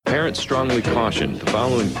parents strongly caution the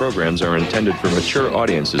following programs are intended for mature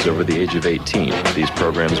audiences over the age of 18. These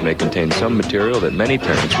programs may contain some material that many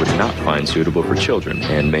parents would not find suitable for children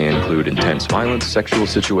and may include intense violence, sexual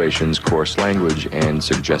situations, coarse language, and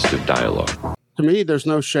suggestive dialogue. To me, there's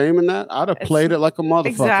no shame in that. I'd have played it like a motherfucker.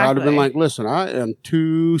 Exactly. I'd have been like, listen, I am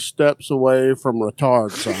 2 steps away from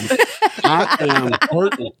retard, son. I am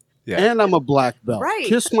hurting. Yeah. And I'm a black belt. Right.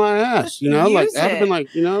 Kiss my ass. You know, like, Use I'd have it. been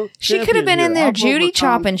like, you know. She could have been in there Judy Judy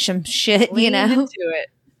chopping some shit, you Lean know. into it.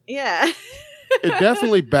 Yeah. It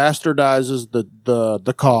definitely bastardizes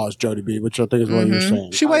the cause, Jody B, which I think is what you're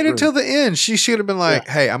saying. She I waited agree. till the end. She should have been like,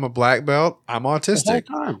 hey, I'm a black belt. I'm the whole autistic.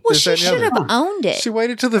 time. Well, This, she that, and the should other. have owned it. She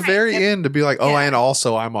waited till the very end to be like, oh, Yeah. and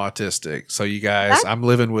also I'm autistic. So you guys, I'm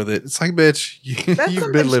living with it. It's like, bitch, That's you've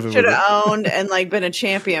something been she living with should it. have owned and like been a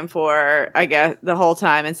champion for, I guess, the whole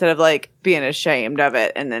time instead of like being ashamed of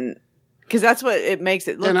it. And then, because that's what it makes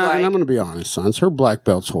it look And like. I'm going to be honest, sons. Her black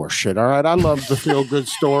belt's horse shit. All right. I love the feel good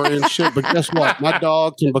story and shit. But guess what? My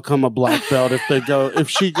dog can become a black belt if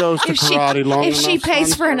she goes to karate long if enough. she pays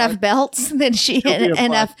sons, for all enough right? belts, then she She'll be a black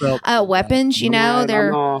enough belt. weapons. You I'm know, all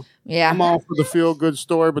right, they're I'm all for the feel good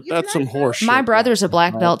story, but that's some horse shit. my brother's a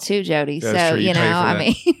black belt too, Jody. That's So true. You you know, pay for I that.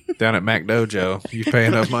 mean, Down at Mac Dojo, you pay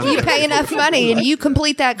enough money. you pay enough money and you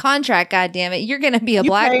complete that contract. God damn it, you're going to be a You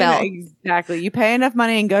black pay- belt. Exactly. You pay enough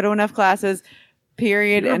money and go to enough classes.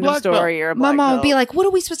 Period. You're a End of black story. belt. You're a My black mom belt. would be like, "What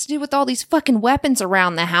are we supposed to do with all these fucking weapons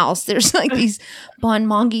around the house? There's like these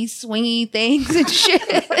bonmongi swingy things and shit."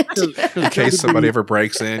 In case somebody ever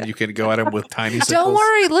breaks in, you can go at them with tiny sickles. Don't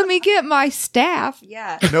worry, let me get my staff.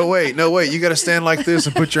 Yeah. No, wait. You got to stand like this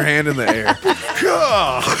and put your hand in the air.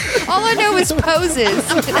 Ugh. All I know is poses.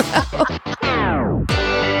 You know?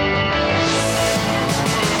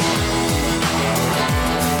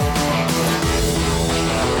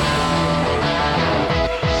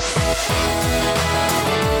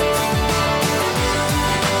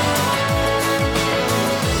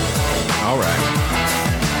 All right.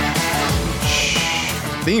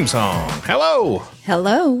 Theme song. Hello.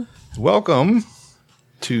 Hello. Welcome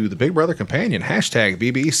to the Big Brother Companion. Hashtag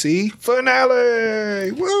BBC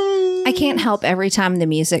finale. Woo! I can't help every time the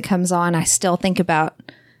music comes on, I still think about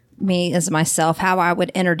me as myself, how I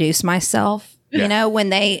would introduce myself. Yeah. You know, when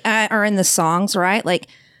they are in the songs, right? Like,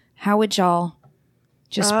 how would y'all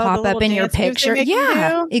just Oh, the pop up little in your dance moves they picture? make you Yeah,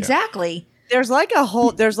 do? exactly. there's like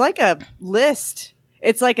a list.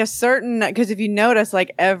 It's like a certain, because if you notice,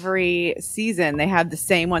 like every season they have the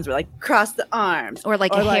same ones where like cross the arms Or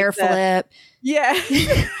like a hair the- flip. Yeah.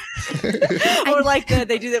 Or like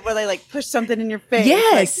they do that where they like push something in your face.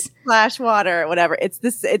 Yes. Like splash water or whatever. It's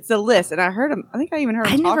a list. And I heard him. I think I even heard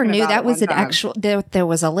him. I never talking knew about that it was one an time. actual. There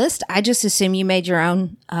was a list. I just assumed you made your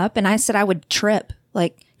own up, and I said I would trip,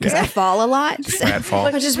 like because I fall a lot. So Bad fall.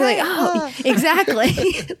 I'd just be like, oh, exactly.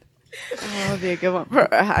 Oh, that'd be a good one.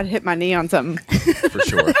 I'd hit my knee on something. For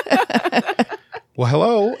sure. Well,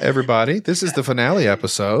 hello, everybody. This is the finale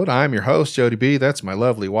episode. I'm your host, Jody B. That's my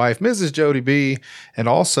lovely wife, Mrs. Jody B. And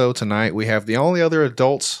also tonight, we have the only other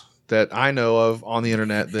adults that I know of on the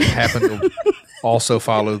internet that happen to also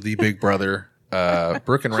follow the Big Brother,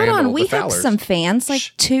 Brooke and Hold Randall, on, we the have Fowlers. some fans,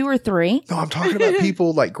 like 2 or 3. No, I'm talking about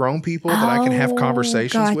people, like grown people that I can have Oh,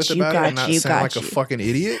 conversations got with you, about it and got not you, sound got like a you. fucking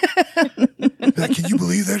idiot. Like, can you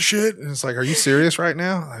believe that shit? And it's like, are you serious right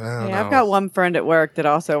now? I don't know. I've got one friend at work that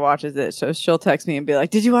also watches it. So she'll text me and be like,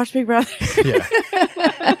 "Did you watch Big Brother?" Yeah.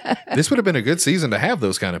 This would have been a good season to have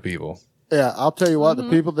those kind of people. Yeah, I'll tell you what, the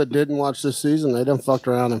people that didn't watch this season, they done fucked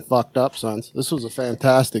around and fucked up, sons. This was a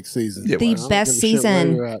fantastic season. Yeah, The well, best give a shit where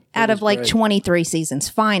season you're at. It out of was like great. 23 seasons.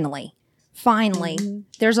 Finally.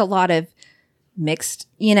 There's a lot of mixed,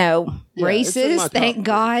 Yeah, it's in races. my top Thank three.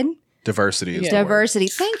 God. Diversity is the word. Diversity.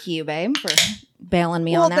 Thank you, babe, for bailing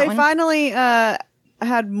me Well, on that they one. finally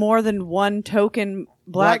had more than one token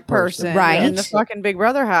black person Right. in the fucking Big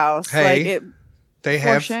Brother house. Hey. Like it, They For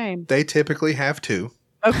have. shame. They typically have 2.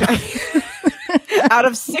 okay. Out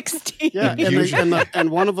of 60. Yeah,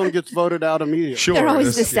 and one of them gets voted out immediately. Sure. They're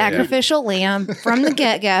always the This- yeah, yeah. sacrificial lamb from the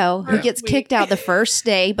get-go who gets Week. kicked out the first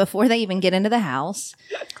day before they even get into the house.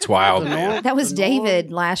 It's wild, man. That was The norm-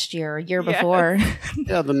 David last year, a year Yeah. before.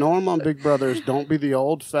 Yeah, the norm on Big Brother is don't be the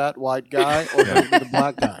old fat white guy or don't be the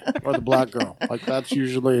black guy or the black girl. Like that's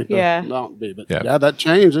usually Yeah. don't be. But Yeah. yeah, that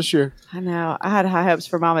changed this year. I know. I had high hopes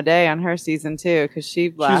for Mama Day on her season too because she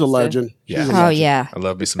She's blasted. a legend. Yeah. She's a Oh, legend. yeah. I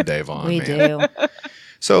love me some Davon. We man. do.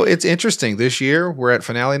 So it's interesting. This year, we're at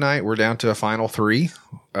finale night. We're down to a final 3.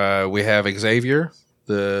 We have Xavier.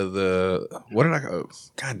 The what did I go?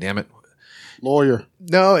 God damn it! Lawyer.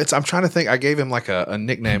 No, I'm trying to think. I gave him like a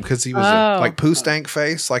nickname because he was Oh. like Poo Stank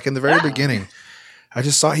Face, like in the very beginning. I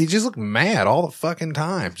just saw he just looked mad all the fucking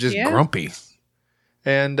time, just Yeah. grumpy.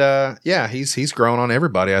 And he's grown on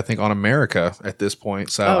everybody. I think on America at this point.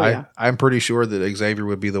 So Oh, yeah. I'm pretty sure that Xavier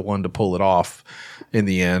would be the one to pull it off in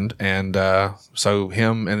the end. And so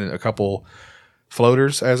him and a couple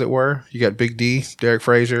floaters, as it were. You got Big D, Derek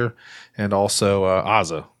Frazier, and also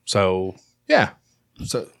Ozza. So yeah,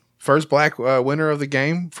 so first black winner of the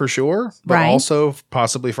game for sure, but Right. also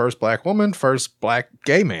possibly first black woman, first black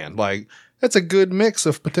gay man. Like that's a good mix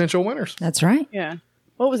of potential winners. That's right. Yeah.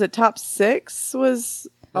 What was it? Top 6 was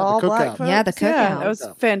the all black cookout. folks? Yeah, the Yeah, cookout. that was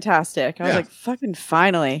fantastic. I was Yeah. like, fucking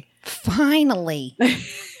finally. Finally.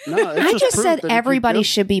 No, it's I just proof said that if you everybody do-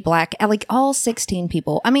 should be black. Like all 16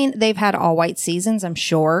 people. I mean, they've had all white seasons, I'm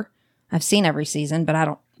sure. I've seen every season, but I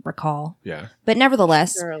don't recall. Yeah. But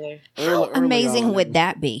nevertheless, Surely. how early amazing on. would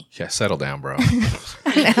that be? Yeah, settle down, bro.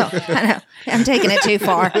 I know. I'm taking it too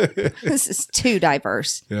far. This is too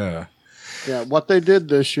diverse. Yeah. Yeah, what they did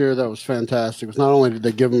this year that was fantastic was not only did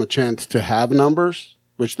they give them a chance to have numbers,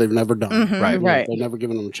 which they've never done. Mm-hmm. Right. You know, Right. They've never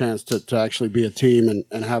given them a chance to actually be a team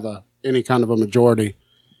and have any kind of a majority.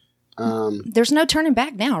 There's no turning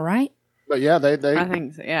back now, right? But yeah, I they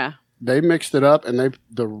think so, yeah. mixed it up and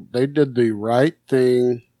they did the right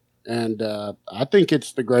thing. And I think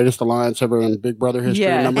it's the greatest alliance ever in Big Brother history.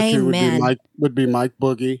 Yeah. Number 2 Amen. would be Mike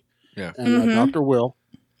Boogie. Yeah. And Mhm. Dr. Will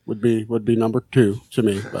would be number 2 to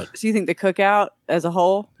me. But So you think the cookout as a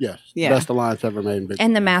whole? yes, Yeah. best alliance ever made in Big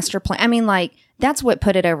And the Brother. master plan. I mean, like, that's what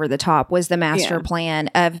put it over the top was the master Yeah. plan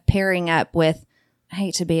of pairing up with, I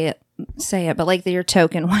hate to say it, but like your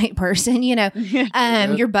token white person, you know,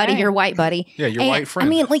 your buddy, Hey. your white buddy. Yeah, your And, white friend. I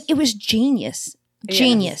mean, like, it was genius. Yes.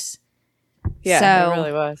 Genius. Yeah, So- it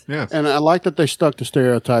really was. yeah. And I like that they stuck to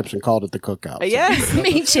stereotypes and called it the cookout. So- Yes.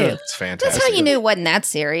 Me too. It's fantastic. That's how you knew it wasn't that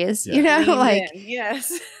serious. Yeah. You know, Lean like, in,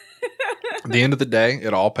 yes. At the end of the day,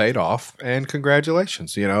 it all paid off, and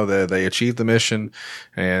congratulations. You know, they achieved the mission,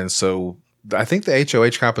 and so I think the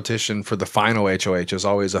HOH competition for the final HOH is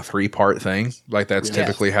always a 3-part thing. Like that's Yes.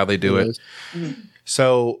 typically how they do it.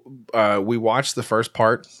 So we watched the first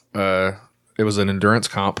part. It was an endurance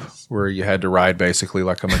comp where you had to ride basically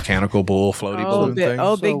like a mechanical bull floaty balloon thing.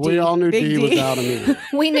 Oh, So Big D. we all knew Big D was out immediately.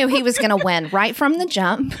 we knew he was going to win right from the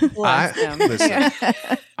jump. Bless him. Listen,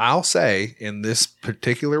 I'll say in this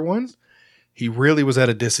particular one, he really was at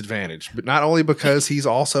a disadvantage. But not only because he's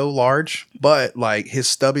also large, but like his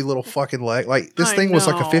stubby little fucking leg. Like this I thing was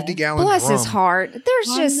like a know. 50-gallon Bless drum. his heart. There's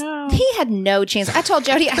I just, know. he had no chance. I told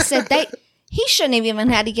Jody, I said, he shouldn't have even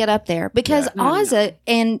had to get up there because Ozza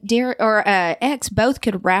and X both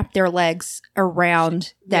could wrap their legs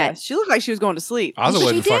around Yeah, that. she looked like she was going to sleep. Ozza She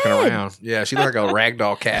wasn't fucking did. around. Yeah, she looked like a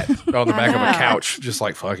ragdoll cat on the back of a know. couch, just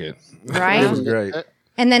like fuck it. Right? It was great.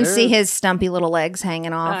 And then There- see his stumpy little legs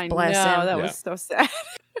hanging off. I Bless know, him. that Yeah. was so sad.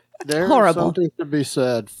 There's Horrible. something to be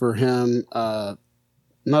said for him, not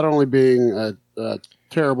only being a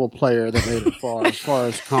terrible player that made it far as far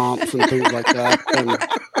as comps and things like that, and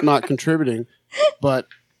not contributing, but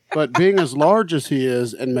being as large as he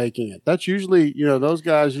is and making it. That's usually, those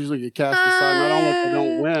guys usually get cast aside. Not only if they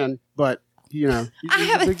don't win, but I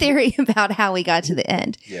have a theory about how he got to the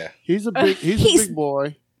end, Yeah. He's a He's- big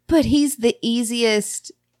boy. but he's the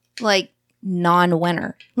easiest, like,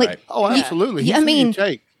 non-winner. Like, Right. Oh, absolutely. Yeah, He's I mean, who you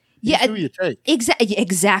take. He's yeah, who you take.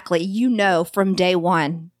 exactly. You know from day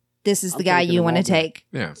one, this is the I'm guy taking you him want to all day. take.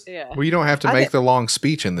 Yeah. Yeah. Well, you don't have to I make think- the long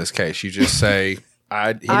speech in this case. You just say,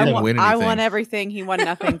 he didn't win anything. I won everything. He won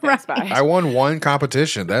nothing. Thanks, bye. I won one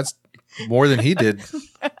competition. That's more than he did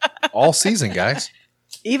all season, guys.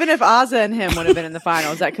 Even if Ozza and him would have been in the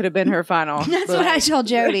finals, that could have been her final. That's what I told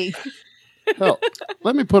Jody. Hell,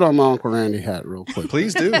 let me put on my Uncle Randy hat real quick.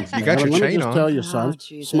 Please do. You got your Let me chain just on. tell you, Oh, son.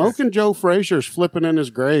 Jesus. Smoking Joe Frazier's flipping in his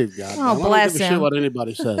grave, God. Oh, I don't bless give a him. shit what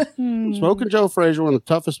anybody says. Smoking Joe Frazier, one of the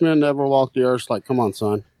toughest men to ever walk the earth. Like, come on,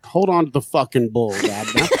 son. Hold on to the fucking bull, God.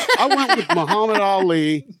 I went with Muhammad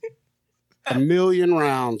Ali 1,000,000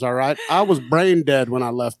 rounds, all right? I was brain dead when I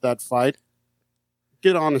left that fight.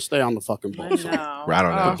 Get on and stay on the fucking I bull, son. know. I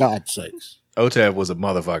don't know. For God's sakes. Otev was a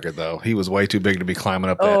motherfucker, though. He was way too big to be climbing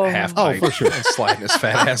up that Oh. half Oh, pipe for sure. and sliding his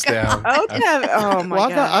fat ass down. Oh, Tev. Oh my Well,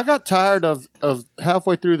 god. I got tired of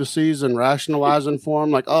halfway through the season rationalizing for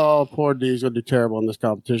him, like, oh, poor D's going to do terrible in this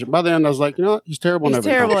competition. By the end, I was like, you know what? He's terrible in He's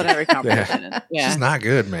every terrible in competition. every competition. Yeah. She's not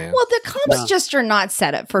good, man. Well, the comps No. just are not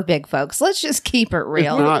set up for big folks. Let's just keep it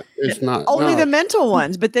real. It's not. Only no. the mental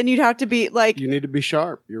ones, but then you'd have to be like. You need to be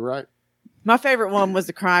sharp. You're right. My favorite one was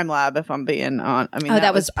the Crime Lab. If I'm being on, I mean, Oh,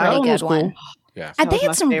 that was a I pretty was good cool. one. Yeah. And That they was my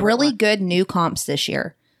had some favorite really one. good new comps this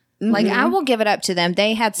year. Like, I will give it up to them.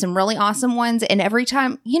 They had some really awesome ones. And every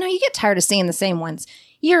time, you get tired of seeing the same ones.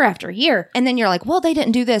 year after year. And then you're like, well, they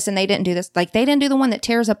didn't do this and they didn't do this. Like, they didn't do the one that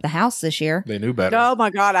tears up the house this year. They knew better. Oh my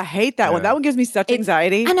God, I hate that one. Yeah. That one gives me such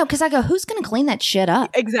anxiety. I know, because I go, who's going to clean that shit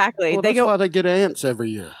up? Exactly. Well, They that's go. why they get ants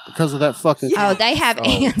every year because of that fucking. Oh, they have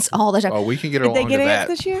ants all the time. Oh, we can get Did along they get to ants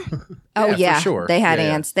that. this year? Oh Yeah, yeah, for sure. they had Yeah,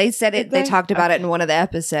 yeah. ants. They said it. Did They they? talked about it Okay. in one of the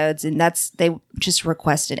episodes, and they just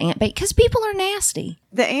requested ant bait because people are nasty.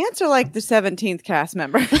 The ants are like the 17th cast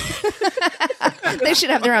member. They should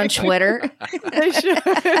have their own Twitter. They should.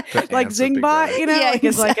 Like ants would be Zingbot, great. you know, Yeah, like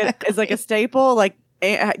it's like a staple. Like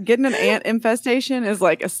getting an ant infestation is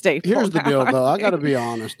like a staple. Here's the now. deal, though. I got to be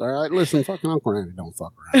honest. All right, listen, fucking Uncle Randy don't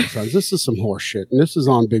fuck around. Sons. This is some horse shit, and this is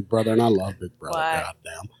on Big Brother, and I love Big Brother. What?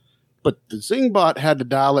 Goddamn. But the Zingbot had to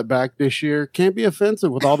dial it back this year. Can't be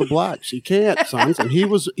offensive with all the blacks. He can't, sons. And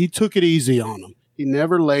he took it easy on them. He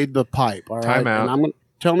never laid the pipe. All right. Time out. And I'm gonna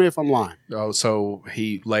tell me if I'm lying. Oh, so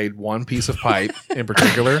he laid one piece of pipe in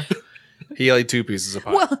particular. He laid two pieces of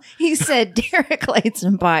pipe. Well, he said Derek laid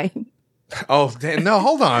some pipe. Oh, no,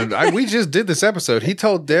 hold on. We just did this episode. He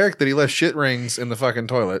told Derek that he left shit rings in the fucking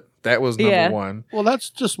toilet. That was number Yeah. one. Well, that's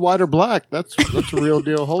just white or black. That's a real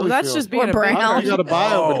deal. Holy Well, that's just being Or a brown. brown. You got to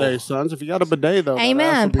buy Oh. a bidet, sons. If you got a bidet, though. that ass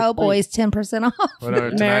Amen. will be Po clean. Boys 10% off. Well,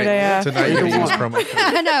 no, Mary Day, tonight you Either can use one. promo code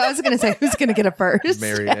I know. I was going to say, who's going to get it first?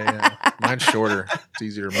 Mary Day. Yeah. Mine's shorter. It's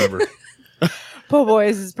easier to remember. Po'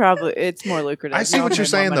 boys is probably it's more lucrative. I see Y'all what you're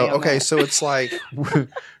made more saying, money though. on Okay, that. so it's like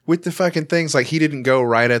with the fucking things, like he didn't go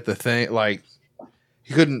right at the thing. Like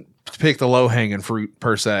he couldn't pick the low hanging fruit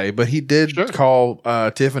per se, but he did Sure. call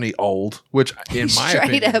Tiffany old, which in my Straight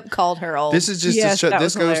opinion, up called her old. this is just Yes, to show, that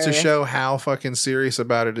this was goes to hilarious. show how fucking serious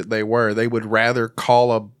about it they were. They would rather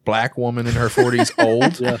call a black woman in her 40s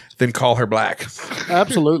old Yeah. than call her black.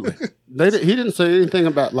 Absolutely. He didn't say anything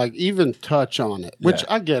about like even touch on it, which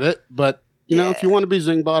Yeah. I get it. But you know, if you want to be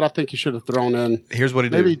Zingbot, I think you should have thrown in Here's what he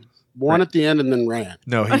maybe did. one at the end and then ran.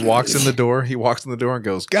 No, he walks in the door. He walks in the door and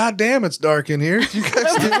goes, "God damn, it's dark in here. You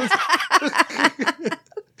guys do this?"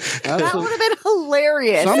 That would Absolutely. have been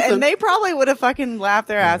hilarious, Something. and they probably would have fucking laughed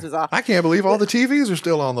their asses off. I can't believe all the TVs are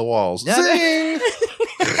still on the walls. Yeah. Zing!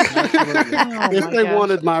 If my they gosh.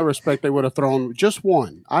 wanted my respect, they would have thrown just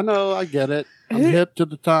one. I know, I get it. I'm hip to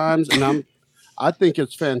the times, and I think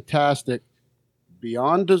it's fantastic,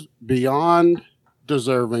 beyond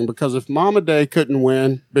deserving. Because if Mama Day couldn't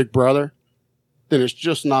win Big Brother, then it's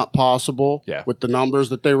just not possible. Yeah. With the numbers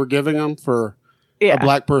that they were giving them for Yeah, a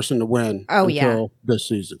black person to win. Oh, yeah. until this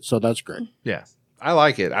season. So that's great. Yeah. I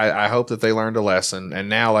like it. I hope that they learned a lesson. And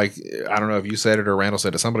now, like, I don't know if you said it or Randall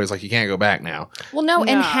said it. Somebody's like, you can't go back now. well, no,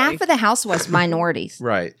 and No. half of the house was minorities.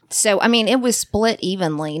 Right. So, I mean, it was split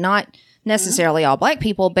evenly, not necessarily all black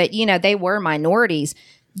people, but, you know, they were minorities.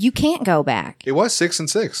 You can't go back. It was 6 and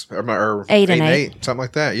 6 or 8 and 8. something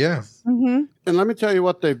like that. Yeah. hmm And let me tell you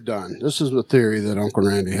what they've done. This is the theory that Uncle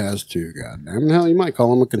Randy has too, goddamn. Hell, you might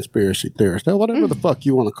call him a conspiracy theorist. Hell, whatever the fuck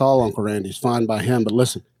you want to call Uncle Randy's fine by him. But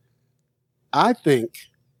listen, I think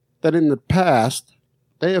that in the past,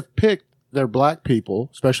 they have picked their black people,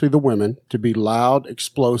 especially the women, to be loud,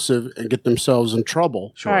 explosive, and get themselves in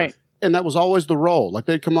trouble. Sure. Right. And that was always the role. Like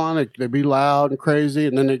they'd come on, they'd be loud and crazy,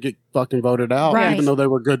 and then they'd get fucking voted out, Right. even though they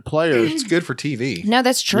were good players. It's good for TV. No,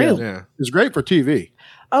 that's true. Yeah. It's great for TV.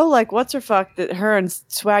 Oh, like what's her fuck that her and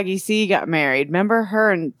Swaggy C got married? Remember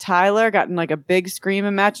her and Tyler got in like a big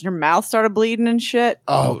screaming match, and her mouth started bleeding and shit.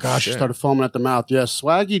 Oh, Oh, gosh, she shit. started foaming at the mouth. Yes,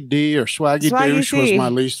 Swaggy D or Swaggy Swaggy Douche was C. my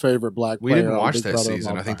least favorite black We player. didn't on watch Big that Brother of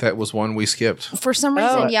season. all I think time. that was one we skipped. For some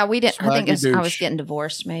reason, Oh. yeah, we didn't. I think Swaggy I was douche. getting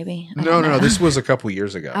divorced, maybe. I No, don't no, know. this was a couple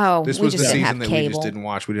years ago. Oh, this we was the just didn't season have that we just cable. didn't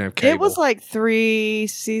watch. We didn't have cable. It was like 3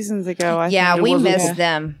 seasons ago. I Yeah, think. we wasn't- missed Yeah.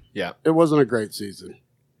 them. yeah. It wasn't a great season.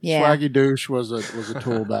 Yeah. Swaggy Douche was a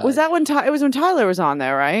tool bag. Was that when it was when Tyler was on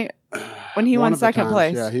there, right? When he One won of the second times.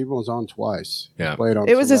 place. Yeah, he was on twice. Yeah. Played on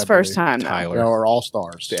It was his Celebrity. first time. Though. Tyler. Yeah, or All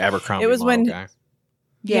Stars. The Abercrombie It was model when- guy.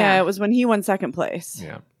 Yeah, it was when he won second place.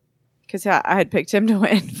 Yeah. Because I had picked him to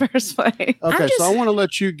win first place. Okay, just- so I want to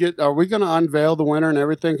let you get. Are we going to unveil the winner and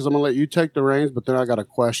everything? Because I'm going to let you take the reins, but then I got a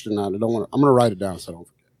question. I don't want. I'm going to write it down so I don't.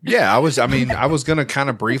 Yeah, I was going to kind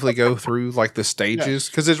of briefly go through like the stages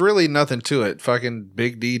because there's really nothing to it. Fucking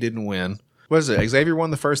Big D didn't win. What is it? Xavier won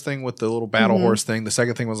the first thing with the little battle horse thing. The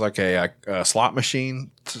second thing was like a slot machine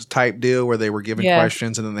type deal where they were giving Yeah.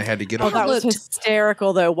 questions and then they had to get Oh, them. that was looked-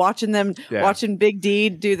 hysterical though. Watching Big D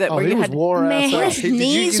do that. Oh, where he you was had war Man, ass out. his Hey, did you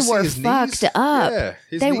knees see were his knees? fucked up. Yeah,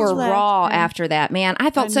 his They knees were were raw legend. after that, man. I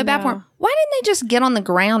felt I so bad for know. him. Why didn't they just get on the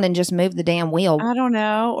ground and just move the damn wheel? I don't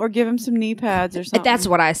know, or give him some knee pads or something. That's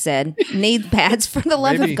what I said. Need pads for the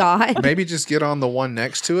love Maybe- of God. Maybe just get on the one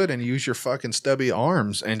next to it and use your fucking stubby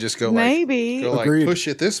arms and just go like Maybe. go like Agreed. push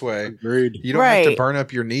it this way. Agreed. You don't have to Right. burn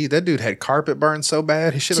up your knee. That dude had carpet burn so bad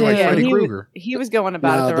bad. He should have like Dude. Freddy he, Krueger. he was going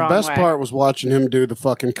about it No, the the wrong best way. part was watching him do the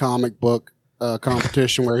fucking comic book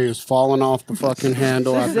competition where he was falling off the fucking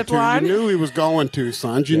handle after Zip two. You line? knew he was going to,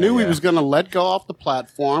 son. You Yeah, knew he yeah. was going to let go off the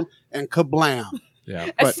platform and kablam. Yeah.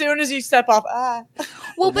 As but- soon as you step off,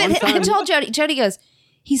 Well, One but I time- told Jody. Jody goes,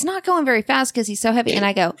 he's not going very fast because he's so heavy. And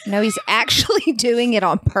I go, no, he's actually doing it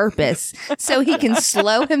on purpose so he can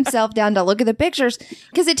slow himself down to look at the pictures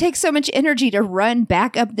because it takes so much energy to run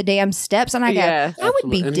back up the damn steps. And I go, Yes. I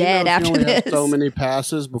would be And he dead knows he after only has this. so many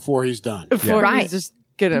passes before he's done. before Right. he's just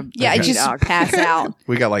gonna Yeah, I beat just out. pass out.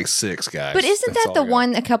 We got like 6 guys. But isn't That's that all the we got.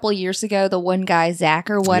 one a couple of years ago, the one guy,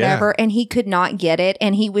 Zach or whatever, and he could not get it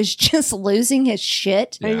and he was just losing his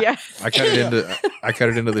shit? Yeah. I cut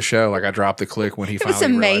it into the show. Like I dropped the click when he was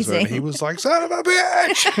finally realized it. amazing. He was like, "Son of a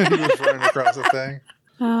bitch!" He was running across the thing.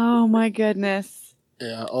 Oh my goodness.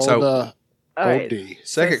 Yeah, old, So- All right. OD.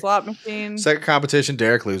 So Second slot machine. second competition,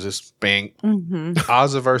 Derek loses. Bang. Mm-hmm.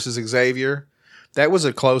 Ozza versus Xavier. That was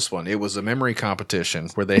a close one. It was a memory competition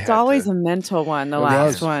where they It's had always to, a mental one. The It last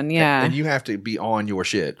was. one, yeah. and you have to be on your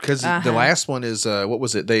shit because the Uh-huh. last one is what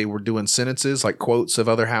was it? They were doing sentences like quotes of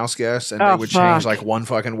other house guests, and Oh, they would change fuck. like one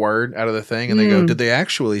fucking word out of the thing, and they go, Mm. "Did they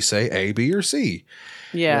actually say A, B, or C?"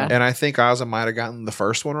 yeah. And I think Ozza might have gotten the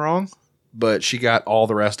first one wrong, but she got all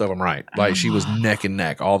the rest of them right. Like she was neck and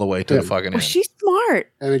neck all the way to the Yeah. fucking Well, end. she's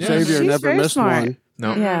smart. And Yeah. Xavier She's never very missed smart. one.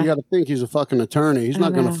 No, Yeah. You got to think he's a fucking attorney. He's I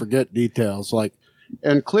not going know. to forget details. Like,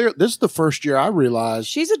 and clear. This is the first year I realized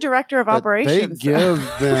She's a director of that operations. they give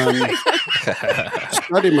them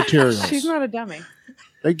study materials. She's not a dummy.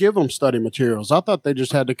 They give them study materials. I thought they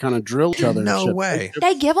just had to kind of drill each other. and no shit. way.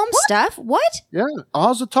 They give him stuff? What? Yeah,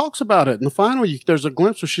 Ozza talks about it in the final. There's a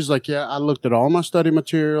glimpse where she's like, "Yeah, I looked at all my study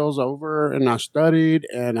materials over, and I studied,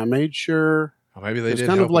 and I made sure." Well, maybe they It's did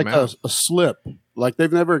kind help of like him out. a slip. Like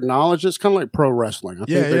they've never acknowledged it. It's kind of like pro wrestling. I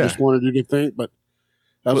Yeah, think they yeah. just wanted you to think, but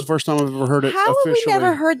that was the first time I've ever heard it How have we officially.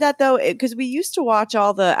 never heard that though? Because we used to watch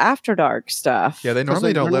all the After Dark stuff. Yeah, they 'Cause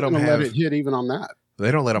normally don't they're let not them gonna have. let it hit even on that. They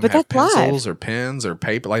don't let them But have that's live. pencils or pens or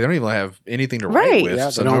paper. Like they don't even have anything to write Right. with. Yeah,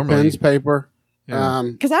 so they don't normally, pens, paper. yeah.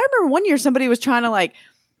 Because I remember one year somebody was trying to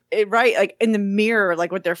write like in the mirror,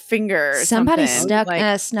 like with their finger. Or Somebody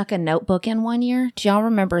something. snuck a notebook in one year. Do y'all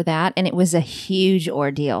remember that? And it was a huge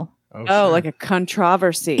ordeal. Oh, sure. like a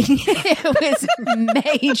controversy. It was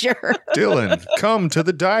major. Dylan, come to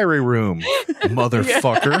the diary room,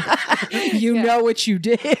 motherfucker, You know what you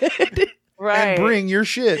did. Right. and bring your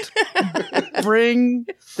shit. Bring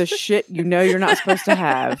the shit you know you're not supposed to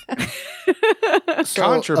have. So,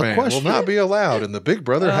 Contraband a will question. not be allowed in the Big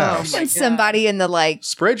Brother Oh, house. my And somebody in the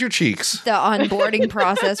Spread your cheeks. the onboarding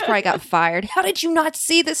process probably got fired. How did you not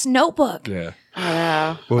see this notebook? Yeah.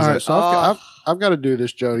 Wow. What was All that? right, so I've got to do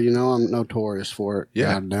this, Jody. You know I'm notorious for it.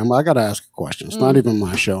 Yeah. Goddamn, I got to ask a question. It's not even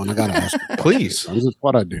my show, and I got to ask. Please. This is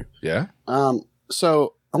what I do. Yeah.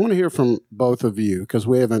 So I want to hear from both of you because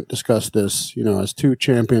we haven't discussed this, as two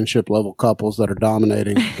championship level couples that are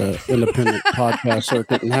dominating the independent podcast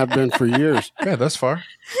circuit and have been for years. Yeah, that's far.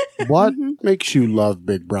 What makes you love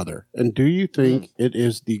Big Brother? And do you think it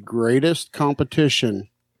is the greatest competition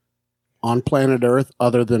on planet Earth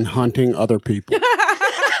other than hunting other people?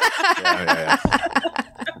 Yeah.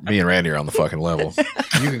 Me and Randy are on the fucking level. You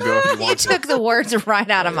can go if you You want to. took the words right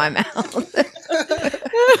out of my mouth.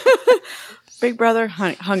 Big Brother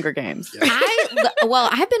Hunger Games.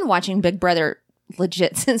 I've been watching Big Brother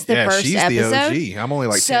legit since the Yeah, first she's episode. the OG. I'm only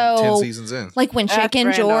like 10 So, seasons in. Like when That's Chicken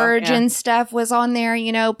random, George yeah. and stuff was on there,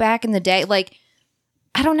 back in the day. Like,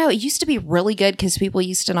 I don't know. It used to be really good because people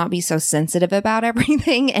used to not be so sensitive about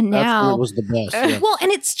everything. And That's when now, it was the best. Yeah. well,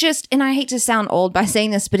 and it's just, and I hate to sound old by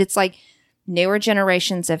saying this, but it's like newer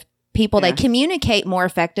generations of people, Yeah. they communicate more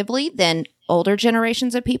effectively than older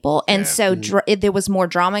generations of people. And Yeah. so there was more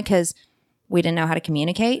drama because we didn't know how to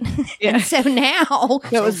communicate. Yeah. And so now,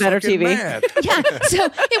 That was better fucking TV. mad. yeah, so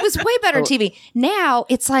it was way better Oh. TV. Now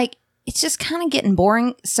it's like, it's just kind of getting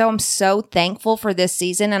boring. So I'm so thankful for this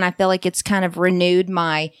season. And I feel like it's kind of renewed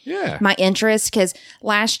my Yeah. interest because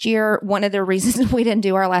last year, one of the reasons we didn't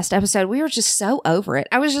do our last episode, we were just so over it.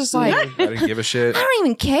 I was just like, I didn't give a shit. I don't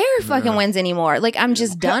even care if fucking wins anymore. Like, I'm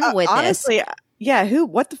just done with Honestly, yeah.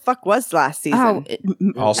 What the fuck was last this.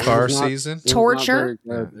 season? Oh, All-Star It was not- season. it was not torture.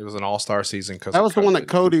 very good. It was an all-star season because That was the one that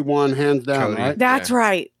Cody won hands down, Cody. right? That's yeah.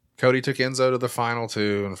 right. Cody took Enzo to the final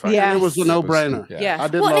too. And fucking- Yeah. It was a no-brainer. Yeah. I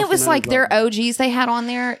did well, and love it was some like their anecdotes. OGs they had on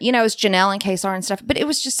there. It was Janelle and Kesar and stuff. But it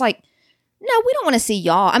was just like, no, we don't want to see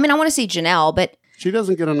y'all. I mean, I want to see Janelle, but She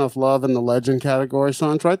doesn't get enough love in the legend category,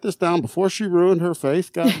 sons. Write this down before she ruined her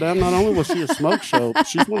face. Goddamn! Not only was she a smoke show, but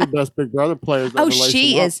she's one of the best Big Brother players. oh, ever laced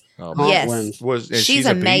she them up. is. Oh, Comp Yes. wins. and She's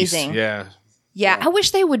a beast. amazing. Yeah. Yeah, I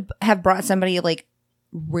wish they would have brought somebody like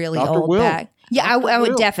really Dr. old Will. back. Yeah, I Dr. would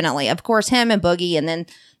Will. definitely. Of course, him and Boogie, and then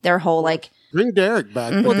their whole like. Bring Derek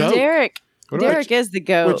back. Mhm. The goat. Derek is the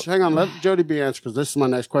goat. Which, hang on, let Jody B answer because this is my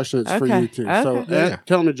next question. It's for Okay. you too. Okay. So, Yeah.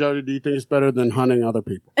 tell me, Jody, do you think it's better than hunting other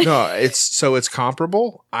people? No, it's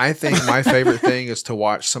comparable. I think my favorite thing is to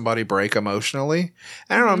watch somebody break emotionally.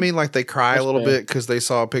 I don't mean like they cry That's a little fair. bit because they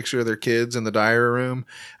saw a picture of their kids in the diary room.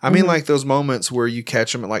 I mean like those moments where you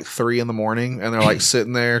catch them at like 3 a.m. and they're like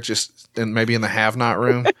sitting there just in maybe in the have not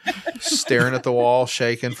room, staring at the wall,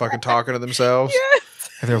 shaking, fucking talking to themselves.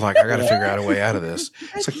 And they're like, I got to figure out a way out of this.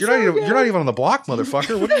 It's like, you're not even on the block,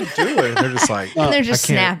 motherfucker. What are you doing? And they're just like, They're just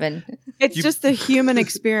I can't. snapping. It's just a human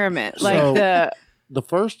experiment. Like So- The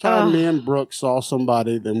first time me and Brooke saw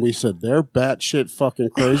somebody, then we said they're batshit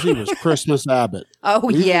fucking crazy was Christmas Abbott. Oh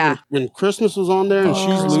We- yeah. When Christmas was on there and she's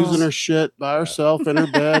Oh. losing her shit by herself in her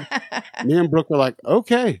bed, me and Brooke were like,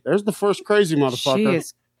 okay, there's the first crazy she motherfucker.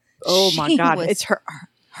 is. Oh my She god! was- It's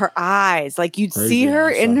her eyes. Like you'd Crazy see her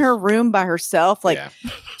in eyes. her room by herself, like Yeah.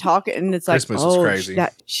 talking, and it's like, Christmas is oh, crazy.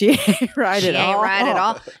 She ain't right She at ain't all. right at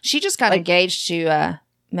all. She just got Like- engaged to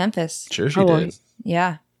Memphis. Sure she Oh, well, did.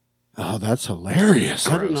 Yeah. Oh, that's hilarious.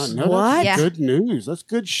 I did not Gross. know What? that. Yeah. Good news. That's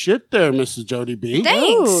good shit there, Mrs. Jody B.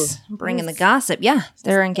 Thanks. Bringing the gossip. Yeah,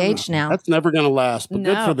 they're engaged now. That's never going to last, but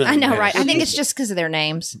good No. for them. I know, Yeah. right? I think it's just because of their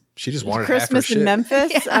names. She just wanted half her Christmas shit. in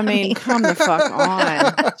Memphis. Yeah, I mean, come the fuck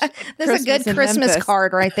on. There's Christmas a good in Christmas Memphis.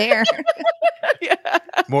 card right there.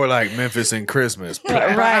 More like Memphis and Christmas.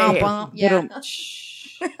 Right. Yeah.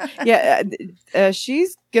 Yeah,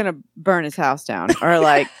 she's gonna burn his house down, or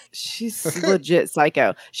like she's legit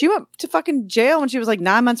psycho. She went to fucking jail when she was like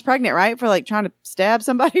 9 months pregnant, right? For like trying to stab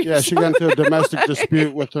somebody. or Yeah, she got something. into a domestic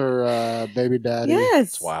dispute with her baby daddy.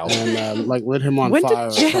 Yes. Wow. And like lit him on Went to fire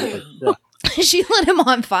or jail. something. Yeah. She lit him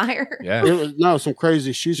on fire. Yeah. It was, no, some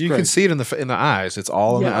crazy. She's You crazy. can see it in the eyes. It's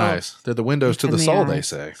all in the Yeah. eyes. They're the windows to In the the soul, they eyes.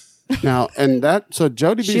 say. Now, and that, so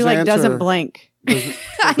Jody B's She like answer, doesn't blink. I does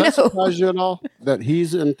that know. surprise you at all? That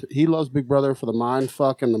he loves Big Brother for the mind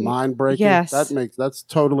fuck and the mind breaking? Yes. That's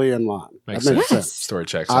totally in line. Makes that makes sense. sense. Story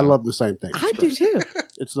checks I out. love the same thing. I do too.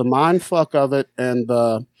 It's the mind fuck of it, and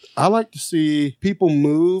I like to see people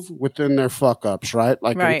move within their fuck ups, right?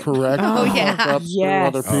 Like Right. incorrect Oh, yeah. fuck ups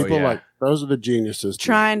Yes. through other Oh, people. yeah. Like those are the geniuses. to me.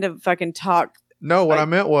 Trying to fucking talk. No, what Like- I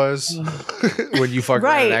meant was when you fuck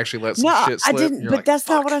around and Right. actually let some No, shit I slip. didn't. you're But like, that's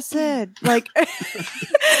not "Fuck." what I said. Like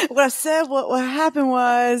what I said. What happened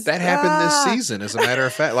was That happened this ah. season, as a matter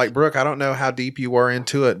of fact. Like, Brooke, I don't know how deep you were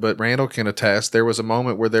into it, but Randall can attest. There was a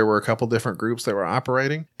moment where there were a couple different groups that were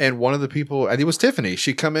operating, and one of the people, I think it was Tiffany,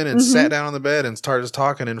 she come in and Mm-hmm. sat down on the bed and started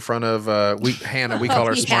talking in front of Hannah. We call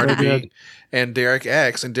her Yeah. Smarty Bee, and Derek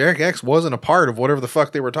X. And Derek X wasn't a part of whatever the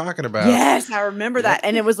fuck they were talking about. Yes, I remember that,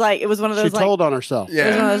 and it was one of She those like. told on herself. It was one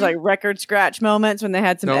Yeah. of those like record scratch moments when they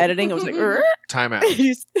had some Nope. editing. It was like, Time out.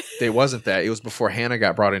 you- It wasn't that. It was before Hannah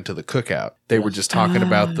got brought into the cookout. They were just talking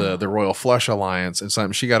about the Royal Flush Alliance and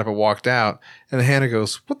something. She got up and walked out, and then Hannah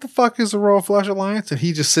goes, "What the fuck is the Royal Flush Alliance?" And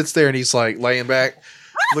he just sits there and he's like laying back,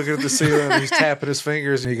 looking at the ceiling, and he's tapping his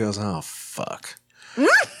fingers, and he goes, "Oh fuck."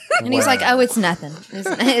 And he's like, oh, it's nothing.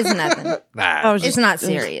 It's nothing. Nah, I was It's just not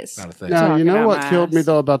serious. not a thing. Now, you Talking know out what my killed me ass.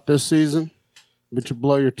 though about this season, which would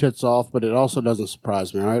blow your tits off, but it also doesn't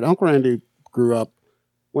surprise me. All right, Uncle Randy grew up,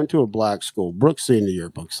 went to a black school. Brooks senior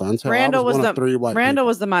yearbook, sons. Hell, I Randall was one the of three white Randall people.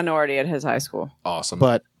 was the minority at his high school. Awesome.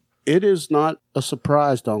 But it is not a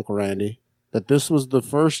surprise to Uncle Randy that this was the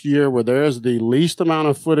first year where there is the least amount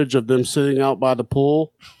of footage of them sitting out by the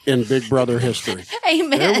pool in Big Brother history.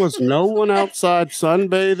 Amen. There was no one outside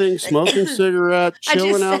sunbathing, smoking cigarette, I just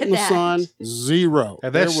chilling out said in the that. sun. Zero.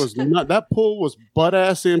 And There that's- was not. That pool was butt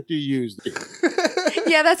ass empty. Used.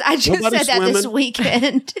 Yeah, I just Nobody said that this swimming.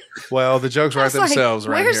 weekend. well, the jokes I write was like, themselves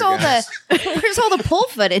right where's here, all guys. where's all the pool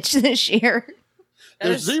footage this year?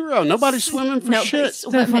 There's zero. Nobody's swimming for Nobody's shit. That's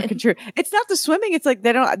swimming. fucking true. It's not the swimming. It's like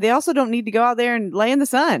they also don't need to go out there and lay in the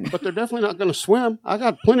sun. But they're definitely not going to swim. I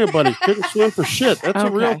got plenty of buddies couldn't swim for shit. That's a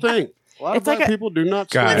Okay. real thing. A lot It's of like black a- people do not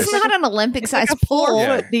Guys. It's swim. not an Olympic It's like sized a 4 pool.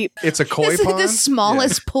 Yeah. foot deep. It's a koi It's like pond. the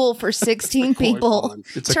smallest pool for 16 Koi people. pond.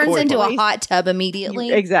 It's a Turns koi into pond. a hot tub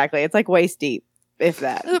immediately. Exactly. It's like waist deep, if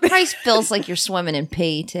that. It probably feels like you're swimming in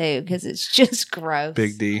pee too, because it's just gross.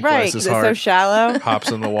 Big D. Right. Bless 'cause his it's so heart. shallow.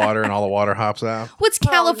 Hops in the water and all the water hops out. What's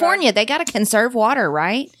California? They got to conserve water,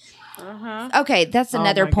 right? Uh-huh. Okay, that's Oh,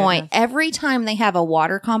 another my point. goodness. Every time they have a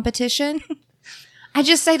water competition, I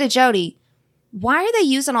just say to Jody, why are they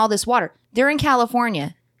using all this water? They're in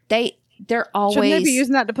California. they're Shouldn't they always be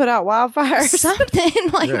using that to put out wildfires? something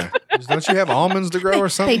like Yeah. Don't you have almonds to grow or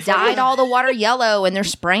something? they dyed all the water yellow and they're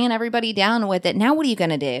spraying everybody down with it. Now what are you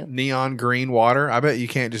going to do? Neon green water. I bet you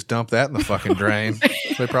can't just dump that in the fucking drain.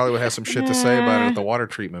 They probably would have some shit to say about it at the water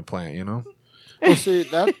treatment plant, you know? Well, see,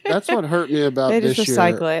 that's what hurt me about They this just year.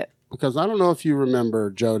 recycle it. Because I don't know if you remember,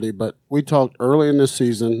 Jody, but we talked early in this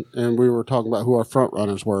season, and we were talking about who our front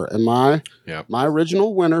runners were. And my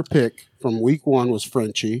original winner pick from week 1 was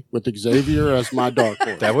Frenchie, with Xavier as my dark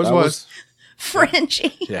horse. That was.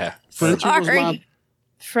 Frenchie. Yeah. Frenchie was Sorry. my.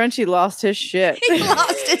 Frenchie lost his shit. He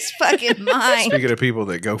lost his fucking mind. Speaking of people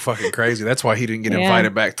that go fucking crazy, that's why he didn't get Yeah.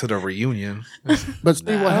 invited back to the reunion. But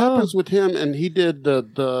see what happens with him, and he did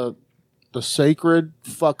the sacred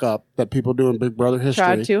fuck up that people do in Big Brother history.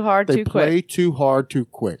 Tried too hard, They too play quick. too hard, too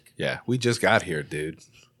quick. Yeah, we just got here, dude.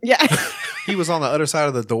 Yeah. He was on the other side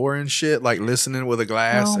of the door and shit, like listening with a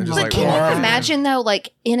glass. Oh and just my But like, can God. you imagine though,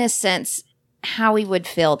 like in a sense, how he would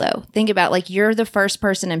feel though? Think about like you're the first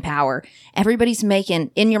person in power. Everybody's making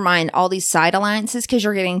in your mind all these side alliances because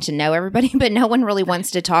you're getting to know everybody, but no one really wants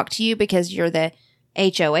to talk to you because you're the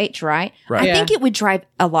HOH, right? Right. I Yeah. think it would drive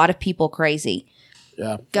a lot of people crazy.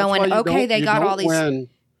 Yeah. Going, That's why you okay, don't- they you got don't all these- win.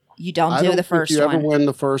 You don't I do don't the think first you ever one. win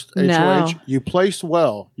the first HOH. No. You place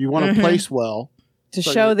well. You want to place well. To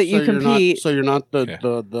show that you compete. So you're not the Yeah.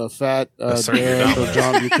 the fat Sorry, you're Derek not. or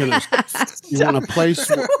John Buchanan. You want to place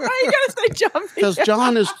Why you gotta say John? because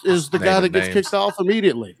John is the guy Name that gets names. kicked off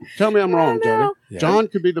immediately. Tell me I'm wrong, Jody. know. Yeah. John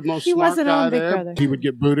could be the most He smart wasn't guy on Big there. Brother. He would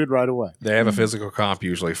get booted right away. They have a physical comp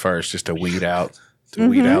usually first just to weed out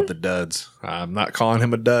the duds. I'm not calling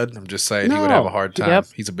him a dud. I'm just saying he would No. have a hard time. Yep.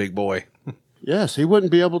 He's a big boy. Yes, he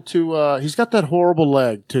wouldn't be able to. He's got that horrible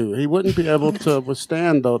leg too. He wouldn't be able to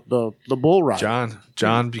withstand the bull ride.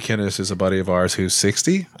 John Buchanan is a buddy of ours who's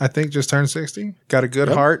 60, I think, just turned 60. Got a good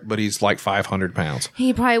heart, but he's like 500 pounds.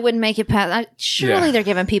 He probably wouldn't make it past. Surely Yeah. they're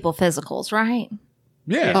giving people physicals, right?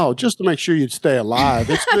 Yeah. Oh, just to make sure you'd stay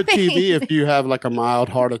alive. It's good TV if you have like a mild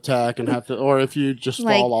heart attack and have to, or if you just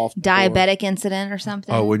Like fall off. the floor. diabetic incident or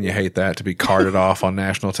something. Oh, wouldn't you hate that to be carted off on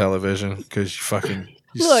national television because you fucking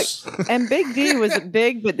Look, and Big D was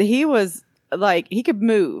big, but he was like he could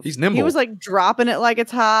move. He's nimble. He was like dropping it like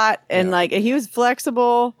it's hot, and Yeah. like he was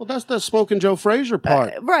flexible. Well, that's the smoking Joe Frazier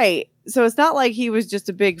part. Right. So it's not like he was just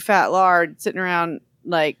a big fat lard sitting around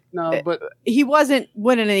like No, but he wasn't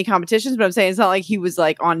winning any competitions, but I'm saying it's not like he was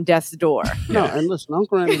like on death's door. no. And listen,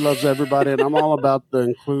 Uncle Randy loves everybody, and I'm all about the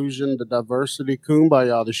inclusion, the diversity.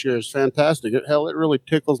 Kumbaya this year is fantastic. It really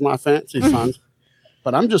tickles my fancy, sons.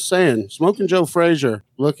 But I'm just saying, smoking Joe Frazier,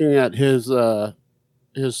 looking at his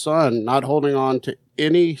son not holding on to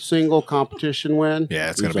any single competition win. Yeah,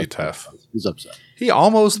 it's he's going to be upset. tough. He's upset. He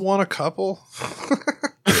almost won a couple.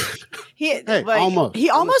 He almost. He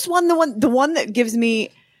almost won the one that gives me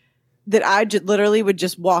that I literally would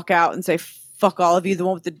just walk out and say fuck all of you, the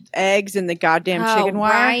one with the eggs and the goddamn chicken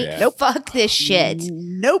wire. Right? Yeah. Nope. Fuck this shit.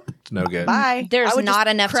 Nope. It's no good. Bye. There's I would not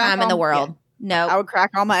just enough crack time in the all- world. yeah. I No. would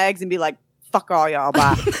crack all my eggs and be like, fuck all y'all,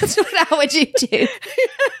 bye. That's what I would do too.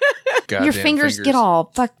 Goddamn Your fingers get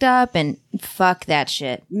all fucked up and fuck that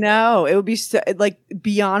shit. No, it would be so, like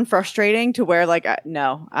beyond frustrating to where like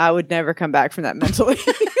no, I would never come back from that mentally.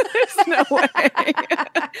 There's no way.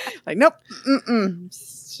 Like nope,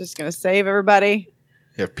 it's just gonna save everybody.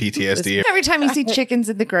 You have PTSD. Every time you see chickens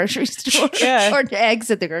at the grocery store Yeah. or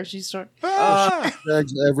eggs at the grocery store.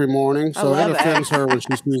 Eggs every morning, so love it offends her when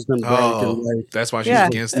she sees them break Oh, and lay. that's why she's Yeah.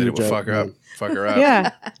 against it. It would fuck her up. Fuck her up.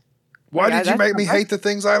 Yeah, Why Yeah, did you that's make me not- hate the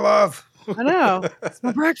things I love? I know. It's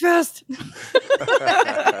my breakfast.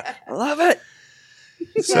 I love it.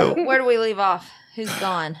 So Where do we leave off? Who's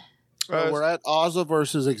gone? So we're at Ozza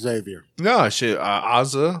versus Xavier. no, shit.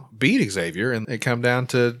 Ozza beat Xavier, and it come down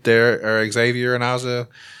to Xavier and Ozza.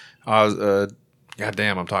 God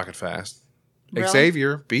damn, I'm talking fast. Really?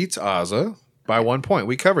 Xavier beats Ozza by 1 point.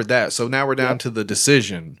 We covered that. So now we're down to the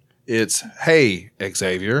decision. It's, hey,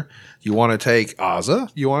 Xavier, you want to take Ozza?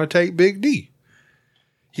 You want to take Big D?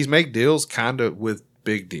 He's make deals kind of with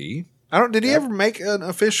Big D. Did he ever make an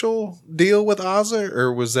official deal with Ozza,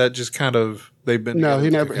 or was that just kind of they've been? No,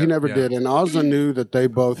 together he never Yeah. did. And Ozza knew that they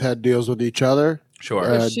both had deals with each other.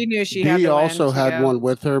 Sure. She knew she D had to win also to had go. one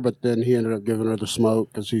with her, but then he ended up giving her the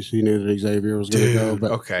smoke because he knew that Xavier was going to go. Dude,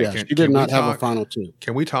 But okay. yeah, Can- she can did we not have a talk- final two.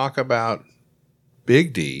 Can we talk about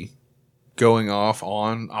Big D going off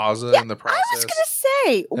on Ozza in the process? I was gonna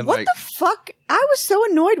say, And, what like- the fuck? I was so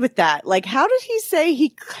annoyed with that. Like, how did he say he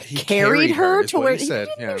carried her is to what where he said,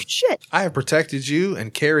 didn't yeah. do shit? I have protected you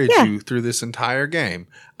and carried Yeah. you through this entire game.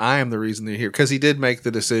 I am the reason they're here. Because he did make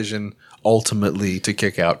the decision ultimately to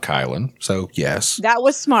kick out Kylan. So, yes. That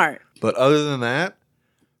was smart. But other than that,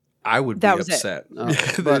 I would be That was it. upset. But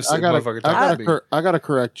This I motherfucker talked to me. gotta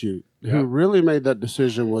correct you. Yeah. Who really made that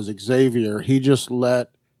decision was Xavier. He just let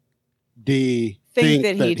D Think think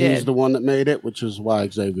that he he's did. the one that made it, which is why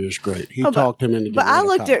Xavier's great. He Oh, but- talked him into. But getting I rid of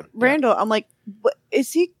looked at Kylan. Randall. I'm like, what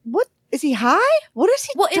is he? What is he high? What is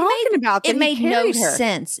he Well, it talking made- about? that It he made no carried her?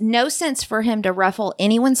 sense. No sense for him to ruffle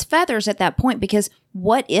anyone's feathers at that point because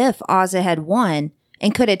what if Ozza had won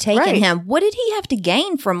and could have taken Right. him? What did he have to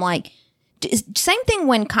gain from like same thing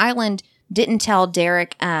when Kylan didn't tell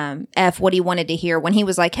Derek F what he wanted to hear when he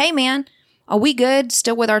was like, "Hey man, are we good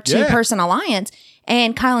still with our Yeah. 2-person alliance?"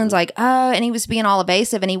 And Kylan's like, and he was being all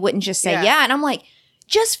evasive and he wouldn't just say Yeah. yeah. And I'm like,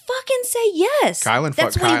 just fucking say yes. Kylan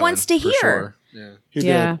That's fucked what he Kylan, wants to for hear. sure. Yeah. He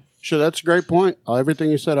Yeah. did. Sure, that's a great point.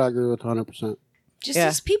 Everything you said, I agree with 100%. Just Yeah.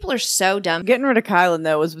 these people are so dumb. Getting rid of Kylan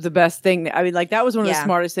though was the best thing. I mean, like that was one of the Yeah.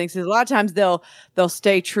 smartest things. 'Cause a lot of times they'll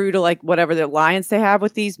stay true to like whatever the alliance they have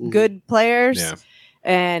with these Mhm. good players. Yeah.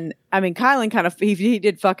 And I mean, Kylan kind of he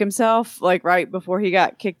did fuck himself like right before he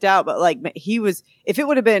got kicked out. But like he was, if it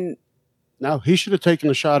would have been No, he should have taken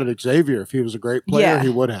a shot at Xavier. If he was a great player, Yeah. he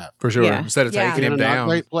would have. For sure. Yeah. Instead of Yeah. taking Being him a not down.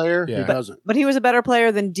 great player, Yeah. he doesn't. but he was a better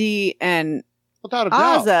player than D and Without a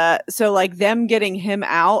doubt. Ozza. So like them getting him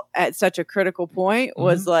out at such a critical point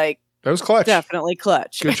was like That was clutch. definitely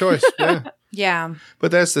clutch. Good choice. Yeah. Yeah. But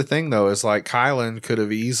that's the thing, though, is like Kylan could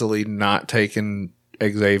have easily not taken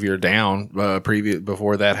Xavier down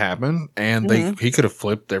before that happened, and he could have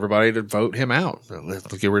flipped everybody to vote him out. Let's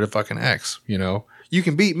get rid of fucking X. You know, you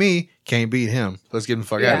can beat me, can't beat him. Let's get him the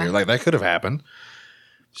fuck out of Yeah. here. Like that could have happened.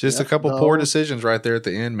 It's just a couple poor decisions right there at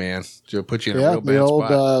the end, man. To put you in a real the bad old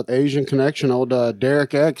spot. Asian connection, old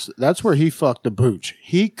Derek X. That's where he fucked the booch.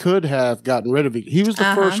 He could have gotten rid of it. He was the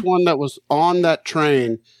first one that was on that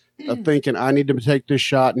train of thinking, I need to take this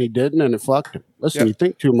shot, and he didn't, and it fucked him. Listen, Yep. you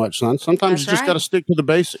think too much, son. Sometimes That's you just right. got to stick to the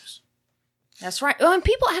basics. That's right. Oh, and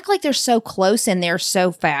people act like they're so close and they're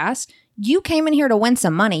so fast. You came in here to win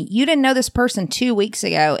some money. You didn't know this person 2 weeks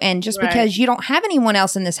ago. And just Right. because you don't have anyone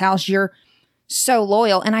else in this house, you're so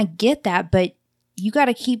loyal. And I get that, but you got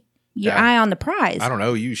to keep your Yeah. eye on the prize. I don't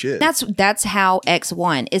know. You should. That's how X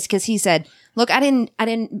won. Is because he said, "Look, I didn't.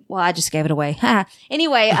 Well, I just gave it away." Ha.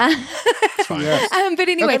 Anyway, It's fine. but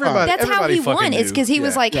anyway, Everybody- that's how everybody he fucking won. It's knew. because he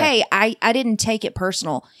was Yeah. like, Yeah. "Hey, I didn't take it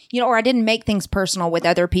personal, or I didn't make things personal with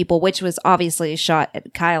other people," which was obviously a shot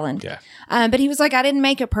at Kylan. Yeah. But he was like, "I didn't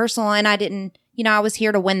make it personal, and I didn't. I was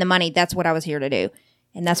here to win the money. That's what I was here to do,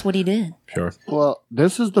 and that's what he did." Sure. Well,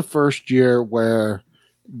 this is the first year where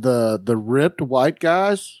the ripped white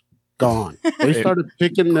guys gone. They started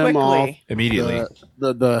picking them off. Quickly. Immediately.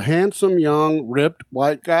 The handsome young ripped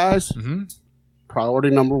white guys. hmm Priority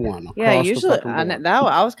number one. Yeah, across the usually fucking I,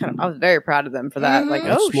 board. I was very proud of them for that. Like,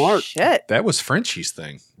 That's oh smart. shit. That was Frenchie's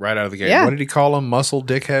thing right out of the gate. Yeah. What did he call them? Muscle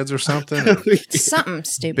dickheads or something? Something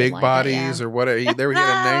stupid, Big like bodies that, or whatever. They were getting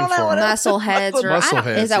a name for them. muscle heads, or Muscle I don't,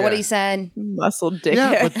 heads, is that what yeah. he said? Muscle dick.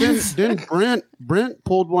 Yeah, but then Brent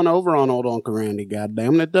pulled one over on old Uncle Randy.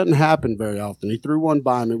 Goddamn, and it doesn't happen very often. He threw one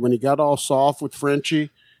by me when he got all soft with Frenchie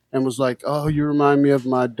and was like, "Oh, you remind me of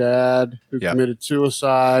my dad who Yep. committed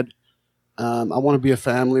suicide. I want to be a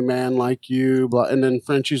family man like you." Blah. And then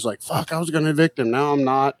Frenchie's like, "Fuck, I was going to evict him. Now I'm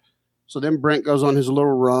not." So then Brent goes on his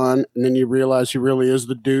little run, and then you realize he really is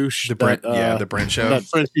the douche. The Brent, that, the Brent show. that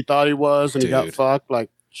Frenchie thought he was, and he got Dude. fucked. Like,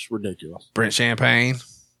 it's ridiculous. Brent Champagne.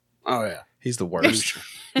 Oh yeah. He's the worst.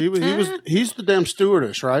 He's the damn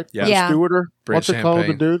stewardess, right? Yeah. Yeah. Stewarder. Brent What's it called, the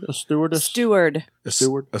Champagne. dude? A stewardess? Steward.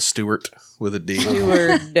 Steward. A Stewart with a D.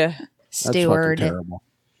 Steward. That's fucking Steward. terrible.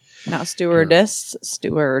 Not stewardess.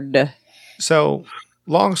 Steward. So,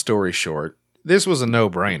 long story short, this was a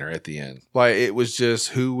no-brainer at the end. Like, it was just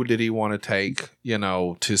who did he want to take,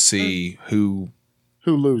 to see who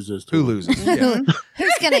Who loses? to him? loses. Yeah.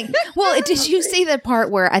 Who's gonna? Well, did you see the part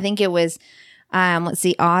where I think it was, let's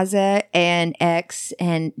see, Ozza and X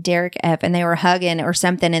and Derek F, and they were hugging or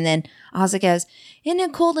something, and then Ozza goes, "Isn't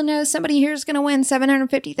it cool to know somebody here is gonna win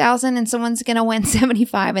 750,000 and someone's gonna win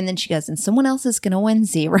 75?" And then she goes, "And someone else is gonna win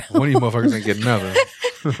 0." One of you motherfuckers ain't getting nothing.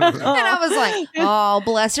 And I was like, "Oh,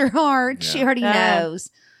 bless her heart, she Yeah. already Yeah. knows."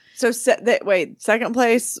 So second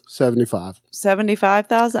place, 75.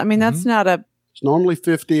 75,000. I mean, that's not a. It's normally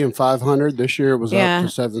 50 and 500. This year it was Yeah. up to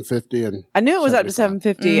 750 and I knew it was up to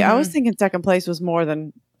 750. I was Mhm. thinking second place was more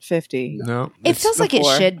than 50. No. It feels like it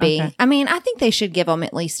before. should be. Okay. I mean, I think they should give them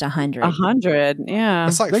at least 100. 100. Yeah.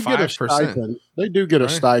 It's like they get a 5%. stipend. They do get a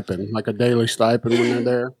Right. stipend, like a daily stipend when they're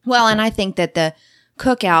there. Well, and I think that the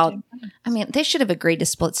cookout, I mean, they should have agreed to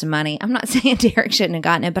split some money. I'm not saying Derek shouldn't have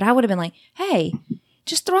gotten it, but I would have been like, "Hey,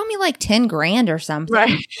 just throw me like 10 grand or something."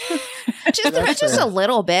 Right. Just a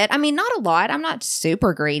little bit. I mean, not a lot. I'm not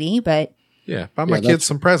super greedy, but Yeah, buy my Yeah, kids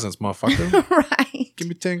some presents, motherfucker. Right. Give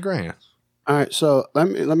me 10 grand. All right, so let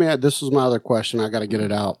me add. This is my other question. I got to get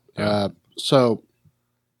it out. Yeah. So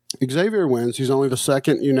Xavier wins. He's only the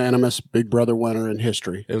second unanimous Big Brother winner in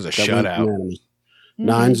history. It was a That went shutout. unanimous.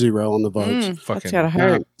 9-0 on the votes. Mm, Fucking- that's gotta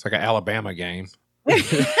hurt. It's like an Alabama game.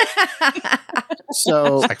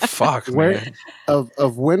 So It's like, fuck, Where- man.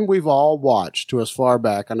 of when we've all watched to as far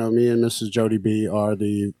back, I know me and Mrs. Jody B are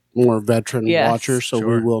the more veteran Yes. watchers, so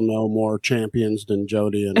Sure. we will know more champions than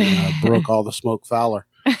Jody and Brooke, all the smoke Fowler.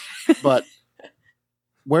 But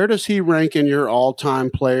where does he rank in your all-time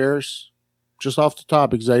players? Just off the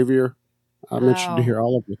top, Xavier. I'm interested to Oh. hear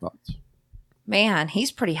all of your thoughts. Man,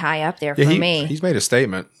 he's pretty high up there Yeah, for me. he's made a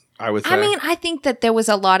statement, I would say. I mean, I think that there was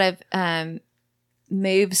a lot of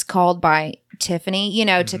moves called by Tiffany, to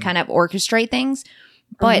Mhm. kind of orchestrate things.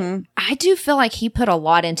 But Mhm. I do feel like he put a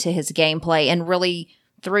lot into his gameplay and really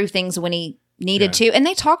threw things when he needed to. And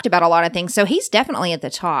they talked about a lot of things. So he's definitely at the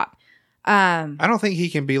top. I don't think he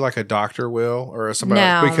can be like a Dr. Will or somebody No.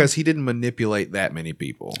 else because he didn't manipulate that many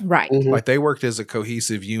people. Right. Mhm. Like they worked as a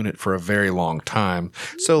cohesive unit for a very long time.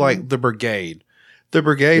 So like the brigade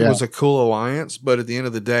Yeah. was a cool alliance, but at the end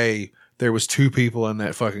of the day, there was 2 people in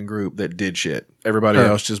that fucking group that did shit. Everybody Sure.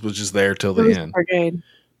 else was just there till the Who's end. Brigade?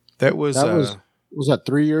 That was, Was that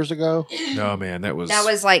 3 years ago? no man, that was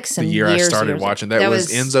like some the year I years started ago. watching. That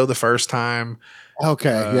was Enzo the first time.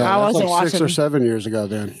 Okay, I yeah, that's wasn't like 6 or watching. 7 years ago.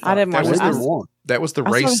 Then I didn't That watch was it. Maybe the- more. That was the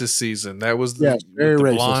I saw- racist season. That was the, Yes, very the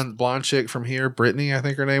racist. blonde chick from here, Brittany, I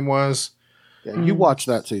think her name was. Yeah, you watched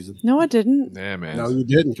that season? No, I didn't. Yeah, man. No, you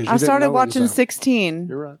didn't. 'Cause you I didn't started know watching Enzo. 16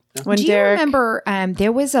 You're right. Yeah. when Do you Derek. remember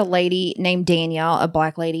there was a lady named Danielle, a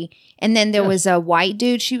black lady, and then there Yes. was a white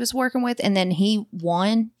dude she was working with, and then he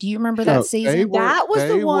won? Do you remember that No, season? They were, That was the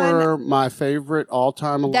they one- were my favorite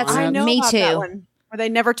all-time alliance. That's- I know Me about that too. one, where they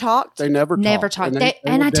never talked. They never Never talked. talked.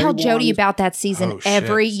 And I tell Jody about that season Oh, shit.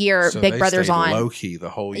 every year. So Big they Brother's stayed on. low key the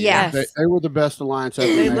whole year. Yeah. They were the best alliance ever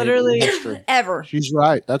They made literally- in history. Ever. She's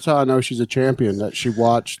right. That's how I know she's a champion. That she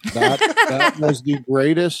watched that. That was the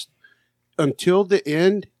greatest until the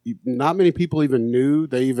end. Not many people even knew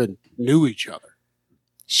they even knew each other.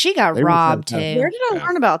 She got They were robbed fantastic. too. Where did I Yeah.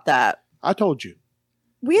 learn about that? I told you.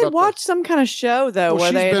 We had About watched some kind of show though, Well, where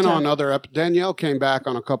she's they been on other. Danielle came back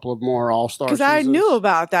on a couple of more All Star. because I knew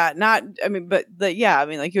about that. Not, I mean, but yeah, I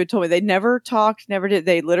mean, like you had told me, they never talked, never did.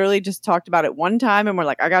 They literally just talked about it one time, and we're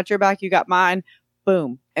like, "I got your back, you got mine."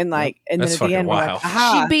 Boom, and like, and then That's at the fucking end, we're wild. like,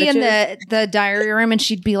 "Aha!" She'd be in bitches." the diary room and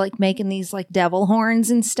she'd be like making these like devil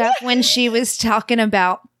horns and stuff when she was talking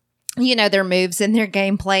about, their moves and their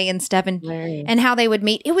gameplay and stuff and how they would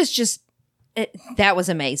meet. It was just, that was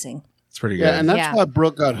amazing. It's pretty good. Yeah, and that's Yeah. why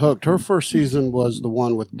Brooke got hooked. Her first season was the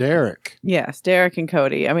one with Derek. Yes, Derek and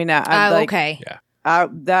Cody. I mean, I like, Okay.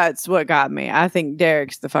 that's what got me. I think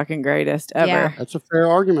Derek's the fucking greatest ever. Yeah. That's a fair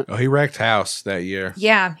argument. Oh, he wrecked house that year.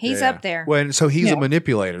 Yeah, he's Yeah. up there. Well, and so he's Yeah. a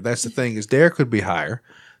manipulator. That's the thing is Derek could be higher.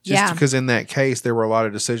 Just Yeah. because in that case there were a lot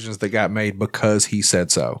of decisions that got made because he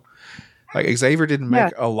said so. Like Xavier didn't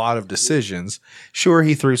make a lot of decisions. Sure,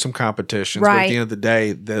 he threw some competitions, but at Right. the end of the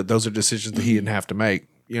day, those are decisions that he didn't have to make.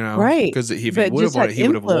 Right. Because if he But would have just won, had he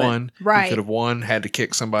would have influence. won. Right. He could have won, had to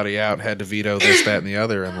kick somebody out, had to veto this, that, and the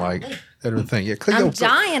other, and like everything. Yeah, Cleo, I'm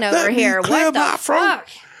dying over let me here. clear What the my throat. fuck?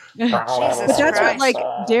 Jesus But that's what, Christ. like,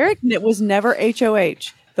 Derek was never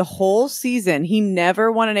HOH. The whole season, he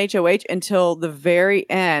never won an HOH until the very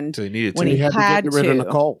end So he needed when to. he He had to had get rid of to.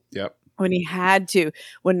 Nicole. Yep. when he had to.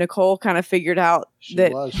 When Nicole kind of figured out She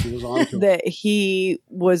that was on to him. that he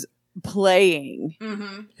was playing Mhm.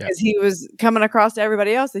 Yeah. because he was coming across to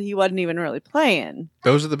everybody else that he wasn't even really playing.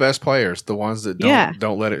 Those are the best players, the ones that Yeah.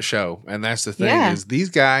 don't let it show. And that's the thing Yeah. is these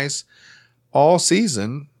guys all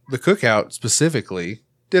season, the cookout specifically,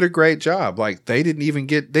 did a great job. Like they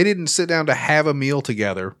didn't sit down to have a meal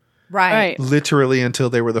together Right. literally until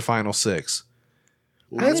they were the final 6.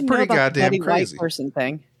 I That's didn't know pretty about the goddamn Betty White crazy. person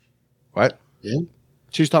thing. What?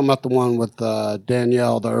 She's talking about the one with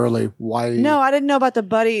Danielle, the early white. No, I didn't know about the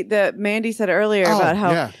buddy that Mandy said earlier about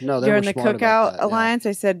how yeah, no, they during were the smart about Cookout that, yeah. Alliance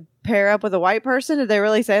they said pair up with a white person. Did they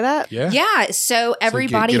really say that? Yeah. Yeah, so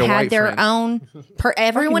everybody get a had white their friend. own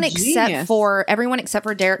everyone Fucking except genius.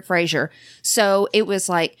 for Derek Frazier. So it was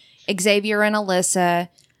like Xavier and Alyssa,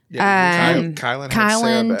 Kylan had Sarah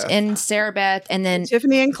Kylan Beth. and Sarah Beth, and then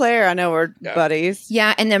Tiffany and Claire, I know, were Yeah. buddies.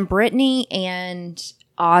 yeah, and then Brittany and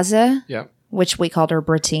Ozza, Yep. which we called her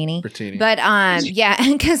Brittini. Brittini. But yeah,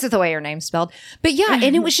 because of the way her name's spelled. But yeah,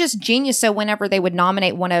 and it was just genius. So whenever they would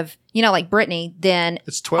nominate one of, like Brittany, then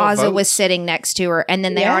It's 12 Ozza votes. was sitting next to her, and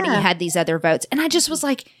then they already Yeah. had these other votes. And I just was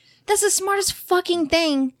like, that's the smartest fucking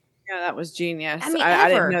thing. Yeah, that was genius. I mean,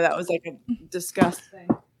 I ever. didn't know that was like a disgust thing.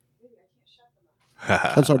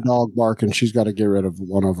 That's our dog barking. She's got to get rid of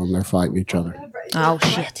one of them. They're fighting each other. Oh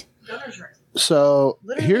shit. So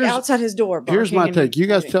Literally outside his door. here's my barking take. You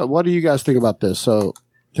guys what do you guys think about this? So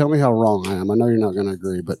tell me how wrong I am. I know you're not going to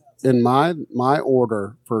agree, but in my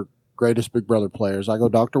order for greatest Big Brother players, I go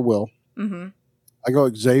Dr. Will. Mm-hmm. I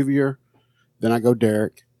go Xavier. Then I go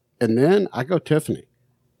Derek. And then I go Tiffany.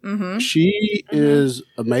 Mm-hmm. She is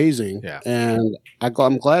amazing. Yeah. And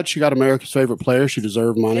I'm glad she got America's favorite player. She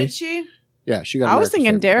deserved money. Did she? Yeah, she got I was America's thinking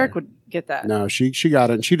favorite Derek player. would get that. No, she got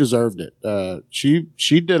it and she deserved it.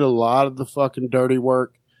 She did a lot of the fucking dirty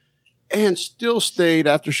work and still stayed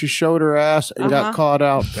after she showed her ass and got caught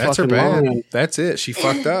out. That's her fucking bad. lying. That's it. She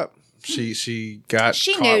fucked up. She got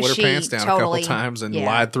She caught knew with her she pants down totally- a couple times and yeah.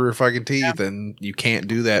 lied through her fucking teeth. And you can't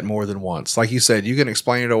do that more than once. Like you said, you can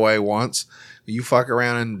explain it away once. You fuck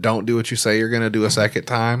around and don't do what you say you're going to do a second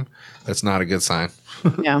time. That's not a good sign.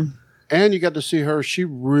 Yeah. And you got to see her. She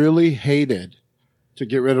really hated to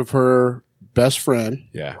get rid of her best friend,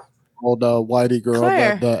 Yeah. old whitey girl,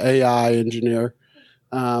 Claire. the AI engineer.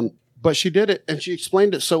 But she did it, and she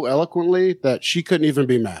explained it so eloquently that she couldn't even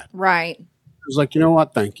be mad. Right. She was like, you know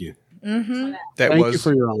what? Thank you. Mm-hmm. That Thank you was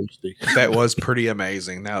for your honesty. that was pretty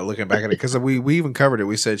amazing. Now looking back at it, because we even covered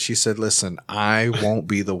it. She said, "Listen, I won't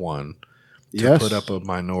be the one to Yes. put up a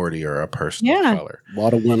minority or a person Yeah. of color."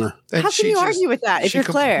 What a winner. And How can she you just- argue with that if she you're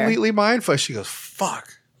Claire? completely mindfucked. She goes, "Fuck."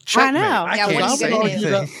 I Checkmate. know. I Yeah, can't what are you say gonna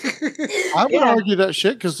do? anything. I would Yeah. argue that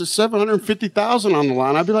shit because there's 750,000 on the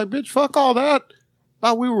line. I'd be like, bitch, fuck all that.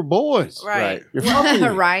 Thought we were boys. Right. You're fucking me.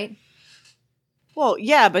 Right. Well,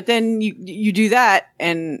 yeah, but then you do that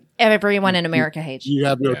and Everyone in America hates you. You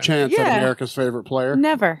have no Yeah. chance Yeah. at America's favorite player.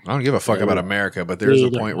 never. I don't give a fuck about America, but there's a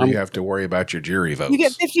Neither. point where you have to worry about your jury votes. You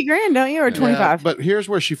get 50 grand, don't you? Or 25? But here's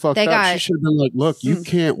where she fucked They up. got- She should have been like, look, you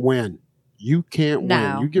can't win. You can't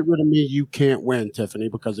No. win. You get rid of me, you can't win, Tiffany,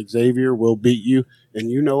 because Xavier will beat you, and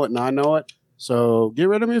you know it, and I know it. So get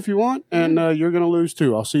rid of me if you want, and you're going to lose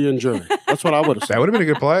too. I'll see you in jury. That's what I would have said. That would have been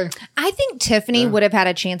a good play. I think Tiffany Yeah. would have had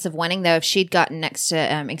a chance of winning though if she'd gotten next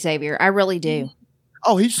to Xavier. I really do.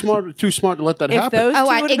 Oh, he's smart, too smart to let that if happen. those Oh,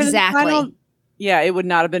 two would've been in the exactly. final, yeah, it would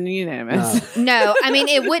not have been unanimous. No. No, I mean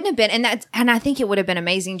it wouldn't have been, and I think it would have been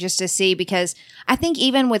amazing just to see because I think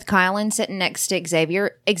even with Kylan sitting next to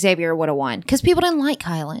Xavier, Xavier would have won because people didn't like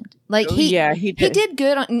Kylan. Like he he did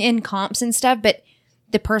good in comps and stuff, but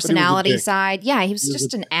the personality dick. side, yeah, he was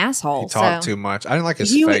just an asshole. He talked so. too much. I didn't like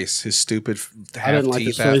his He would- face, his stupid half I didn't like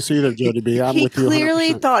his teeth out. face either, Jody B. I'm he with you 100%.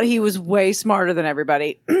 clearly thought he was way smarter than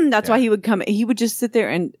everybody. That's why he would come. He would just sit there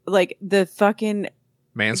and like the fucking Big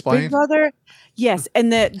Mansplain. Brother. Yes,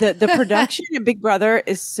 and the production in Big Brother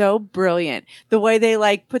is so brilliant. The way they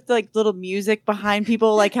like put like little music behind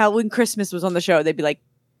people, like how when Christmas was on the show, they'd be like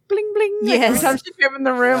bling bling. Like, every Yes. time she came in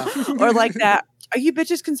the room, or like that. Are you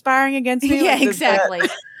bitches conspiring against me? Yeah, Like, the- exactly.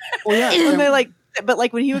 Well, yeah, and they like, but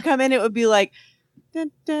like when he would come in, it would be like,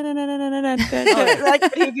 dun, dun, dun, dun, dun, dun, dun, dun, dun.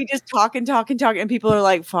 Like he'd be just talking, and people are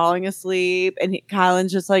like falling asleep, and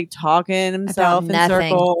Kylan's just like talking himself in nothing.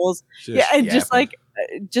 circles. Yeah, and just yapping.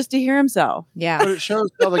 like just to hear himself. Yeah. But it shows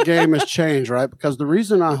how the game has changed, right? Because the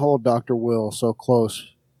reason I hold Dr. Will so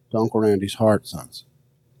close to Uncle Randy's heart, sons,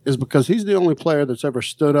 is because he's the only player that's ever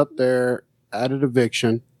stood up there at an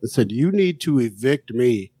eviction and said, you need to evict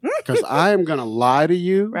me because I am going to lie to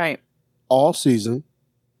you Right. all season.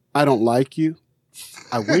 I don't like you.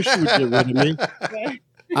 I wish you would get rid of me.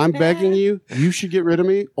 I'm begging you. You should get rid of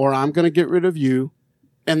me or I'm going to get rid of you.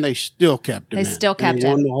 And they still kept him. They in. still And kept he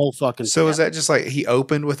won him. the whole fucking So thing. is that just like he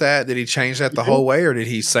opened with that? Did he change that the whole way, or did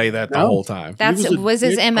he say that the No. whole time? That's was a was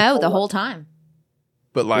his dick MO the the whole whole time.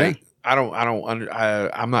 But like,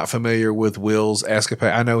 I'm not familiar with Will's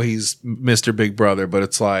escapade. I know he's Mr. Big Brother, but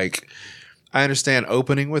it's like, I understand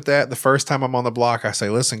opening with that. The first time I'm on the block, I say,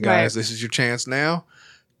 listen, guys, this is your chance now.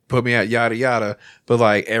 Put me out, yada, yada. But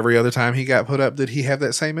like every other time he got put up, did he have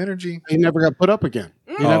that same energy? He never got put up again.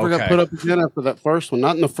 He never got okay. put up again after that first one.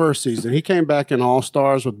 Not in the first season. He came back in All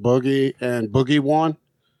Stars with Boogie, and Boogie won.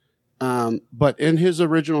 But in his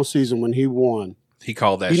original season, when he won, He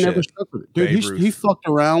called that he shit. never stuck with it. Dude, Babe Ruth. he fucked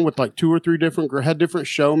around with like 2 or 3 had different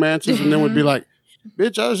showmances, and then would be like,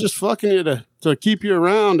 "Bitch, I was just fucking you to keep you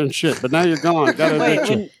around and shit, but now you're gone. Got to Wait, evict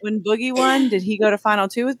you." when Boogie won, did he go to final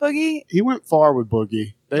 2 with Boogie? He went far with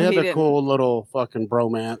Boogie. They Oh, had he a didn't. cool little fucking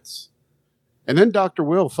bromance. And then Dr.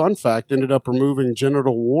 Will, fun fact, ended up removing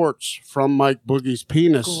genital warts from Mike Boogie's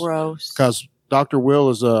penis Gross. because Dr. Will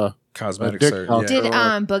is a cosmetic dick surgery. doctor. Did Or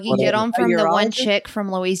Boogie whatever. get on from the one urologist? chick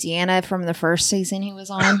from Louisiana from the first season he was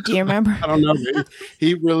on? Do you remember? I don't know.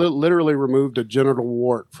 He really, literally removed a genital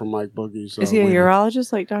wart from Mike Boogie's. Is he a wiener.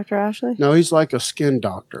 urologist like Dr. Ashley? No, he's like a skin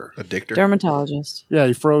doctor. A dictor. Dermatologist. Yeah,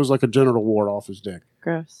 he froze like a genital wart off his dick.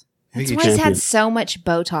 Gross. That's He why he's champion. had so much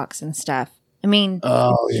Botox and stuff. I mean,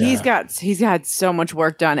 Oh, yeah. He's had so much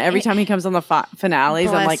work done. Every time he comes on the finales,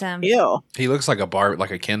 I'm Bless like, him. ew. He looks like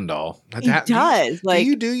a Ken doll. He does. Do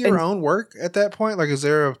you do your and- own work at that point? Like, is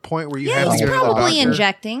there a point where you yeah, have to he's go to the probably doctor?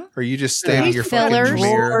 injecting. Or you just stand in He's your fillers. fucking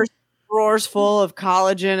mirror? Drawers full of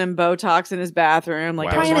collagen and Botox in his bathroom. Like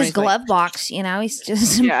Wow. Probably in every his morning, glove box, you know, he's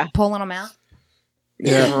just Yeah. pulling them out.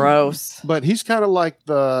 Yeah. Gross. But he's kind of like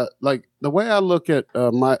the way I look at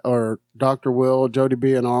Dr. Will, Jody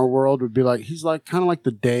B in our world would be like he's like kind of like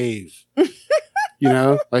the Dave. You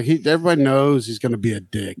know, like everybody knows he's going to be a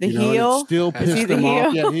dick. The you know, and it heel? still Is pissed he the him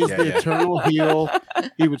off. heel? Yeah, he's Yeah, the yeah. eternal heel.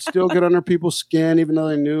 He would still get under people's skin, even though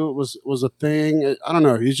they knew it was a thing. I don't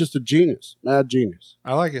know. He's just a genius, mad genius.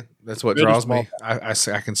 I like it. That's what Really draws small. me. I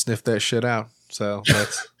can sniff that shit out. So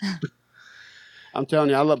that's I'm telling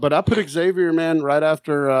you, but I put Xavier, man, right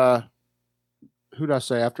after who did I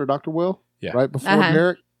say? After Dr. Will? Yeah. Right before Uh-huh.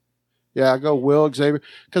 Derek? Yeah, I go Will, Xavier.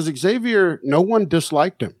 Because Xavier, no one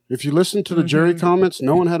disliked him. If you listen to the jury comments,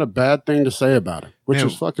 no one had a bad thing to say about him, which Man.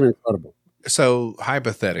 is fucking incredible. so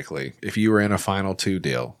hypothetically, if you were in a final two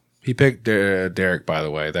deal, he picked Derek, by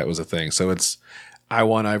the way, that was a thing. So it's I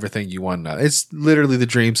won everything, you won nothing. It's literally the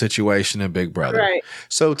dream situation in Big Brother. Right.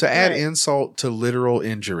 So to add Right. insult to literal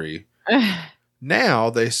injury, now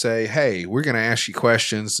they say, hey, we're going to ask you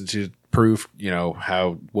questions to prove,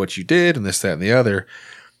 what you did and this, that, and the other.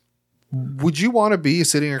 Would you want to be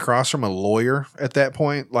sitting across from a lawyer at that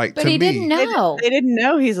point? Like, But to he me, didn't know. They didn't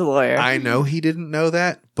know he's a lawyer. I know he didn't know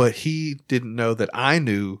that, but he didn't know that I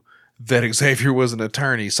knew that Xavier was an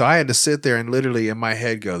attorney. So I had to sit there and literally in my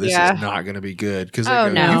head go, this Yeah. is not going to be good. Because Oh,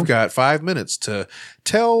 no. you've got 5 minutes to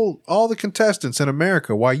tell all the contestants in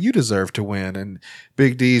America why you deserve to win. And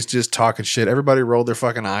Big D's just talking shit. Everybody rolled their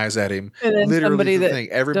fucking eyes at him. And then Literally somebody the that thing.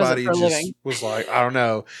 Everybody for a just living. was like, I don't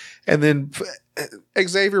know. And then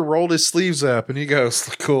Xavier rolled his sleeves up and he goes,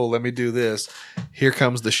 cool, let me do this. Here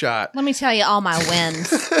comes the shot. Let me tell you all my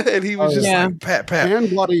wins. And he was Oh, just yeah. like, pat.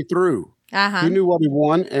 And what he threw. Uh-huh. He knew what he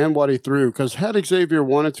won and what he threw. Because had Xavier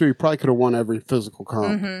wanted to, he probably could have won every physical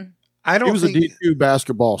comp. Mhm. I He don't was think a D2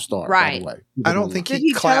 basketball star, by Right. the way. I don't think Did he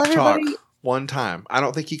he tell clapped talk everybody? one time. I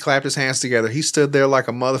don't think he clapped his hands together. He stood there like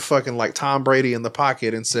a motherfucking like Tom Brady in the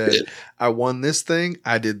pocket and said, I won this thing.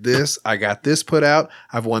 I did this. I got this put out.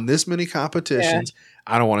 I've won this many competitions.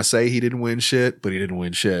 I don't want to say he didn't win shit, but he didn't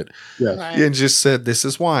win shit. Yes. Right. And just said, this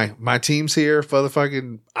is why. My team's here for the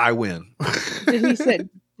fucking I win.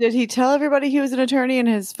 Did he tell everybody he was an attorney in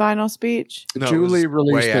his final speech? No, it Julie was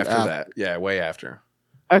released way it after after. that. Yeah, way after.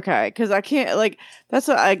 Okay, because I can't that's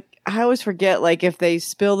what I always forget if they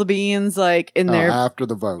spill the beans in their After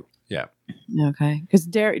the vote. okay because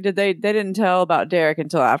Derek they didn't tell about Derek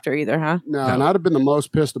until after either, huh? No, No. and I'd have been the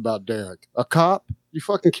most pissed about Derek. A cop? You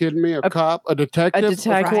fucking kidding me? A cop? A detective?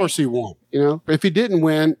 detective. Of course he won. You know, if he didn't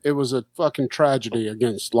win, it was a fucking tragedy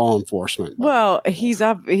against law enforcement. Well, he's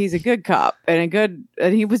a good cop and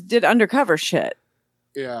he did undercover shit.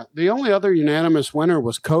 Yeah. The only other unanimous winner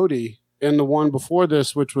was Cody in the one before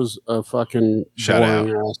this, which was a fucking Shutout.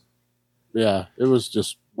 boring ass. Yeah, it was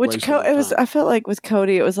just Which wasting it was. time. I felt like with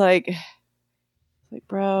Cody, it was like,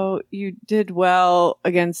 bro, you did well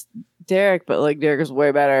against Derek, but Derek was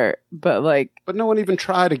way better. But But no one even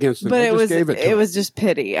tried against him. but They it just was gave it to him. was just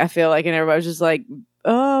pity. I feel like, and everybody was just like,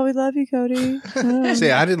 "Oh, we love you, Cody." See,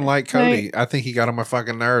 I didn't like Cody. I think he got on my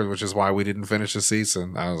fucking nerves, which is why we didn't finish the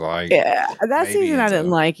season. I was like, Yeah, that Maybe season I it's didn't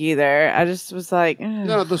a- like either. I just was like,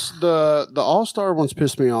 No, the All-Star ones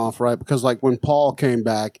pissed me off, right? Because when Paul came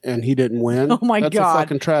back and he didn't win, Oh my that's God. a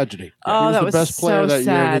fucking tragedy. Oh, he that was the was best player so that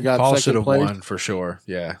year, and he sad. got Paul should second have place. won for sure.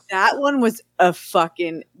 Yeah. that one was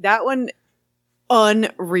that one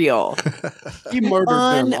unreal. He murdered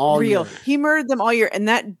them all Unreal. year. He murdered them all year, and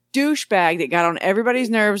that douchebag that got on everybody's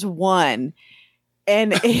nerves won.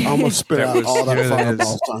 And I almost spit That out was- all that yeah, fireball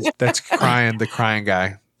that's- time. That's the crying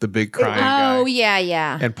guy, the big crying Oh, guy. yeah,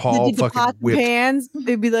 yeah. And Paul did the pots fucking and whipped pans,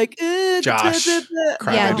 they'd be like, Josh. Josh. Yeah,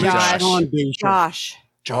 Crybaby Josh. Sean Deisha.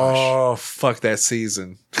 Oh, fuck that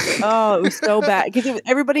season. Oh, it was so bad because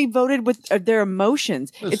everybody voted with their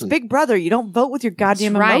emotions. It's Listen. Big Brother. You don't vote with your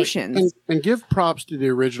goddamn That's right. emotions. And give props to the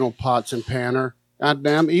original Pots and Panner.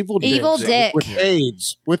 Goddamn Evil Dick. Evil Dick. With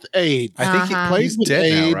AIDS. With AIDS. I think Uh-huh. Played he's with dead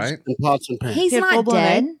AIDS now, right? and Pots and Panner. He's Yeah, not full-blown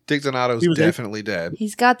dead. egg. Dick Donato's He was definitely dead.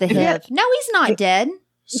 He's got the Yeah. HIV. No, he's not dead.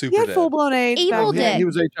 He Super had dead. full blown AIDS. Evil back Dick. then. He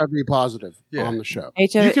was HIV positive Yeah. on the show.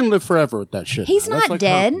 HIV You can live forever with that shit. He's now. That's not like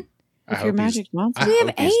dead. herpes. I If you're hope he's- magic monster. I Did he have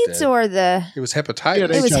hope he's AIDS dead. or the? It was Yeah, hepatitis.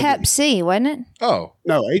 they- It was HIV. Hep C, wasn't it? Oh,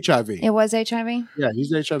 No, HIV. It was HIV. Yeah,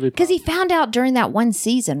 he's HIV. Because he found out during that one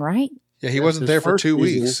season, right? yeah, he That's wasn't his there for first 2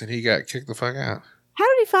 season. weeks, and he got kicked the fuck out. How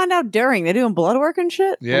did he find out during? They doing blood work and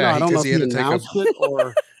shit? Yeah, I don't know because if he had to take a announced it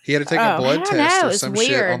or. he had to take Oh, a blood I don't test know, or it's some shit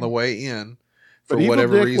weird. on the way in for But Evil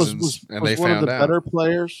whatever Dick was reasons, and they one of found the out. better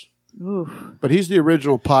players. Ooh. But he's the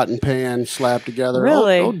original pot and pan slapped together.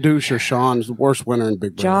 Really? Old Douche or Sean's the worst winner in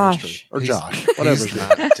Big Brother Josh. history. Or He's- Josh. Whatever. He's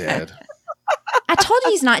not dead. I told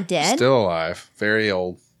you he's not dead. Still alive. Very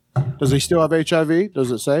old. Does he still have HIV?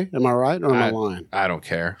 Does it say? Am I right or am I lying? I don't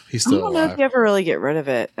care. He's I still don't know if alive. you ever really get rid of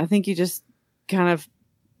it. I think you just kind of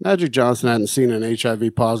Magic Johnson hadn't seen an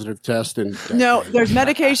HIV positive test in no. decades. There's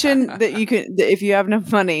medication that you can, that if you have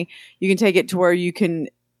enough money, you can take it to where you can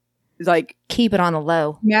like Keep it on the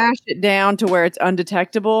low. mash it down to where it's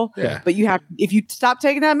undetectable. Yeah. But you have, if you stop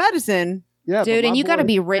taking that medicine, Yeah, Dude, but and my you got to boy-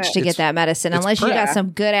 be rich to It's- get that medicine it's unless you got crap. some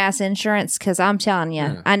good ass insurance. Because I'm telling you,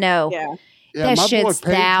 Yeah. I know yeah, yeah, that my boy shit's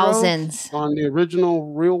Pedro thousands. on the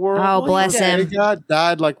original Real World. Oh, Well, bless he's He him.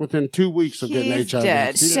 died like within 2 weeks of getting He's HIV.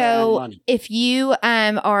 dead. He didn't have So money. if you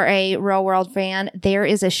are a Real World fan, there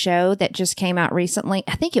is a show that just came out recently.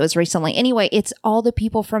 I think it was recently. Anyway, it's all the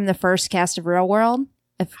people from the first cast of Real World.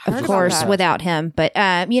 Of Heard about course, that. without him, but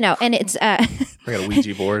and it's I got a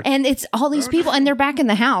Ouija board. and it's all these people, and they're back in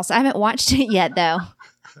the house. I haven't watched it yet, though.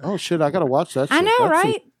 Oh shit, I gotta watch that. I shit. know, That's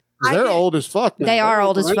right? They're old as fuck. Now. They are They're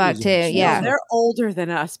old as fuck, ranges too, and shit. yeah. they're older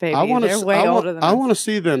than us, baby. I want They're to. way older than I us. want to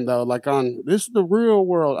see them though. Like on this is the Real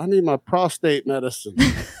World. I need my prostate medicine.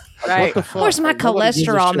 Like, Right. What the fuck? Where's my Like, nobody gives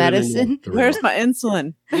a cholesterol shit medicine? anymore. Where's my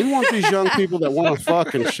insulin? We want these young people that want to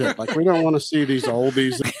fuck and shit. Like we don't want to see these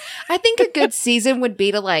oldies. I think a good season would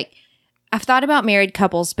be to like. I've thought about married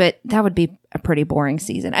couples, but that would be a pretty boring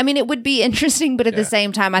season. I mean, it would be interesting, but at Yeah. the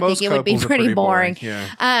same time, I Most think it would be couples are pretty boring. Yeah.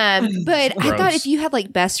 But I thought Gross. if you had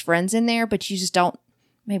like best friends in there, but you just don't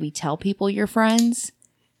maybe tell people you're friends.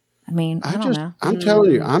 I mean, I don't know. I'm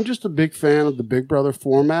telling you, I'm just a big fan of the Big Brother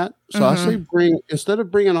format. So I say instead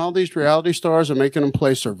of bringing all these reality stars and making them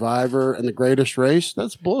play Survivor and The Greatest Race,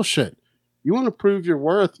 that's bullshit. You want to prove your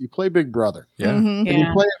worth, you play Big Brother. Yeah. Mhm. And you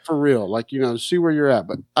play it for real, like, see where you're at.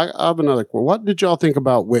 But I have another question. What did y'all think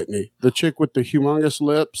about Whitney, the chick with the humongous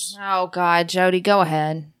lips? Oh God, Jody, go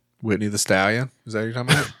ahead. Whitney the Stallion. Is that what you're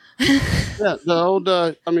talking about? Yeah, the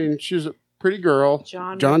old, she's a pretty girl.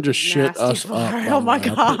 John John just shit nasty us for up. her. Oh my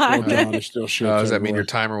Poor God. John is still shit. Oh, does that mean your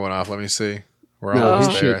timer went off? Let me see. We're No,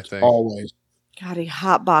 almost he there, I shits think. always. God, he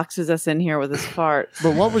hot boxes us in here with his fart.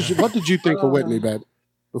 But what did you think of Whitney, babe?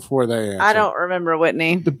 Before they answer. I don't remember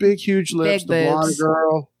Whitney. The big, huge lips, Big the blonde boobs.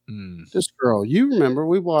 girl. Mm. This girl, you remember?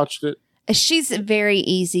 We watched it. She's very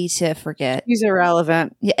easy to forget. He's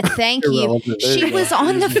irrelevant. Yeah, thank you. Irrelevant. There She you was go.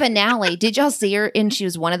 on the finale. Did y'all see her? And she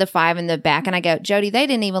was one of the 5 in the back. And I go, Jody, they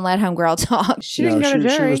didn't even let homegirl talk. She didn't go to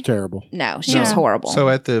she jury. was terrible. No, she No. was horrible. So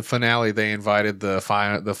at the finale, they invited the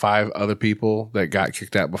 5 other people that got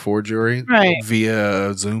kicked out before jury Right.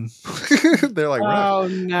 via Zoom. They're like, Oh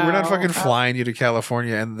no, we're not fucking flying you to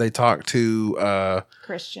California. And they talked to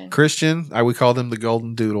Christian we called him the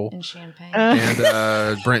Golden Doodle, and champagne.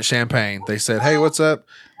 and Brent Champagne. They said, hey, what's up?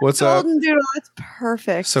 What's up? Golden Doodle. That's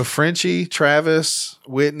perfect. So Frenchie, Travis,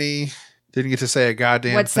 Whitney didn't get to say a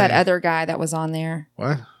goddamn What's thing. that other guy that was on there?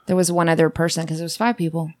 What? There was one other person because it was 5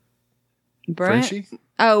 people. Brent. Frenchie?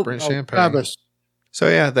 Oh, Brent Oh, Champagne. Travis. So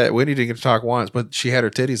yeah, that Whitney didn't get to talk once, but she had her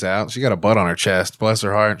titties out. She got a butt on her chest. Bless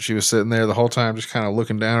her heart. She was sitting there the whole time, just kind of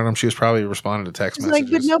looking down at him. She was probably responding to text He's like,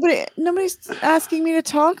 messages. but nobody's asking me to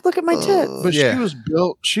talk. Look at my tits. But Yeah. she was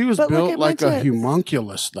built. She was But look built at my like a tits.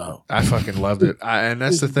 homunculus, though. I fucking loved it. And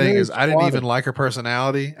that's the It's thing very is, I didn't squatted. even like her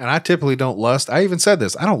personality, and I typically don't lust. I even said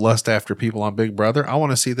this. I don't lust after people on Big Brother. I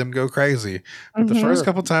want to see them go crazy. But the Mhm. first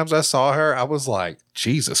couple times I saw her, I was like,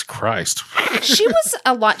 Jesus Christ. she was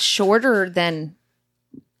a lot shorter than.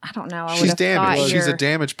 I don't know. I She's would have thought damaged. She's a your-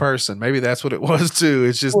 damaged person. Maybe that's what it was too.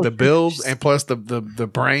 It's just the build and plus the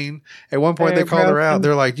brain. At one point Very they called her out. broken.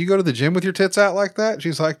 They're like, "You go to the gym with your tits out like that?"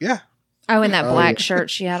 She's like, "Yeah, Oh, and that Oh, black yeah. shirt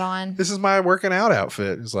she had on. this is my working out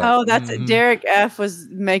outfit." It's like, Oh, that's mhm. Derek F was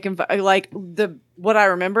making like what I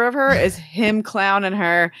remember of her is him clowning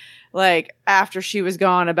her like after she was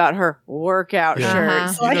gone about her workout Yeah.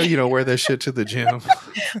 shirts. You know, Like, you don't wear that shit to the gym.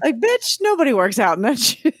 like, bitch, nobody works out in that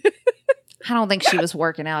shit. I don't think she was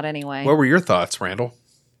working out anyway. What were your thoughts, Randall?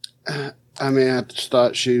 I mean, I just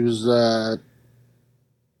thought she was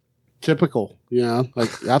typical. You know,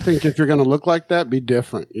 like I think if you're going to look like that, be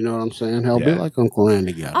different. You know what I'm saying? Hell, be Yeah. like Uncle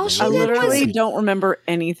Randy guy. Oh, she I did literally was- don't remember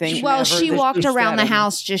anything. Well, ever she that walked around the said.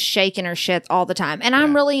 house just shaking her shit all the time. And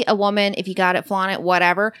I'm really a woman. If you got it, flaunt it,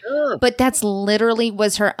 whatever. Sure. But that's literally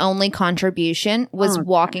was her only contribution was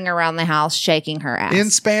walking around the house shaking her ass. In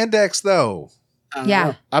spandex, though.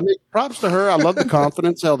 Yeah. I mean, props to her. I love the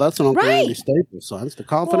confidence. Hell, that's an Uncle Right. Randy staple, sons. The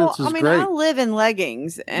confidence Well, I is mean, great. I live in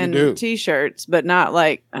leggings do. and t-shirts, but not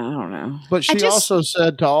like I don't know. But she just- also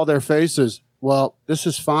said to all their faces, well, this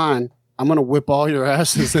is fine. I'm going to whip all your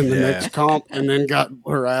asses in the Yeah. next comp, and then got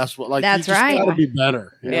her ass. Like, That's you just right. gotta be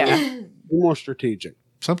better. you know? Yeah. Be more strategic.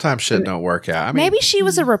 Sometimes shit don't work out. I mean, Maybe she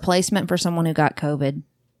was a replacement for someone who got COVID.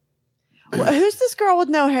 Well, who's this girl with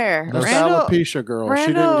no hair? That's Randall. alopecia girl.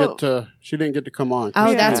 Randall- She didn't get to come on.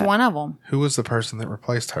 Oh, Yeah. that's one of them. who was the person that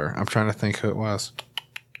replaced her? I'm trying to think who it was.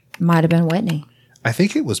 Might have been Whitney. I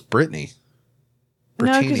think it was Brittany.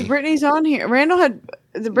 No, because Brittini. Brittany's on here. Randall had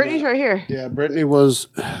the Brittany's right here. Yeah, Brittany was.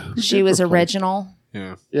 She was original.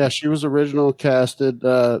 Yeah. Yeah, she was original casted.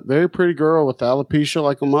 Very pretty girl with alopecia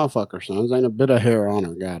like a motherfucker, sons. Ain't a bit of hair on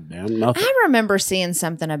her. Goddamn, nothing. I remember seeing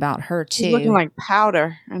something about her too. She's looking like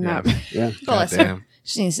powder. And Yeah. that. Yeah, Bless her. Goddamn.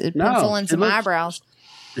 She needs to No, pencil in she some looks- eyebrows.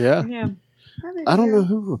 yeah. Yeah. I don't know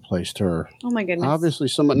who replaced her. Oh my goodness. Obviously,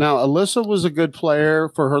 somebody. Now, Alyssa was a good player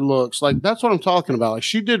for her looks. Like that's what I'm talking about. Like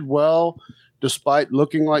she did well despite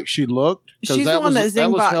looking like she looked. 'cause She's the that one was, that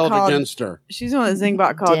that was Zingbot held called- against her. She's the one that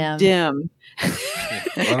Zingbot called Dim. dim. I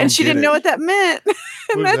don't And she get didn't it. know what that meant. What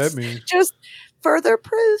And does that's that mean? just further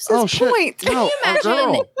proves his Oh, shit. point. No, Can you our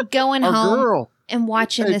imagine girl. going Our home girl. and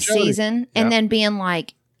watching Hey, the Jody. season and Yep. then being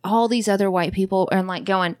like, all these other white people and like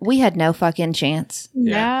going, we had no fucking chance.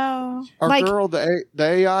 No. Our Like- girl, the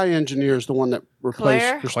AI engineer, is the one that replaced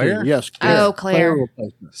Claire? Christine. Claire? Yes, Oh, Claire.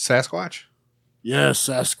 replaced her. Sasquatch? Yes,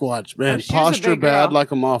 Sasquatch. Man, She was a posture big bad girl.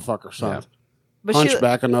 like a motherfucker, son. But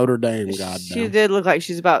Hunchback of Notre Dame, she goddamn. did look like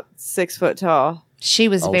she's about 6 foot tall. She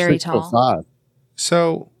was Oh, very 6'5". tall.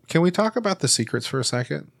 So, can we talk about the secrets for a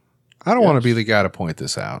second? I don't want to be the guy to point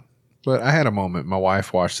this out, but I had a moment. My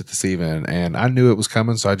wife watched it this evening, and I knew it was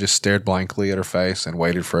coming, so I just stared blankly at her face and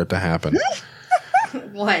waited for it to happen.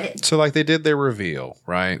 What? So, like, they did their reveal,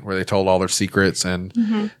 right? Where they told all their secrets, and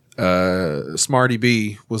Smarty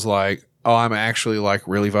B was like, oh, I'm actually, like,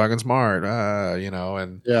 really fucking smart,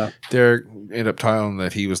 and Yeah. Derek ended up telling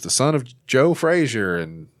that he was the son of Joe Frazier,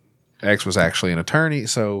 and X was actually an attorney.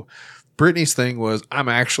 So Brittany's thing was, I'm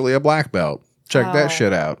actually a black belt. Check Oh. that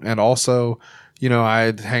shit out. And also,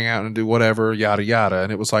 I'd hang out and do whatever, yada, yada.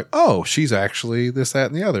 And it was like, oh, she's actually this, that,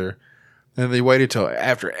 and the other. And they waited till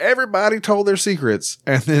after everybody told their secrets.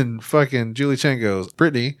 And then fucking Julie Chen goes,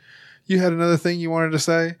 Brittany, you had another thing you wanted to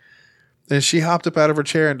say? And she hopped up out of her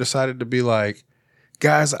chair and decided to be like,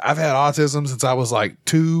 guys, I've had autism since I was like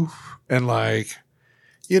 2. And like,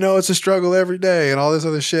 it's a struggle every day and all this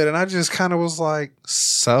other shit. And I just kind of was like,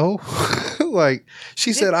 so? Like,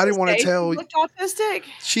 she said, I didn't want to She tell. looked autistic?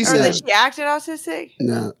 She Or said, that she acted autistic?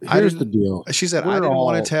 No, I here's didn't- the deal. She said, I We're didn't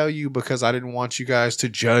want all- to tell you because I didn't want you guys to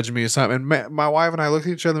judge me or something. And my wife and I looked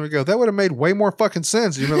at each other and we go, that would have made way more fucking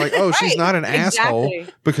sense. And you're like, oh, she's Right, not an asshole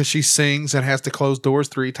exactly. because she sings and has to close doors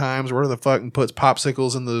 3 times. Where the fuck and puts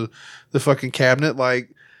popsicles in the fucking cabinet. Like,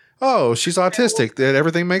 oh, she's autistic. That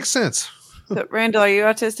everything makes sense. So, Randall, are you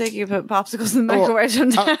autistic? You put popsicles in the Well, microwave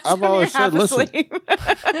sometimes. I've when always you're half said, listen. asleep.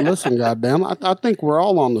 Listen, goddamn, I think we're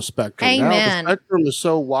all on the spectrum. Now, Amen. the spectrum is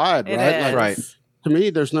so wide, It right? is. Like, Right. to me,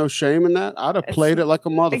 there's no shame in that. I'd have played it like a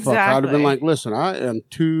motherfucker. I'd have Exactly. been like, listen, I am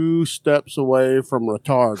 2 steps away from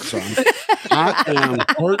retard, son. I am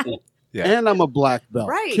hurting. Yeah. And I'm a black belt.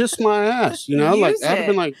 Right. Kiss my ass. Like, Use I'd have it.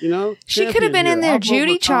 been like, She could have been in there champion here.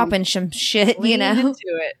 Judy I've overcome- chopping some shit, Lean into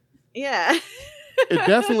it. Yeah. It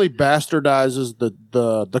definitely bastardizes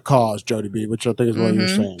the cause, Jody B, which I think is what you're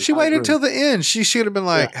Mhm. saying. She I waited agree. till the end. She should have been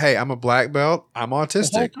like, hey, I'm a black belt. I'm the whole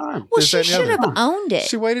autistic. time. Well, This, she that, and the should other. have owned it.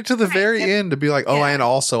 She waited till the very end to be like, oh, Yeah. and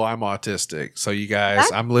also I'm autistic. So you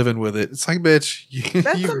guys, I'm living with it. It's like, bitch,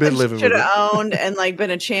 That's you've something been she living should with it. have owned and like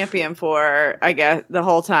been a champion for, I guess, the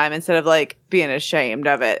whole time instead of like being ashamed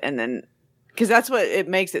of it. And then, because that's what it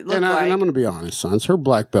makes it look And like. I'm going to be honest, sons. Her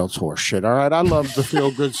black belt's horse shit. All right, I love the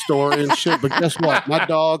feel good story and shit, but guess what? My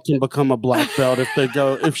dog can become a black belt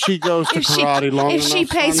if she goes to if she, karate long if enough. she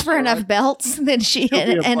pays sons, for all enough right? belts, then she She'll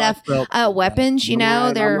be a black enough belt. weapons. You I'm know,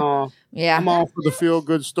 all- they're I'm all for the feel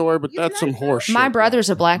good story, but that's some horse shit. my brother's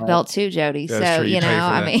a black Right. belt too, Jody. That's So true. You you know, pay for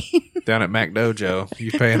I that. mean, Down at McDojo,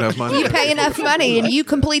 you pay enough money. you pay enough money and you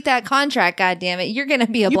complete that contract. God damn it, you're going to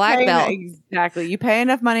be a You black pay belt. Exactly. You pay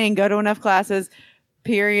enough money and go to enough classes.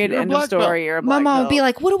 Period. You're a End of black belt. story. You're a My black mom would be belt.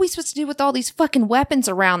 like, "What are we supposed to do with all these fucking weapons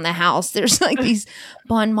around the house? There's like these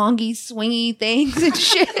bonmongi swingy things and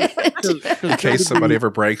shit." In case somebody ever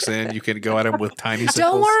breaks in, you can go at them with tiny sickles.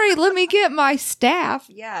 Don't worry, let me get my staff.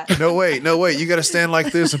 Yeah. No, wait. You got to stand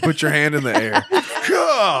like this and put your hand in the air.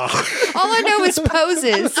 All I know is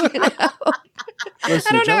poses. You know? Listen,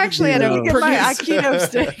 I don't know. Jody Actually, I B, don't Get my produce. Aikido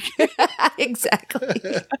stick. Exactly.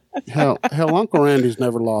 hell, Uncle Randy's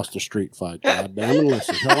never lost a street fight. Goddamn, and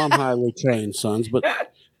listen, hell, I'm highly trained, sons. But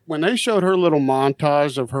when they showed her little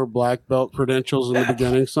montage of her black belt credentials in the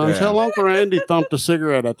beginning, sons, Yeah. hell, Uncle Randy thumped a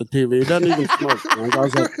cigarette at the TV. He doesn't even smoke. Sons. I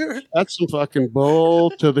was like, that's some fucking bull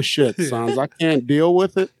to the shit, sons. I can't deal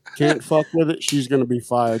with it. Can't fuck with it. She's gonna be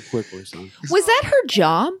fired quickly, son. Was that her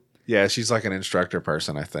job? Yeah, she's like an instructor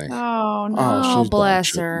person, I think. Oh no. Oh, she's bless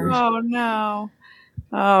dog shit, her. man. Oh no.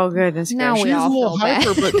 Oh goodness. Now gracious. we She's a all little feel bad.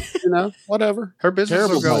 hyper, but you know, whatever. Her business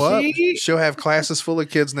Terrible will go up. She- She'll have classes full of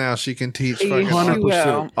kids now. She can teach fucking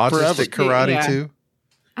 100%. autistic Forever. karate Yeah. too.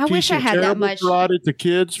 I wish I Teaching had that terrible much. karate to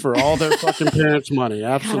kids for all their fucking parents' money.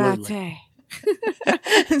 Absolutely.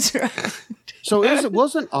 Karate. That's right. So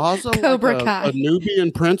wasn't Ozza Cobra like Kai. a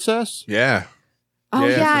Nubian princess? Yeah. Oh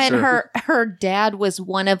Yeah, yeah, for and sure. her dad was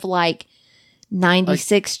one of like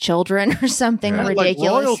 96 children or something Yeah. Like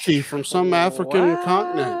ridiculous. royalty from some African What?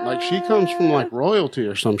 continent. Like she comes from like royalty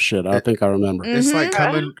or some shit. I think I remember. It's like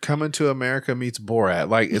Mhm. coming to America meets Borat.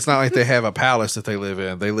 Like it's not like they have a palace that they live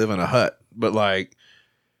in. They live in a hut. But like,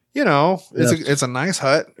 you know, Yes. it's a nice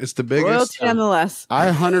hut. It's the biggest. Royalty nonetheless. I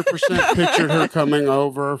 100% pictured her coming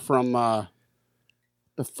over from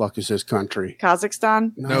the fuck is his country?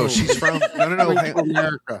 Kazakhstan. No, she's from no. Coming Hang, from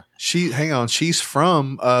America. hang on. She's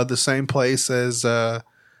from the same place as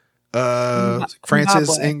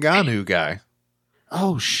Francis Zimbabwe. Ngannou guy.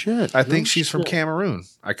 Oh shit! I think No she's from shit. Cameroon.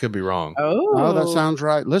 I could be wrong. Oh. Oh, that sounds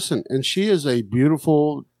right. Listen, and she is a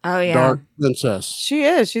beautiful Oh yeah. dark princess. She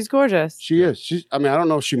is. She's gorgeous. She is. She's. I mean, I don't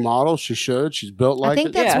know if she models. She should. She's built like I think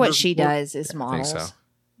it. that's Yeah. what she does is I think models. so.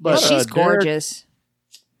 But She's Derek- gorgeous.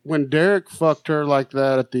 when Derek fucked her like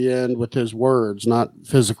that at the end with his words, not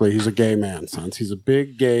physically, he's a gay man, sons. He's a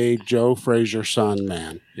big gay Joe Frazier son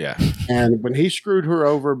man. Yeah. And when he screwed her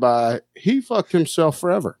over he fucked himself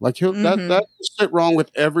forever. Like Mhm. that sit wrong with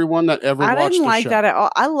everyone that ever I watched didn't the like show. that at all.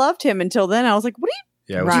 I loved him until then. I was like, what are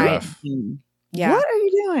Yeah, it was Right. rough. you Yeah. What are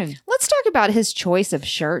you doing? Let's talk about his choice of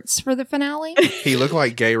shirts for the finale. He looked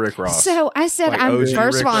like gay Rick Ross. So I said, Like I'm OG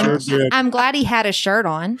first of all, Rick I'm, Ross. Sure did. I'm glad he had a shirt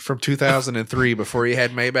on. From 2003, before he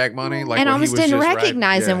had Maybach money, like and I when he almost was didn't just riding-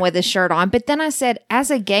 recognize him yeah. with his shirt on. But then I said, as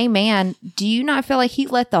a gay man, do you not feel like he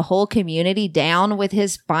let the whole community down with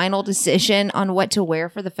his final decision on what to wear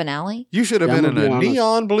for the finale? You should have Yeah, been I'm in gonna a be honest.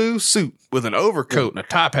 neon blue suit with an overcoat and a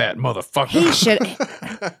top hat, motherfucker. He should.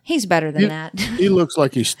 He's better than You- that. He looks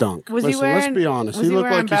like he stunk. Was Listen, he wearing? let's be honest. Was he looked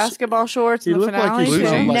wearing like he's- basketball shorts he in the looked like finale? he Blue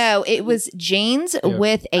smelled jeans. like- No, it was jeans Yeah.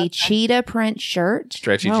 with a cheetah print shirt,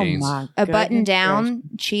 Stretchy Oh jeans. my a goodness button gracious. down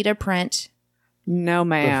cheetah print. No, the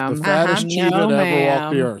ma'am. fattest cheetah No, to ever walk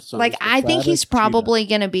ma'am. the earth. sons. Like The I think he's fattest cheetah. probably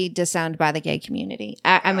going to be disowned by the gay community.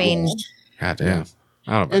 I mean, God damn.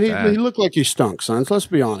 I don't know And about he that. looked like he stunk, sons. Let's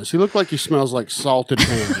be honest. He looked like he smells like salted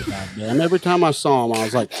ham. Goddamn. Every time I saw him, I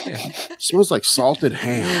was like, smells like salted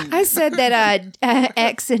ham. I said that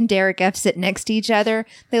X and Derek F sit next to each other.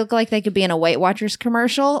 They look like they could be in a Weight Watchers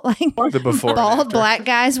commercial, like The before and bald after. black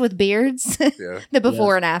guys with beards. Yeah. The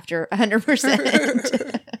before and after,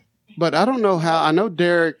 100%. But I don't know how. I know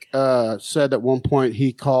Derek said at one point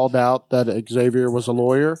he called out that Xavier was a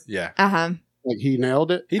lawyer. Yeah. Uh-huh. Like he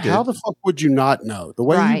nailed it. He did. How the fuck would you not know? The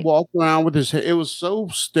way he Right. walked around with his hair, it was so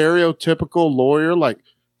stereotypical lawyer, like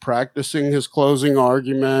practicing his closing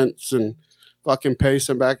arguments and fucking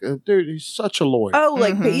pacing back. Dude, he's such a lawyer. Oh,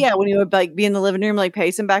 like Mhm. yeah, when you would like be in the living room, like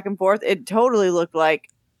pacing back and forth, it totally looked like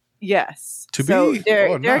yes. To so be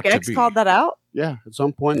Derek, or Derek not to X be. called that out. Yeah, at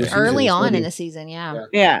some point in the Early season, on he in said the season, yeah. Yeah.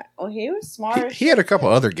 Yeah. Well, he was smart. He had a couple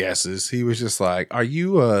other guesses. He was just like, "Are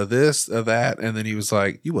you this or that?" And then he was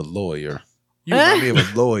like, "You a lawyer? You remind me of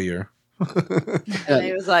a lawyer." And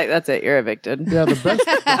he was like, "That's it. You're evicted." Yeah, the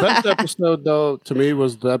best episode though to me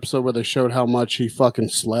was the episode where they showed how much he fucking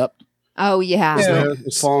slept. Oh, yeah. He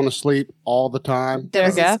was falling asleep all the time.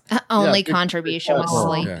 There's Derek his only Yeah. contribution was Oh.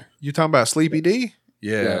 sleep. Yeah. You talking about Sleepy D?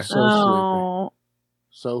 Yeah. Yeah, so Oh,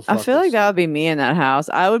 So I feel like that fucking would be me in that house.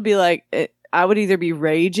 I would be like, I would either be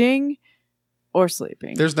raging or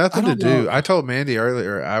sleeping. There's nothing I to don't do. know. I told Mandy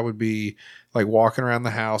earlier I would be like walking around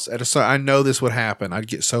the house I know this would happen. I'd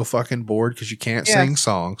get so fucking bored because you can't Yeah. sing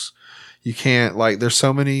songs. You can't there's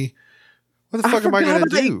so many. What the fuck am I forgot gonna about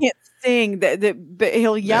that. You do? can't sing. But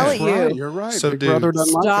he'll yell That's at right, you. You're right. So, Big dude, Brother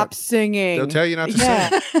doesn't like Stop it. singing. They'll tell you not to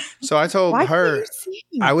Yeah. sing. So I told Why her can't you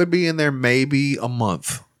sing? I would be in there maybe a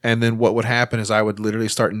month. And then what would happen is I would literally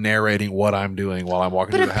start narrating what I'm doing while I'm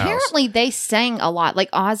walking But through the house. apparently they sang a lot. Like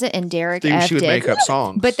Ozzy and Derek She F would did. make up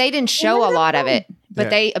songs. But they didn't show a lot of it. But Yeah.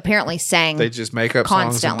 they apparently sang. They just make up songs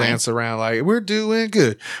Constantly. and dance around like, we're doing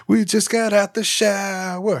good. We just got out the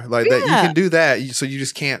shower. Like that. You Yeah. can do that. So you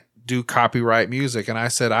just can't do copyright music. And I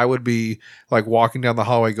said I would be like walking down the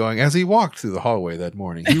hallway going, as he walked through the hallway that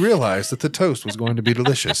morning, he realized that the toast was going to be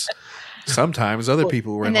delicious. Sometimes other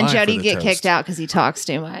people were and in then line Jody for the get toast. kicked out because he talks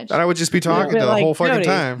too much. And I would just be talking They're the like, whole fucking "Jody,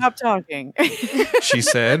 time. Stop talking. She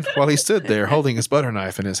said, while he stood there holding his butter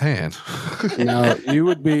knife in his hand. No, you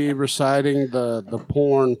would be reciting the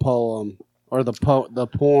porn poem or the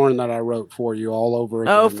porn that I wrote for you all over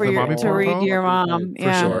again. Oh, for The your mommy to porn read poem? to your mom. For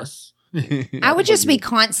Yeah. sure. I would just be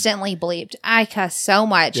constantly bleeped. I cuss so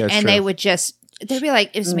much. Yeah, it's and true. they would just, they'd be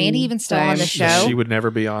like, is Mandy even still on the same. show? She would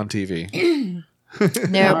never be on TV.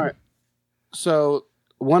 No. All right. So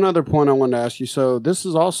one other point I wanted to ask you. So this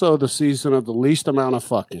is also the season of the least amount of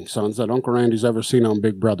fucking sons that Uncle Randy's ever seen on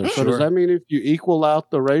Big Brother. So Sure. does that mean if you equal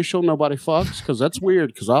out the racial, nobody fucks? Because that's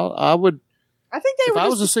weird. Because I would, I think they if were I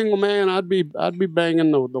was a just, single man, I'd be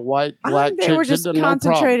banging the white I black think they chick. were just It doesn't- no problem.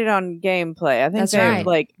 concentrated on gameplay. I think That's they right.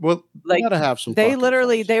 like Well, You gotta have some. they fucking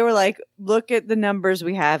literally fun. they were like, look at the numbers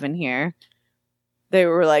we have in here. They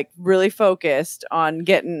were like really focused on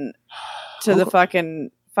getting to the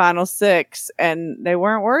fucking final six, and they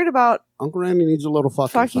weren't worried about Uncle Randy needs a little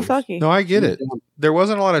fucking. fucky. no, I get it. There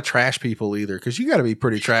wasn't a lot of trash people either, because you got to be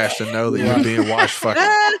pretty trash to know that you're being watched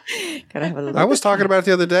fucking. Gotta have a little. I was talking about it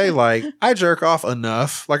the other day. Like, I jerk off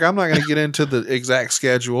enough. Like, I'm not going to get into the exact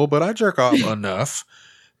schedule, but I jerk off enough.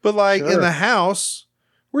 But, like, in Sure. the house,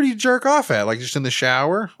 where do you jerk off at? Like, just in the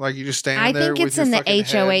shower? Like, you just standing I there think with it's your in the fucking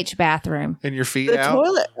head HOH bathroom. and your feet the out?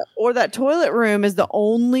 toilet or that toilet room is the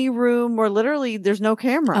only room where literally there's no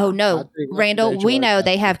camera. Oh, I no. think that's Randall, the we HOH know they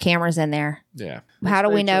bathroom. have cameras in there. Yeah. How do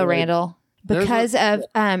we know, HOH. Randall? There's Because of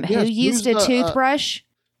who Yes, used a use the, toothbrush?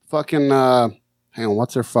 Fucking. Hang on,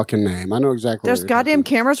 what's their fucking name? I know exactly. There's what you're goddamn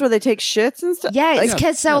talking cameras where they take shits and stuff. Yeah, it's yeah,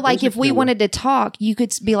 because so yeah, like there's if a we camera. wanted to talk, you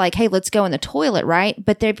could be like, "Hey, let's go in the toilet," right?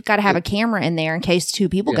 But they've got to have a camera in there in case two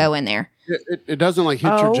people Yeah. go in there. It doesn't like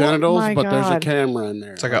hit Oh, your genitals, my but there's a God. camera in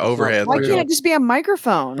there. It's like an overhead, Why like can't a it just be a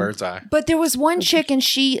microphone? bird's eye. But there was one chick and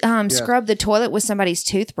she scrubbed the toilet with somebody's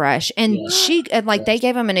toothbrush, and Yeah. she and like they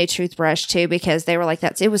gave him a new toothbrush too because they were like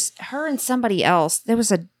that's it was her and somebody else. There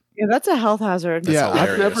was a Yeah, that's a health hazard. Yeah, I've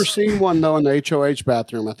hilarious. never seen one though in the HOH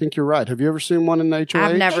bathroom. I think you're right. Have you ever seen one in the HOH?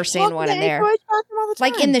 I've never They seen talk one to in the there. HOH bathroom all the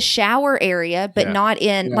Like in time. the shower area, but Yeah. not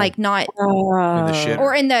in Yeah. like not In the shitter.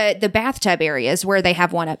 or in the bathtub areas where they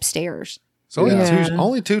have one upstairs. It's only, Yeah.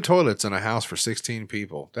 only two toilets in a house for 16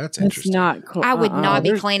 people. That's It's interesting. not cool. I would not be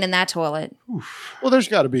there's- cleaning that toilet. Well, there's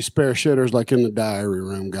got to be spare shitters like in the diary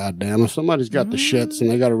room. Goddamn, if somebody's got the shits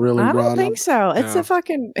and they got to really I run don't think so. It's No. a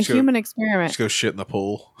fucking Just go- human experiment. Just go shit in the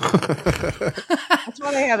pool. That's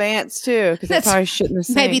why they have ants too, because they That's- probably shit in the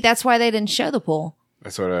sink. Maybe that's why they didn't show the pool.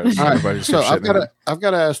 That's what I All right, everybody's so shitting in it. I've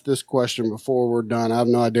got to ask this question before we're done. I have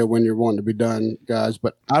no idea when you're wanting to be done, guys,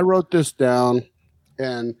 but I wrote this down,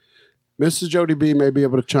 and Mrs. Jody B may be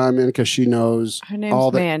able to chime in because she knows her name's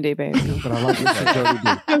all the. Mandy, baby. But I like Mrs. Jody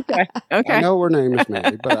B. Okay. Okay. I know her name is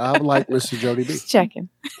Mandy, but I like Mrs. Jody B. Just checking.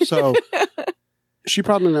 So she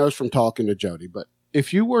probably knows from talking to Jody, but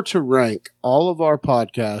if you were to rank all of our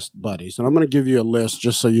podcast buddies, and I'm going to give you a list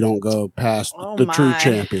just so you don't go past Oh, the true my.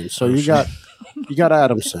 champions. So you got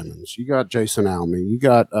Adam Simmons, you got Jason Alme, you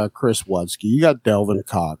got Chris Wudsky, you got Delvin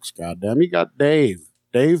Cox, goddamn, you got Dave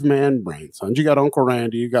Manbrain, sons. You got Uncle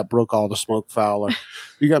Randy, you got Brooke All the Smoke Fowler,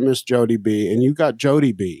 you got Miss Jody B, and you got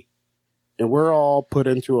Jody B. And we're all put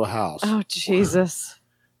into a house. Oh Jesus.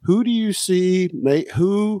 Who do you see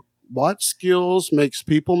what skills makes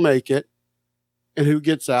people make it and who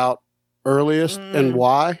gets out earliest and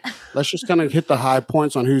why? Let's just kind of hit the high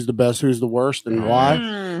points on who's the best, who's the worst, and why.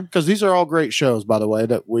 Mm. Because these are all great shows, by the way,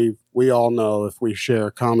 that we all know if we share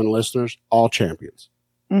common listeners, all champions.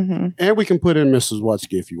 Mm-hmm. And we can put in Mrs.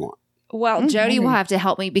 Wutsky if you want. Well, Jody will have to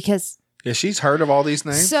help me because Yeah, she's heard of all these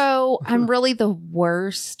names. so I'm really the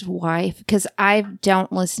worst wife because I don't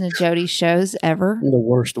listen to Jody's shows ever. I'm the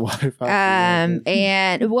worst wife. And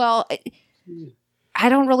well, I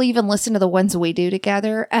don't really even listen to the ones we do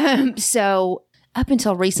together. So up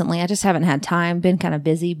until recently, I just haven't had time. Been kind of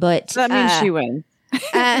busy, but So that means she wins. You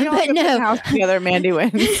don't but get the no, house together, Mandy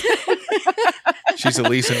wins. She's the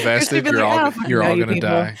least invested. You're You're like, all "I don't you're know all you gonna people."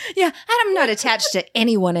 die. Yeah, I'm not attached to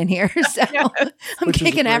anyone in here, so I'm Which is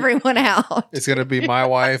kicking great. everyone out. It's gonna be my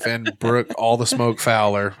wife and Brooke, all the smoke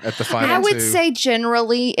Fowler at the final I would two. say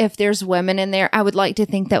generally, if there's women in there, I would like to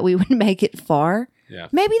think that we would make it far. Yeah.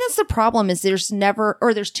 Maybe that's the problem is there's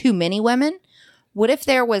too many women. What if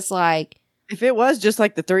there was like, If it was just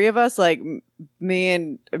like the three of us, like me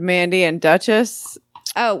and Mandy and Duchess,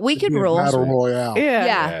 oh, we could Be a rule. battle royale. yeah.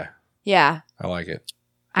 Yeah. Yeah. I like it.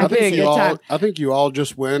 I It'd be a you good all. time. I think you all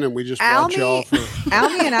just win, and we just watch y'all for.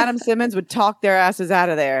 Almy and Adam Simmons would talk their asses out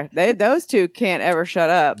of there. Those two can't ever shut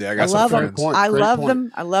up. Yeah, I got some love friends. them. Point, I great love point.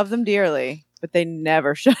 them. I love them dearly, but they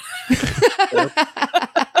never shut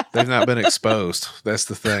They've not been exposed. That's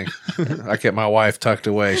the thing. I kept my wife tucked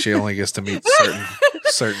away. She only gets to meet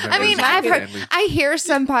certain. I mean, members of I've the heard, family. I hear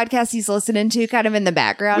some podcasts he's listening to kind of in the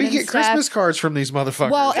background. We and get stuff. Christmas cards from these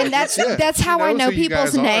motherfuckers. Well, and that's Yeah. how She I knows know who you people's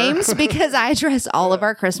guys are. names because I address all of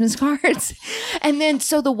our Christmas cards. And then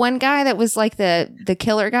so the one guy that was like the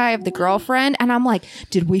killer guy of the girlfriend, and I'm like,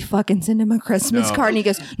 did we fucking send him a Christmas No. card? And he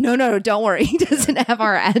goes, no, don't worry, he doesn't have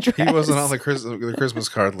our address. He wasn't on the Christmas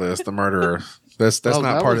card list. The murderer. That's Oh,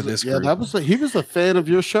 not that part was- of this Yeah, group. that was. He was a fan of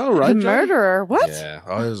your show, right? the Jay? murderer. What? Yeah.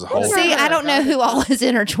 Oh, there's a whole. See, I don't know who all is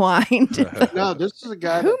intertwined. No, this is a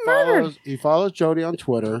guy Who that murdered? follows. He follows Jody on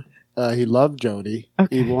Twitter. He loved Jody.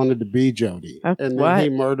 Okay. He wanted to be Jody, Okay, and then what? he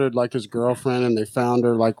murdered like his girlfriend, and they found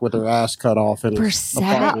her like with her ass cut off in For his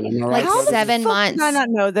seven- apartment. Am I right, like Jody? 7 Fuck, months. Did I not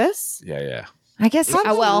know this? Yeah. I guess,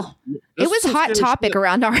 well, it This was is hot finished topic it.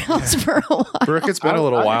 around our house for a while. Brooke, it's been a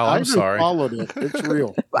little while. I I'm even sorry. Followed it. It's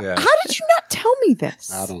real. Yeah. How did you not tell me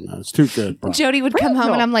this? I don't know. It's too good, bro. Jody would come home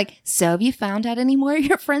Randall. and I'm like, so have you found out any more of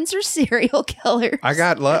your friends are serial killers? I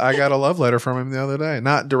got a love letter from him the other day.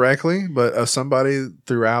 Not directly, but somebody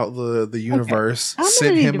throughout the universe I'm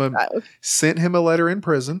sent gonna him need to- sent him a letter in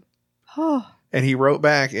prison, Oh, and he wrote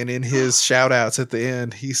back. And in his shout outs at the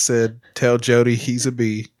end, he said, "Tell Jody he's a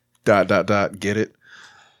B. ... Get it?"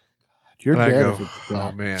 You're And I dead. go, if it's "Oh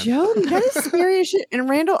not. man." Jody, that is scary as shit. And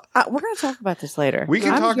Randall, we're going to talk about this later. We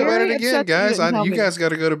can I'm talk about it very again, upset that guys. didn't tell You me. guys got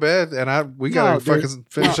to go to bed, and we got to No, dude. fucking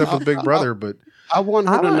finish No, up with Big Brother. But I want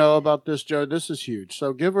her I to want- know about this, Joe. This is huge.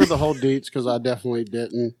 So give her the whole deets because I definitely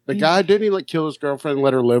didn't. The guy didn't he like kill his girlfriend, and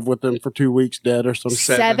let her live with him for 2 weeks dead or something.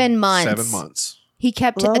 7 months. 7 months. He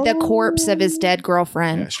kept the corpse of his dead Yeah,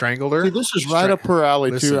 girlfriend. strangled her. See, this is right up her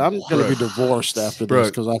alley Listen, too. I'm going to be Brooke. divorced after this Brooke.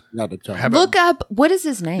 because I forgot to tell How her. about- Look up, what is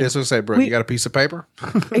his name? Yeah, so say, Brooke, We- you got a piece of paper?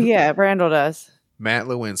 Yeah, Randall does. Matt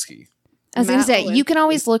Lewinsky. I was going to Matt say, you can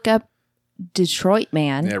always look up Detroit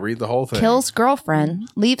man, Yeah, read the whole thing. kills girlfriend,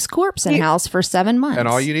 leaves corpse in house for 7 months. And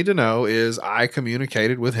all you need to know is I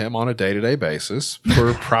communicated with him on a day-to-day basis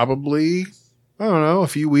for probably, I don't know, a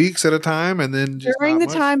few weeks at a time. And then just During not the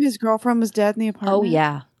much. time his girlfriend was dead in the apartment. Oh,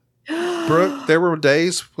 yeah. Brooke, there were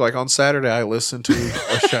days like on Saturday I listened to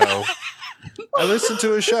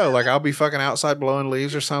a show. Like I'll be fucking outside blowing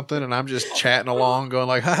leaves or something, and I'm just chatting along, going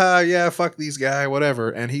like, haha, yeah, fuck these guy, whatever.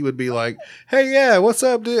 And he would be like, hey, yeah, what's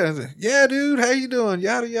up, dude? I said, yeah, dude, how you doing?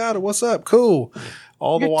 Yada yada, what's up? Cool.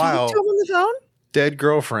 All the You're while, talking to him on the phone? dead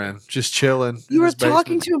girlfriend, just chilling. in You were his basement.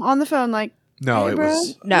 talking to him on the phone, like No, Hey, it bro.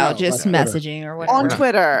 was No, No, just like Twitter. messaging or whatever. on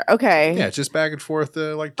Twitter. Okay. yeah, just back and forth,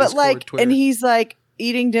 like but Discord, like, Twitter. and he's like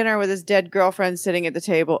eating dinner with his dead girlfriend sitting at the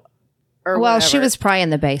table. Or Well, she whatever. was probably in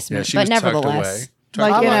the yeah, basement, she but was tucked nevertheless. away.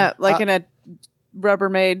 like I in a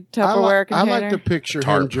Rubbermaid Tupperware I container. like to picture him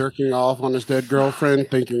Tarp. jerking off on his dead girlfriend,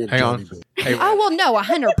 thinking of Hang on. Jody. Hey, Oh, well, no,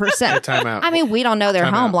 100%. time out. I mean, we don't know their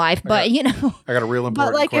Time home out. life, but, you know. I got a real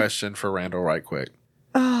important like, if- question for Randall, right quick.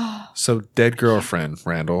 Oh, So, dead girlfriend,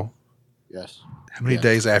 Randall. Yes. How many Yeah.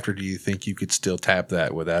 days after do you think you could still tap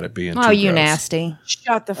that without it being? Oh, too you gross? nasty.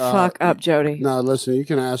 shut the fuck up, Jody. No, listen. You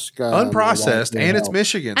can ask. Unprocessed, my wife and it's Danielle.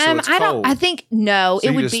 Michigan, so it's I don't. cold. I think no. So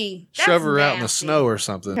it you would just be shove that's her out in the nasty. snow or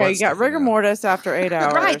something. Okay, you got rigor mortis after 8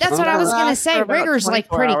 hours. Right, that's what I was gonna say. For about Rigor's like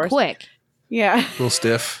 24 pretty hours. quick. Yeah. A little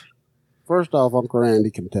stiff. First off, Uncle Randy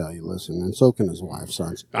can tell you. Listen, and so can his wife,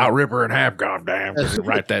 sons. I'll rip her in half, goddamn.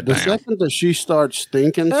 Write that The down. second that she starts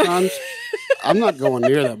stinking, sons, I'm not going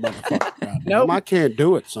near that motherfucker. goddamn. Nope. I can't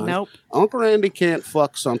do it, son. Nope. Uncle Randy can't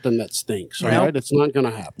fuck something that stinks. All Nope. right, it's not going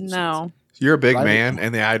to happen. sons. No. You're a big Right. man,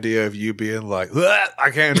 and the idea of you being like, "Ugh, I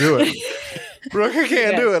can't do it. Brooke, I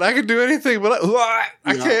can't Yeah. do it. I can do anything, but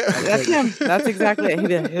I No, can't. That's him. That's exactly it. He'd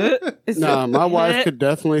be like, It's No, my wife could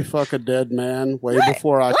definitely fuck a dead man way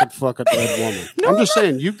before I could fuck a dead woman. I'm just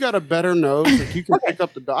saying, you've got a better nose. Like you can pick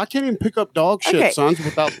up the dog. I can't even pick up dog shit, Okay. sons,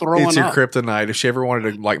 without throwing It's your up. kryptonite. If she ever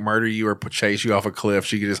wanted to like murder you or chase you off a cliff,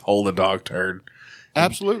 she could just hold a dog turd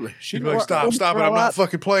Absolutely. She'd be like, stop it. I'm not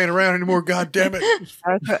fucking playing around anymore. God damn it.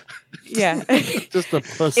 Yeah. Just a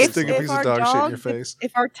pussy. Stick a piece of dog shit in your face.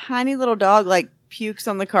 If our tiny little dog like pukes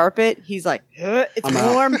on the carpet, he's like, it's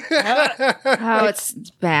warm. Oh, it's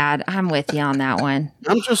bad. I'm with you on that one.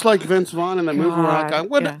 I'm just like Vince Vaughn in that movie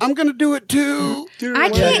where I'm going to do it too. I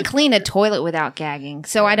can't clean a toilet without gagging,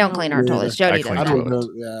 so I don't clean our toilets. Jody does. I don't know.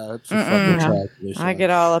 Yeah, it's a fucking tragedy. I get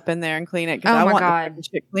all up in there and clean it because I want the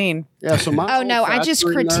shit clean. Yeah, so my I just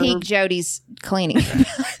critique Jody's cleaning.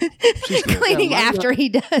 Cleaning after he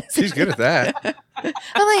does. She's good at that. I'm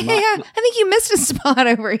like, hey, I think you missed a spot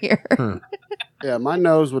over here. Yeah, my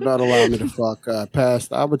nose would not allow me to fuck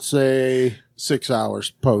past, I would say, 6 hours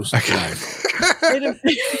post life.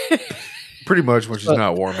 Pretty much when she's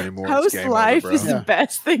not warm anymore. Post life is the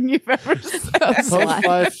best thing you've ever said. Post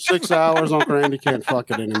life, 6 hours. Uncle Randy can't fuck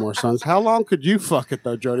it anymore, sons. How long could you fuck it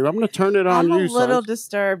though, Jody? I'm going to turn it on you. I'm a little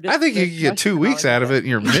disturbed. I think you could get 2 weeks out of it in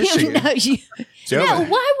your Michigan. No,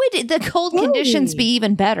 why would the cold conditions be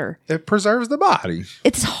even better? It preserves the body.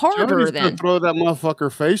 It's harder Jody's then. gonna throw that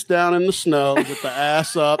motherfucker face down in the snow with the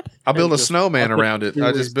ass up. I'll build a snowman around it.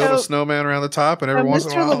 I just build a snowman around the top, and every once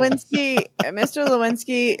in a while, Mr.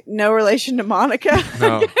 Lewinsky, no relation to Monica.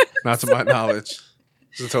 No, not to my knowledge.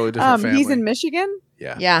 It's a totally different family. He's in Michigan.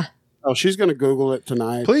 Yeah. Oh, she's going to Google it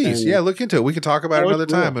tonight. Please, look into it. We can talk about it another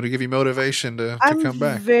time. It'll give you motivation to come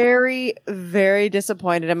back. I'm very, very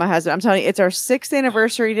disappointed in my husband. I'm telling you, it's our 6th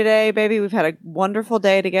anniversary today, baby. We've had a wonderful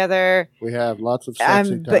day together. We have lots of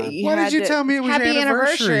sexy time. Why did you tell me it was Happy your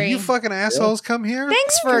anniversary. You fucking assholes, come here.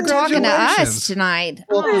 Thanks for talking to us tonight.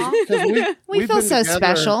 We feel so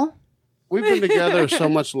special. We've been together so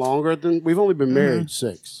much longer than we've only been married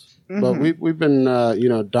 6. But we've been,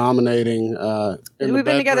 dominating. We've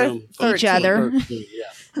been together each other. 13,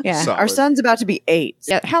 yeah. Solid. Our son's about to be 8.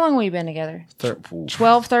 Yeah. How long have we been together?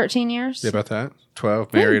 12, 13 years? Yeah, about that.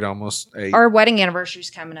 12, married almost 8. Our wedding anniversary's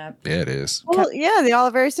coming up. Yeah, it is. Well, yeah, they all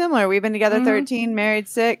are very similar. We've been together 13, married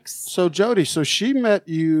 6. So, Jody, she met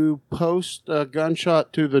you post a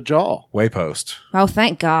gunshot to the jaw. Way post. Oh,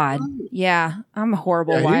 thank God. Yeah, I'm a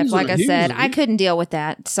horrible wife. Like I said, I couldn't deal with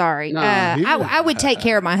that. Sorry. I would take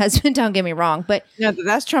care of my husband. Don't get me wrong. But no,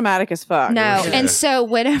 that's traumatic as fuck. No. And so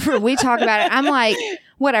whenever we talk about it, I'm like,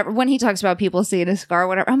 whatever. When he talks about people seeing a scar,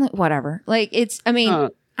 whatever, I'm like, whatever. Like, it's, I mean,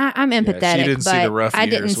 I'm empathetic, she didn't but see the rough I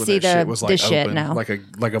years didn't when see that shit was like shit. open, No, like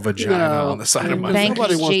a vagina on the side of my Thank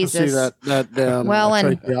Nobody you, wants Jesus. to see that damn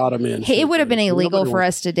tracheotomy and it shit, would have been Jody. illegal Nobody for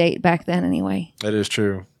wants- us to date back then anyway. That is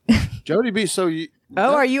true. Jody B. So you?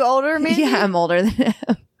 Oh, are you older, man? Yeah, I'm older than him.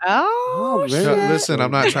 Oh, man. No, listen, I'm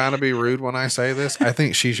not trying to be rude when I say this. I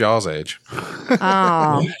think she's y'all's age.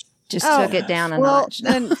 Oh, just took it down a notch.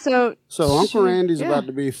 And so Uncle Randy's about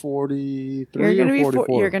to be 43 you're or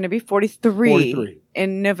 44. You're going to be 43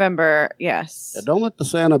 in November. Yes. Yeah, don't let the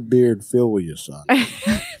Santa beard fill with you, son.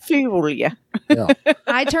 Feel ya. Yeah.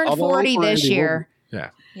 I turned Although 40 Uncle this Randy year. Yeah.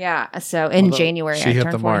 Yeah. So in January, She I hit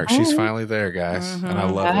turned the 40. mark. She's finally there, guys. And I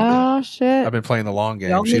love it. Oh, shit. I've been playing the long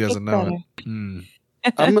game. Y'all She make doesn't it know better. it. Mm.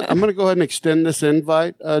 I'm going to go ahead and extend this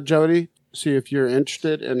invite, Jody. See if you're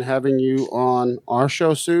interested in having you on our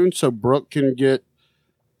show soon, so Brooke can get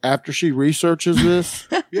after she researches this.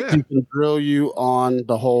 Yeah. She can drill you on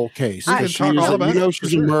the whole case. We can talk all about it, she's for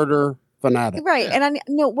sure. a murder fanatic. Right. And I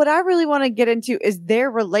know what I really want to get into is their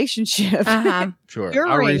relationship. Uh-huh. Sure. During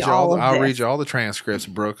I'll read you all of I'll this. read you all the transcripts,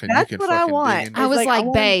 Brooke, and That's you can what I fucking want. dig into I it. was like, like, I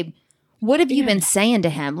want- babe, what have you been saying to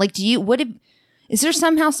him? Like, is there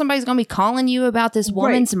somehow somebody's going to be calling you about this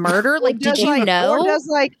woman's murder? Like, did you know? Or does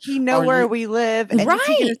he know where we live? And is he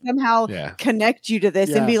Right. gonna somehow connect you to this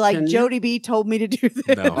and be like, Can you- Jody B told me to do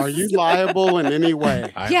this? No. Are you liable in any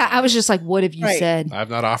way? I was just like, what have you said? I've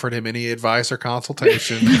not offered him any advice or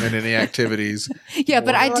consultation in any activities. Yeah,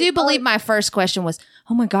 but I do believe my first question was,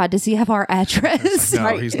 oh my God, does he have our address? No,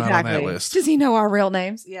 Right, he's not on that exactly. list. Does he know our real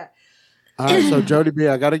names? Yeah. All right, so Jody B,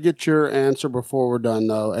 I got to get your answer before we're done,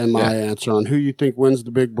 though, and my answer on who you think wins the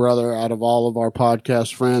Big Brother out of all of our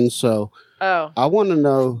podcast friends. So Oh. I want to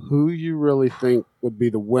know who you really think would be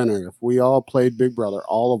the winner if we all played Big Brother,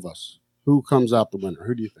 all of us. Who comes out the winner?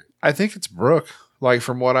 Who do you think? I think it's Brooke. Like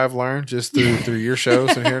from what I've learned just through your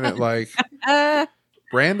shows and hearing it, like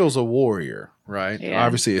Randall's a warrior, right? Yeah.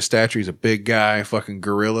 Obviously, his stature, he's a big guy, fucking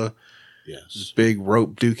gorilla. Yes. Big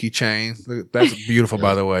rope dookie chain. That's beautiful,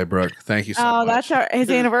 by the way, Brooke. Thank you so much. That's his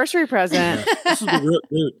anniversary present. This is the real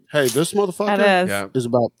dude. Hey, this motherfucker That is. Yeah. is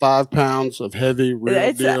about 5 pounds of heavy real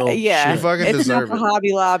It's deal. yeah. You fucking It's deserve not the it.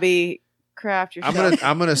 Hobby Lobby craft yourself.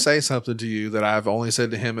 I'm gonna say something to you that I've only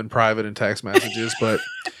said to him in private and text messages, but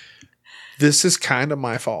this is kind of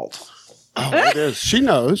my fault. Oh, it is. She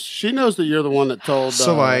knows. She knows that you're the one that told.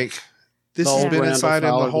 So like This The has old been Randall inside him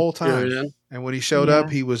Fowler the whole was time. period. And when he showed up,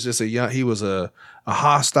 he was just he was a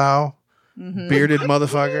hostile, bearded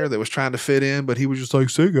motherfucker that was trying to fit in, but he was just like,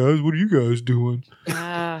 "Say guys, what are you guys doing?"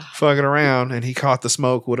 Fucking around, and he caught the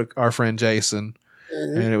smoke with our friend Jason.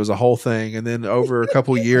 And it was a whole thing. And then over a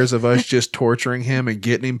couple years of us just torturing him and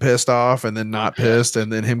getting him pissed off and then not pissed. And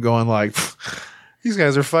then him going like, these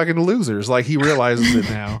guys are fucking losers. Like he realizes it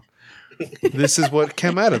now. This is what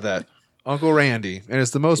came out of that. Uncle Randy. And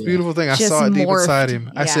it's the most beautiful thing. I Just saw it deep morphed. inside him.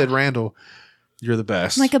 I Yeah. said, Randall, you're the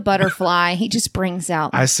best. Like a butterfly. He just brings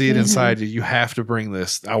out. I see it inside you. You have to bring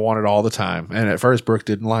this. I want it all the time. And at first, Brooke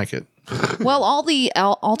didn't like it. Well, all the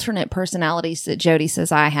alternate personalities that Jody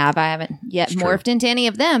says I haven't yet morphed into any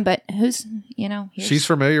of them, but who's, here's- She's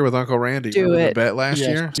familiar with Uncle Randy. Do Remember it. the bet last Yes.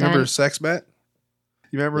 year? Remember sex bet?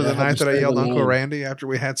 You remember the I had night to that I say yelled the Uncle name. Randy after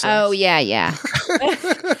we had sex? Oh, yeah. Yeah,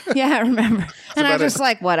 I remember. And I about just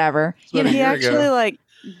like, whatever. about a He year ago. actually like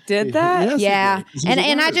did that. Yes, he Yeah. did. He's And a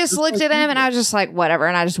I nerd, just looked like at him you and I was just like, whatever.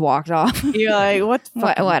 And I just walked off. You're like, what the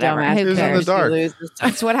fuck? Whatever. Who It was in the cares? dark.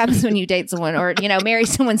 That's what happens when you date someone or, marry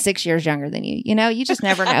someone 6 years younger than you. You just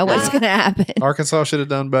never know what's going to happen. Arkansas should have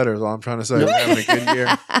done better, is all I'm trying to say. We're having a good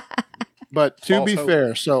year. But to False be hope.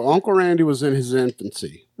 fair, so Uncle Randy was in his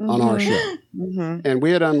infancy on our show. Mm-hmm. And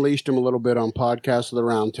we had unleashed him a little bit on Podcast of the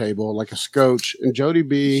Round Table, like a scotch. And Jody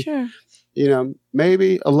B, Sure.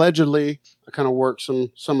 maybe allegedly, I kind of worked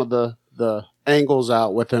some of the angles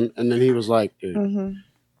out with him. And then he was like, dude, Mm-hmm.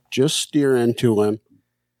 just steer into him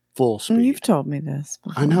full speed. You've told me this.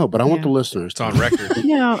 I know, but I want Yeah. the listeners It's to on record.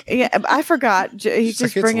 Yeah, I forgot. He's It's like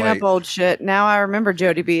just it's bringing late. up old shit. Now I remember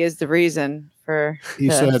Jody B is the reason for He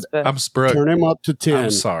this, said, but- I'm Brooke. turn him up to 10.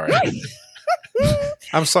 I'm sorry.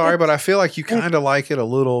 I'm sorry, but I feel like you kind of like it a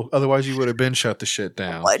little. Otherwise, you would have been shut the shit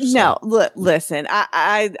down. What? So- No, look, listen.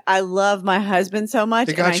 I love my husband so much.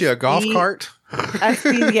 They and got I you a golf see- cart? I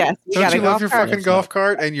see. Yes, we Don't got a you love golf your cart. fucking golf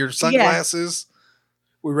cart and your sunglasses?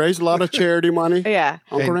 We raised a lot of charity money. Yeah,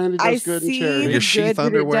 Uncle And Randy I does good in see charity. the Your sheath good that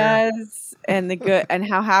underwear. it does, and the good, and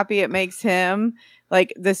how happy it makes him.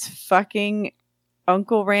 Like this fucking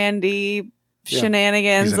Uncle Randy Yeah.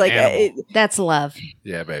 shenanigans. He's an Like animal. That's love.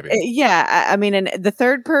 Yeah, baby. yeah, I mean, and the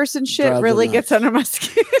third person shit Drives really him gets nuts. under my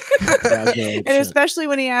skin. Drives him And shit. especially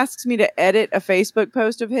when he asks me to edit a Facebook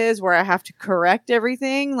post of his where I have to correct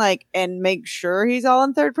everything, like, and make sure he's all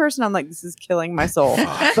in third person. I'm like, this is killing my soul.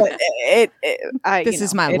 But This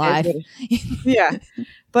is my life. Yeah,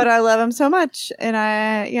 but I love him so much, and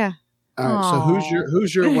yeah, All right, so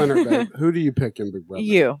who's your winner, babe? Who do you pick in Big Brother?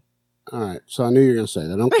 you. All right, so I knew you were going to say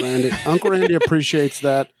that. Uncle Randy appreciates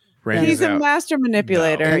that. Randy's He's a out. master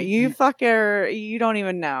manipulator. No. You fucker, you don't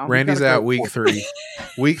even know. Randy's gotta out go. week 3.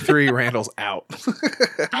 Week 3, Randall's out.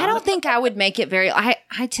 I don't think I would make it very. I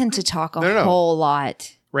tend to talk a No. whole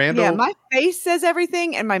lot. Randall, Yeah, my face says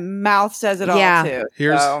everything, and my mouth says it Yeah. all too.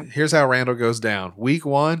 here's So, here's how Randall goes down. Week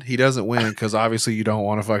 1, he doesn't win because obviously you don't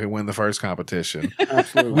want to fucking win the first competition.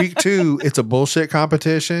 Absolutely. Week 2, it's a bullshit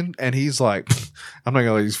competition, and he's like, I'm not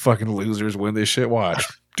gonna let these fucking losers win this shit. Watch.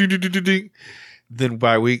 Do-do-do-do-do. Then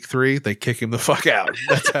by week 3, they kick him the fuck out.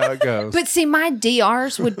 That's how it goes. But see, my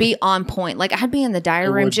DRs would be on point. Like I'd be in the diary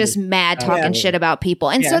It room would just be. mad talking Absolutely. shit about people.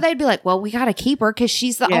 And so Yeah. they'd be like, well, we got to keep her because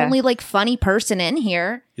she's the Yeah. only like funny person in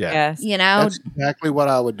here. yeah. yes. You know, That's exactly what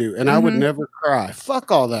I would do. And I would Mhm. never cry.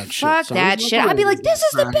 Fuck all that shit. fuck son. that I'm shit. not I'd be gonna like, this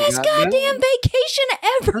is the cry, best goddamn vacation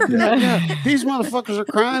ever. Yeah. These motherfuckers are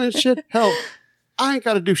crying and shit. Hell, I ain't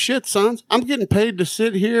got to do shit, sons. I'm getting paid to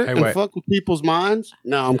sit here Hey, and wait. fuck with people's minds.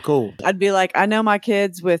 No, I'm cool. I'd be like, I know my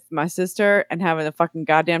kids with my sister and having the fucking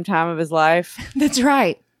goddamn time of his life. That's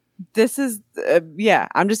right. This is,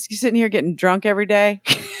 I'm just sitting here getting drunk every day.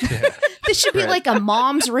 This should be Right. like a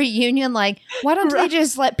mom's reunion. Like, why don't they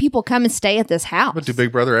just let people come and stay at this house? I'm gonna do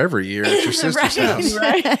Big Brother every year at your sister's Right. house.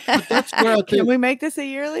 Right. That's where I Can think we make this a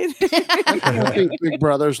yearly? I think Big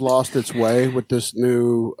Brother's lost its way with this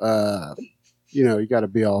new, you got to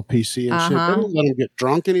be all PC and shit. Uh-huh. They don't let them get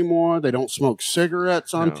drunk anymore. They don't smoke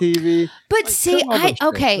cigarettes on No. TV. But Like, see, kill all those shit.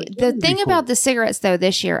 okay. Like, The that'd be thing cool. about the cigarettes, though,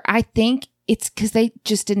 this year, I think it's because they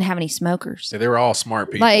just didn't have any smokers. Yeah, they were all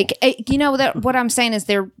smart people. Like, that what I'm saying is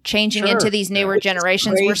they're changing Sure. into these newer It's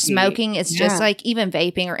generations where crazy. smoking, it's Yeah. just like even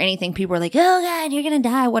vaping or anything. People are like, oh God, you're going to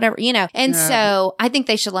die, whatever, And Yeah. so I think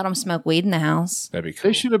they should let them smoke weed in the house. that'd be cool.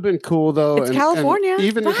 They should have been cool though. It's California,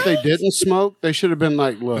 even if they right? didn't smoke, they should have been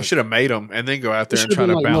like, We look. should have made them and then go out there They and should try have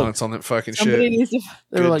to been like, balance on that fucking Somebody shit. needs to.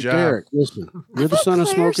 They were Good like, job. Derek, listen, you're the son of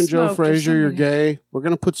Claire Smoking Joe smoked or Frazier. You're something. gay. We're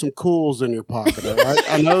going to put some cools in your pocket, all right?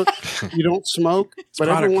 I know you don't smoke, but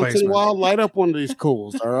every product once in a placement. while, light up one of these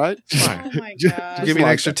cools, all right? Fine. Oh my Just god! Give me an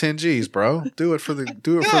like extra 10 G's, bro. Do it for the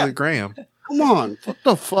gram. Come on. What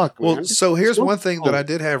the fuck, man? Well, so here's Smoke one thing that phone. I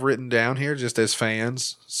did have written down here just as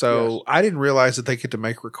fans. So Yes. I didn't realize that they get to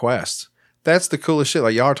make requests. That's the coolest shit.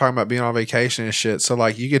 Like y'all are talking about being on vacation and shit. So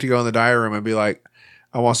like you get to go in the diary room and be like,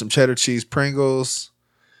 I want some cheddar cheese Pringles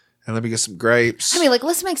and let me get some grapes. I mean, like,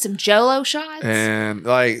 let's make some Jolo shots. And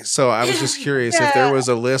like, so I was just curious if there was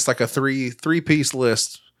a list, like a three-piece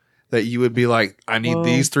list that you would be like, I need Whoa.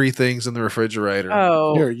 these 3 things in the refrigerator.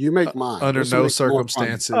 Oh. Here, you make mine. Under This will no make it more fun.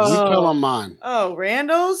 circumstances. You Oh. tell him mine. Oh,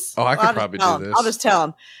 Randall's? Oh, I could I'll just probably tell do him. this. I'll just tell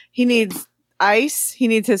him. He needs ice. He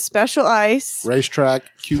needs his special ice. Racetrack,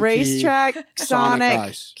 QT, Racetrack, Sonic,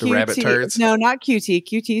 Ice. The rabbit QT. turds? No, not QT.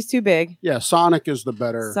 QT's too big. Yeah, Sonic is the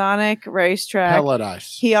better Sonic, Racetrack. pellet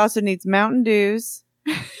ice. He also needs Mountain Dews.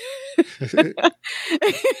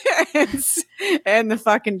 and the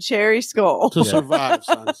fucking cherry skull. to survive,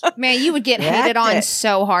 sons. Man, you would get That's hated on it.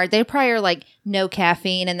 so hard. They probably are like no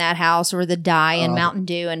caffeine in that house or the dye and Oh. Mountain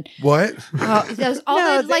Dew and What? all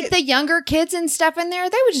No, the, like the younger kids and stuff in there.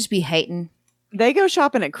 They would just be hating. They go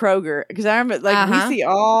shopping at Kroger because I remember like Uh-huh. we see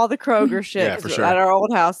all the Kroger shit Yeah, for sure. at our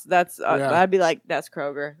old house. That's Yeah. I'd be like, that's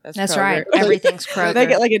Kroger. That's That's Kroger. right. Everything's Kroger. They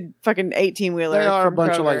get like a fucking 18-wheeler. They are a from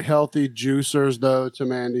bunch of Kroger. like healthy juicers, though. To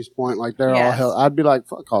Mandy's point, like they're all Yes. healthy. I'd be like,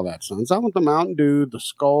 fuck all that, sons. I want the Mountain Dew, the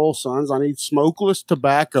Skull, sons. I need smokeless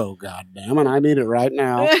tobacco, goddamn, and I need it right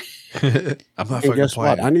now. I'm not And fucking guess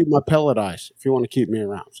playing. what? I need my pellet ice if you want to keep me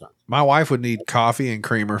around, son. My wife would need coffee and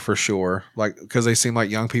creamer for sure, like because they seem like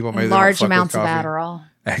young people. Maybe And they don't large fuck with amounts of coffee. Adderall.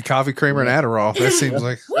 And coffee, creamer, and Adderall. That seems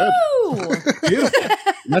like Woo! Beautiful.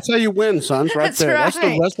 That's how you win, sons. Right That's there. That's the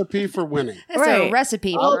right. recipe for winning. That's Right. a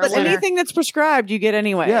recipe Oh, for a But winner. anything that's prescribed, you get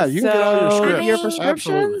anyway. Yeah, you can get all your So scripts. Your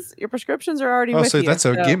Absolutely. prescriptions are already oh, with so you. that's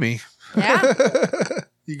a gimme. Yeah.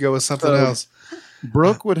 You go with something So- else.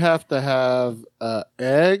 Brooke would have to have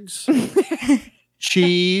eggs,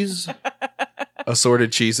 cheese,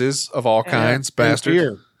 Assorted cheeses of all kinds, and bastard.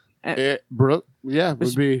 beer. Uh, Brooke, yeah,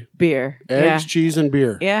 would be beer. eggs, cheese, and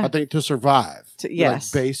beer. Yeah. I think to survive.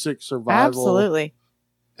 Yes. Like basic Yeah, survival. absolutely.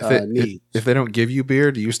 Needs. If they don't give you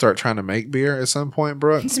beer, do you start trying to make beer at some point,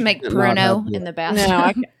 Brooke? To make Not Bruno have in beer. the No,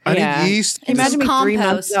 bathroom. I yeah. need yeast. And Imagine me 3 months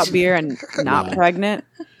compost. without beer and not No. pregnant.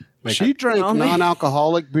 She drank Only-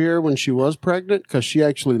 non-alcoholic beer when she was pregnant because she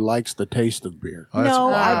actually likes the taste of beer. Oh, that's- No,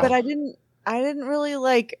 wow. but I didn't really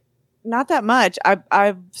like. Not that much.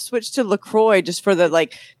 I've switched to LaCroix just for the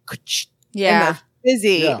like. Yeah. and the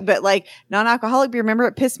fizzy, Yeah. but like non-alcoholic beer. Remember,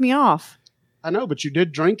 it pissed me off. I know, but you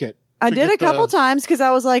did drink it. I To did get a couple the- times because I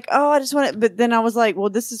was like, oh, I just want it. But then I was like, well,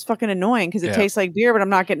 this is fucking annoying because it Yeah. tastes like beer, but I'm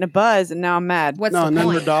not getting a buzz, and now I'm mad. What's No, the and then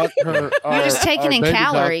her point? doctor, You're just taking in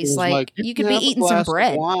calories, like, you could be have a eating some glass of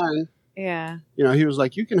bread. Wine. Yeah. You know, he was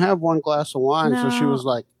like, you can have one glass of wine. So she No. was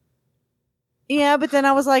like, Yeah, but then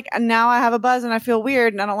I was like, now I have a buzz and I feel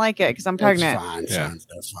weird and I don't like it because I'm that's pregnant. fine, Yeah. sons,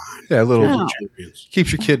 that's fine. Yeah, a little No. Champions.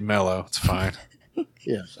 keeps your kid mellow. It's fine.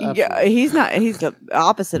 Yes, Yeah, absolutely. he's not. He's the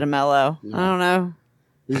opposite of mellow. No. I don't know.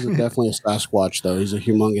 He's definitely a Sasquatch, though. He's a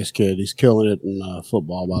humongous kid. He's killing it in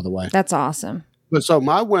football, by the way. That's awesome. But so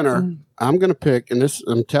my winner, I'm going to pick, and this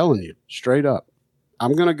I'm telling you straight up,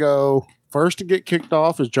 I'm going to go first to get kicked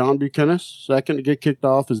off is John Buchanan. Second to get kicked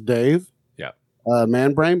off is Dave. Yeah.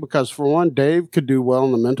 Man Brain, because for one, Dave could do well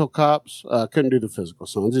in the mental cops, couldn't do the physical,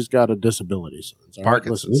 sons. He's got a disability, sons. All right?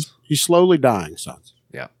 Parkinson's. Listen, he's slowly dying, sons.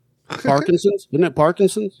 Yeah. Parkinson's? Isn't it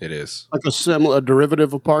Parkinson's? It is. Like a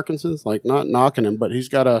derivative of Parkinson's? Like not knocking him, but he's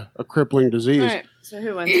got a crippling disease. All right. So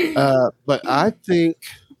who wins? But I think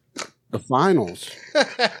the finals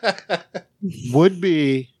would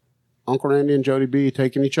be Uncle Randy and Jody B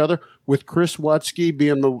taking each other, with Chris Wutsky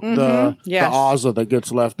being the Yes. Ozza that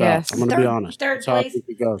gets left Yes. out. I'm going to be Third- honest. third That's how I place. think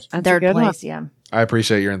it goes. That's a Third good one. place, yeah. I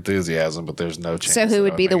appreciate your enthusiasm, but there's no chance. So who that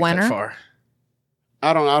would I'd be the make it that winner? far.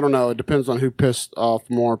 I don't know. It depends on who pissed off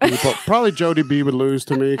more people. Probably Jody B would lose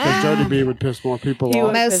to me because Jody B would piss more people He off.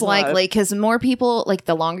 would. Most There's a lot of- likely, because more people, like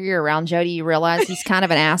the longer you're around Jody, you realize he's kind of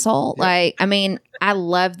an asshole. Like, I mean, I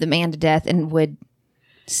love the man to death and would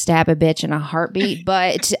stab a bitch in a heartbeat.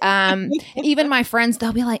 But even my friends,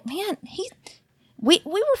 they'll be like, man, we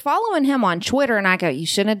were following him on Twitter, and I go, you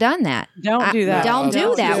shouldn't have done that. Don't do that. Don't do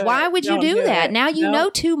Don't that. do it. Why would you Don't do do that? it. Now you Nope. know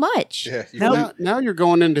too much. Yeah, you Nope. Now you're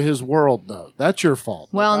going into his world, though. That's your fault.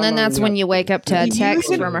 Well, and then that's when you wake up to a Do you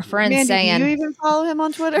text even- from a friend Mandy, saying, do you even follow him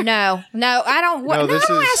on Twitter? No, I don't. No, No, this I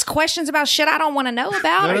don't is- ask questions about shit I don't want to know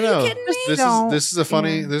about. Are No. you kidding me? This is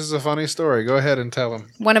a funny story. Go ahead and tell him.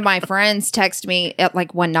 One of my friends texted me at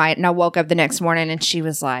like one night, and I woke up the next morning, and she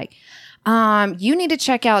was like, you need to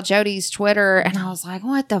check out Jody's Twitter. And I was like,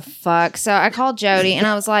 what the fuck? So I called Jody, and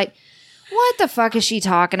I was like, what the fuck is she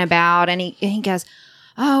talking about? And he goes,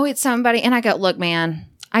 oh, it's somebody. And I go, look, man,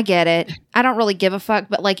 I get it. I don't really give a fuck,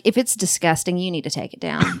 but like if it's disgusting, you need to take it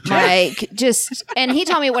down. Like just and he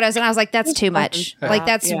told me what it was and I was like, that's too much. Like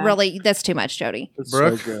that's too much, Jody. It's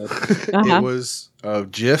Brooke, so good. it was a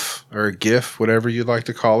GIF or a GIF, whatever you'd like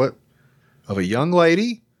to call it, of a young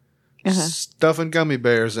lady stuffing gummy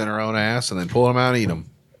bears in her own ass and then pulling them out and eat them.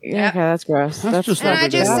 Yeah, okay, that's gross. That's just And like I a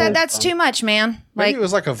just dad. said that's too much, man. Maybe Like it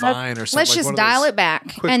was like a vine or something. let's like just one of dial those it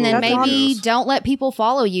back quick and then little maybe videos. don't let people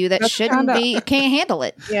follow you that That's shouldn't kinda- can't handle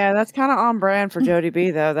it. Yeah, that's kind of on brand for Jody B,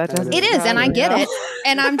 though. That doesn't. It is, and I get it.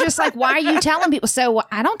 And I'm just like, why are you telling people? So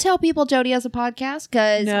I don't tell people Jody has a podcast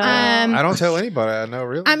because No. I don't tell anybody I know,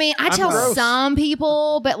 really. I mean, I I'm tell gross. some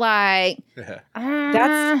people, but like, Yeah.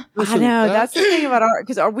 That's Listen, I know that- that's the thing about our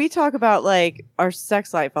because we talk about like our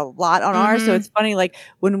sex life a lot on ours, so Mhm. it's funny like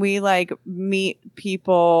when we like meet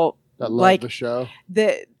people that love like the show.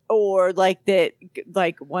 that or like that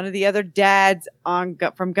like one of the other dads on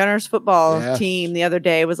from Gunner's football Yes. team the other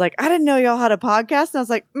day was like, I didn't know y'all had a podcast, and I was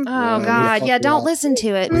like, oh Yeah, we God, fuck yeah, it don't up. listen to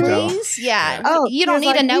it, We don't. please. Yeah, Oh, you don't he need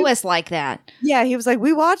was to like, know we- us like that. yeah, he was like,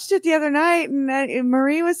 we watched it the other night, and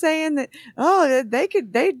Marie was saying that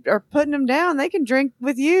they are putting them down, they can drink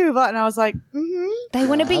with you, and I was like, They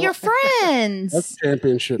want to be I your That's friends.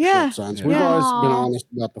 championship Yeah. shit, sons. We've Yeah. always been Aw. honest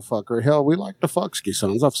about the fuckery. Hell, we like the fuck ski,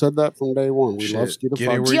 sons. I've said that from day one. We Shit. love ski to Get it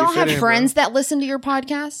fuck. where Do you y'all fit have in, friends that listen to your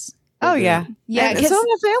podcasts? oh yeah, Yeah, and because some of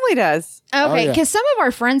my family does. okay, yeah. because some of our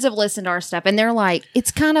friends have listened to our stuff and they're like, it's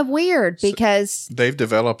kind of weird because They've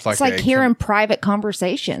developed like it's like hearing private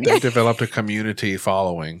conversations. They've developed a community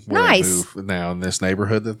following. Where Nice. They move now in this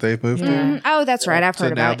neighborhood that they've moved to. Mm, oh, that's right. I've So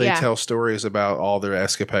heard now about it. they Yeah. tell stories about all their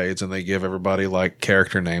escapades, and they give everybody like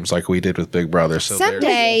character names, like we did with Big Brother. So they're-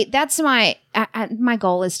 Someday, that's my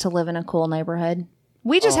goal is to live in a cool neighborhood.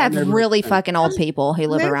 We just Oh, have neighborhood. really fucking old people who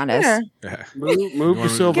live Move around here. us. Yeah. Move You to wanna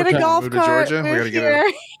Silvertown. Get a golf Move to cart. Georgia? We Move gotta get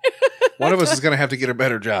here. one of us is going to have to get a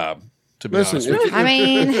better job. To be Listen, honest with you. I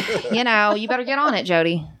mean, you better get on it,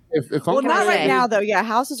 Jody. if Well, Uncle not right say? now though. Yeah,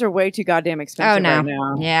 houses are way too goddamn expensive Oh no, right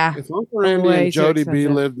now. yeah. If Uncle Randy Way and too Jody B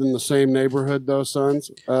expensive. lived in the same neighborhood, though, sons,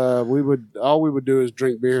 we would do is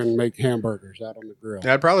drink beer and make hamburgers out on the grill.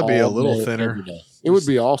 That'd probably be a all little day, thinner. every day. It would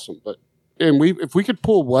be awesome, but if we could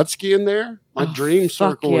pull Wutsky in there, my Oh, dream fuck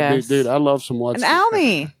circle would yes. be, dude. I love some Wutsky. And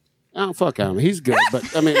Almy. Oh, fuck Almy, he's good,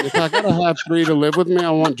 but I mean, if I gotta have three to live with me, I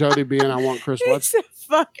want Jody B and I want Chris He Wutsky. said,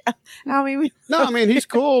 fuck Almy. No, I mean he's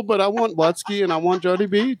cool, but I want Wutsky and I want Jody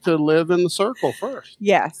B to live in the circle first.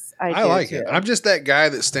 Yes, I do like too. it. I'm just that guy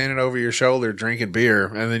that's standing over your shoulder drinking beer,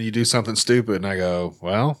 and then you do something stupid, and I go,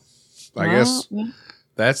 well, I guess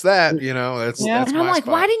that's that. You know, that's Yeah. that's And I'm my like,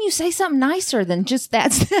 spot. why didn't you say something nicer than just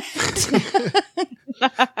that's that?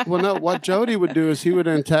 Well, no, what Jody would do is he would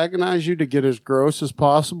antagonize you to get as gross as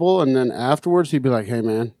possible, and then afterwards he'd be like, "Hey,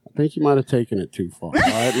 man, I think you might have taken it too far. All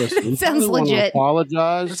right, listen, you Sounds probably wanna legit.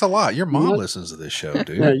 Apologize. That's a lot. Your mom What? listens to this show,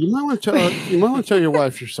 dude. Yeah, you might want to tell your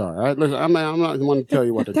wife you're sorry. All right, listen, I'm not the one to tell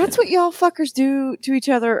you what to That's do. what y'all fuckers do to each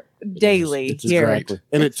other daily It's here. exactly.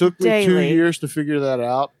 And it took me 2 Daily. years to figure that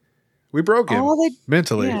out. We broke him All they,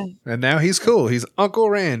 mentally, yeah. and now he's cool. He's Uncle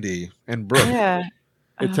Randy and Brooke. yeah.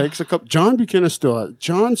 It takes a couple. John Buchanan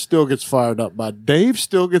John still gets fired up by Dave.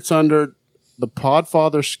 Still gets under the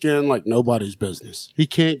Podfather skin like nobody's business. He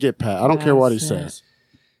can't get past. I don't care what he That's it. says.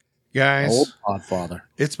 Guys, Old Podfather.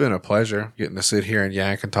 it's been a pleasure getting to sit here and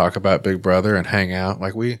yank and talk about Big Brother and hang out.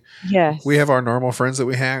 Like we Yes. have our normal friends that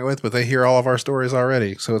we hang out with, but they hear all of our stories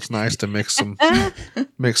already. So it's nice to mix some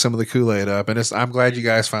of the Kool-Aid up. And I'm glad you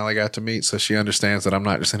guys finally got to meet, so she understands that I'm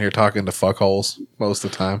not just in here talking to fuckholes most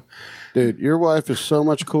of the time. Dude, your wife is so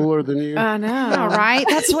much cooler than you. I know. All right,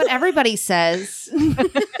 that's what everybody says.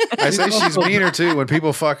 I say she's meaner too. When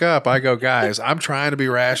people fuck up, I go, guys, I'm trying to be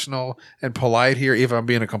rational and polite here. Even if I'm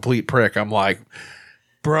being a complete prick, I'm like,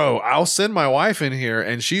 bro, I'll send my wife in here,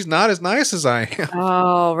 and she's not as nice as I am.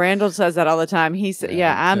 Oh, Randall says that all the time. He's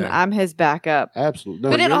I'm his backup. Absolutely. No,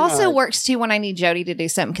 But it you're also not. works too when I need Jody to do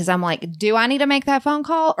something because I'm like, do I need to make that phone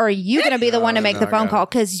call or are you going to be the one to make no, the I phone got call?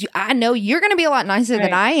 Because I know you're going to be a lot nicer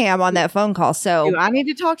than Right. I am on that phone call. So Do I need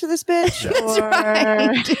to talk to this bitch? that's Or-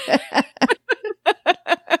 right.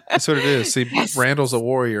 That's what it is. See, Randall's a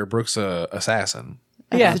warrior, Brooke's a assassin.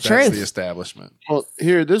 Yeah, That's That's the truth. the establishment. Well,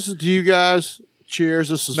 here, this is to you guys. Cheers.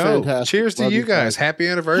 This is No, fantastic. cheers to Love you guys. Happy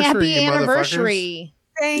anniversary, Happy you motherfuckers. anniversary.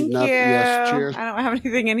 Thank Nothing- you. yes, cheers. I don't have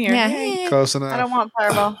anything in here. Yeah. Yay. Close I don't enough. want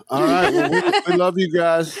Fireball. All right. Well, we love you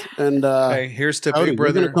guys. And Hey, here's to Jody, Big we're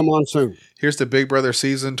going Brother. to come on soon. Here's to Big Brother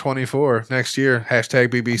season 24 next year. Hashtag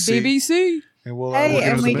BBC. BBC. And we'll, Hey, we'll get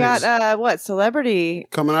and to we the got mix. celebrity.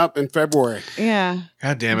 Coming up in February. Yeah.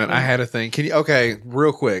 God damn it! I had a thing. Can you? Okay,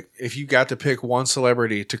 real quick. If you got to pick one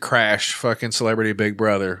celebrity to crash fucking Celebrity Big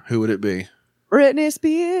Brother, who would it be? Britney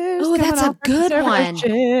Spears. Oh, that's coming a good off one. her ship.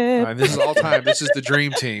 And this is all time. This is the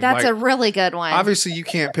dream team. That's Like, a really good one. obviously, you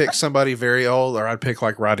can't pick somebody very old, or I'd pick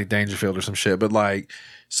like Rodney Dangerfield or some shit. But like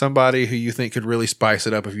somebody who you think could really spice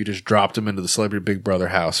it up if you just dropped him into the Celebrity Big Brother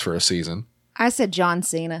house for a season. I said John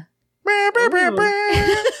Cena.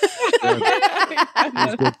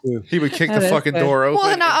 That's good too. He would kick That the is fucking good. door open.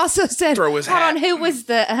 Well, and I also said, throw his hold hat. on, who was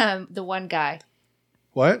the one guy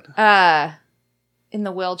What? in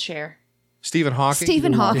the wheelchair? Stephen Hawking.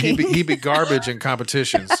 Stephen Hawking. He'd be garbage in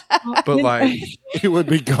competitions, but like He would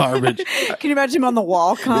be garbage. Can you imagine him on the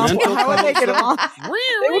wall comp? Mental How would they get him comp off?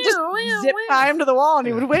 They would just zip tie him to the wall and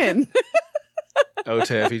he would win.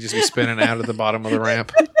 OTEF, he'd just be spinning out at the bottom of the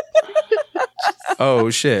ramp. Oh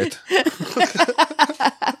shit!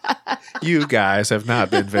 You guys have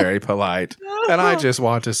not been very polite, and I just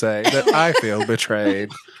want to say that I feel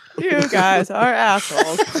betrayed. You guys are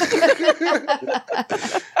assholes.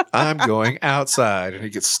 I'm going outside, and he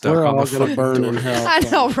gets stuck We're on all the going to fucking burn in door. hell. I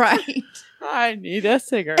know, right? I need a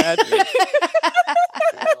cigarette.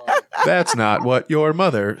 That's not what your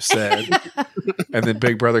mother said. And then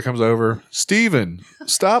Big Brother comes over. Steven,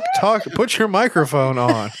 stop talking. Put your microphone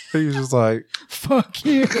on. He was just like, fuck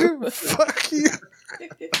you. Fuck you.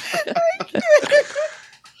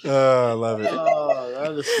 Oh, I love it. Oh,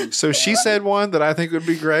 that is So she said one that I think would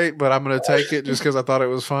be great, but I'm going to take it just because I thought it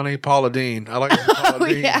was funny. Paula Dean. I like Paula Oh,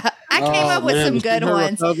 Dean. yeah. I came up with some good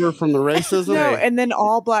ones. Recover from the racism. No, and then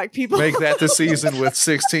all black people. Make that the season with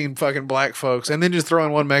 16 fucking black folks, and then just throw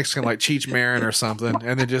in one Mexican like Cheech Marin or something,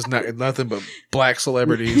 and then just nothing but black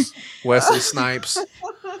celebrities. Wesley Snipes.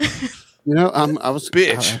 You know, I was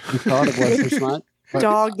Bitch. I thought it was Snipes. But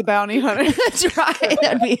Dog the bounty hunter. That's right.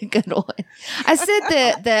 That'd be a good one. I said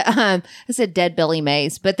I said dead Billy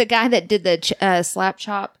Mays, but the guy that did the slap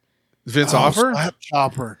chop. Vince Offer? Slap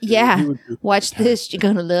Chopper. Yeah. He would be Watch this. You're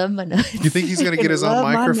gonna love my nuts. You think he's going to get his own Love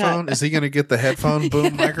my microphone? nut. Is he going to get the headphone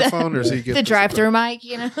boom microphone, or is he get The drive-through mic,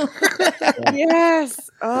 you know, Yes.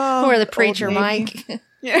 Oh, or the old preacher Navy. mic.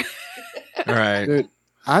 Yeah. All right. Dude,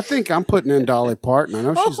 I think I'm putting in Dolly Parton. I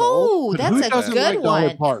know she's old. but that's who a doesn't good like Dolly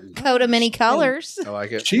one. Parton? Coat of many colors. I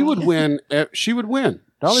like it. She would win. She would win.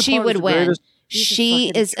 Dolly She Parton's would the win. greatest- She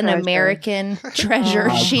fucking is an treasure. American treasure.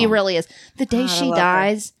 Oh. She really is. The day God, I she love her.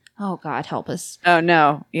 dies, oh God, help us. Oh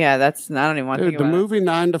no. Yeah, that's. I don't even want to Dude, think the about movie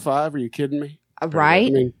 9 to 5. Are you kidding me? I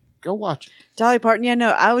Right? mean, go watch it. it. Dolly Parton. Yeah, no.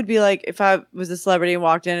 I would be like, if I was a celebrity and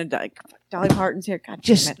walked in and like, Dolly Parton's here. God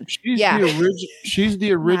Just- damn it. She's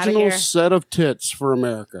the original here. set of tits for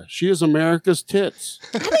America. She is America's tits.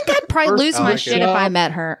 I think I'd probably lose I my like shit it. if I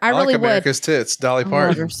met her. I really like would. America's tits. Dolly I love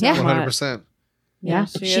Parton. her so Yeah. much. 100%. Yeah,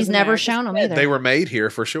 she she's is never America's shown them either. They were made here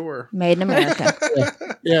for sure. Made in America.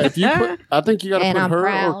 Yeah, if you put, I think you got to And put I'm her or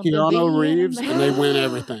proud to be Keanu an Reeves, and they win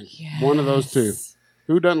everything. One of those two.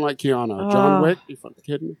 Who doesn't like Keanu? John Oh. Wick? You fucking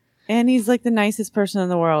kidding me? And he's like the nicest person in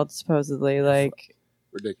the world, supposedly. Like,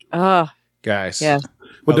 Ridiculous. oh, Guys. yeah.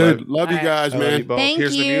 Well, I dude, love you All right. guys, I love you man. both. Thank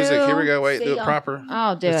Here's the music. Here we you. go. Wait, See do it ya. proper.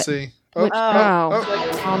 I'll do Let's it. see. Oh, Which-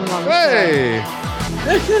 oh. Hey.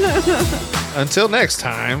 Until next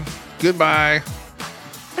time, goodbye.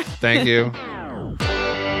 Thank you.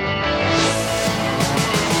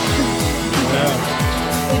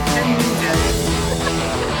 It's been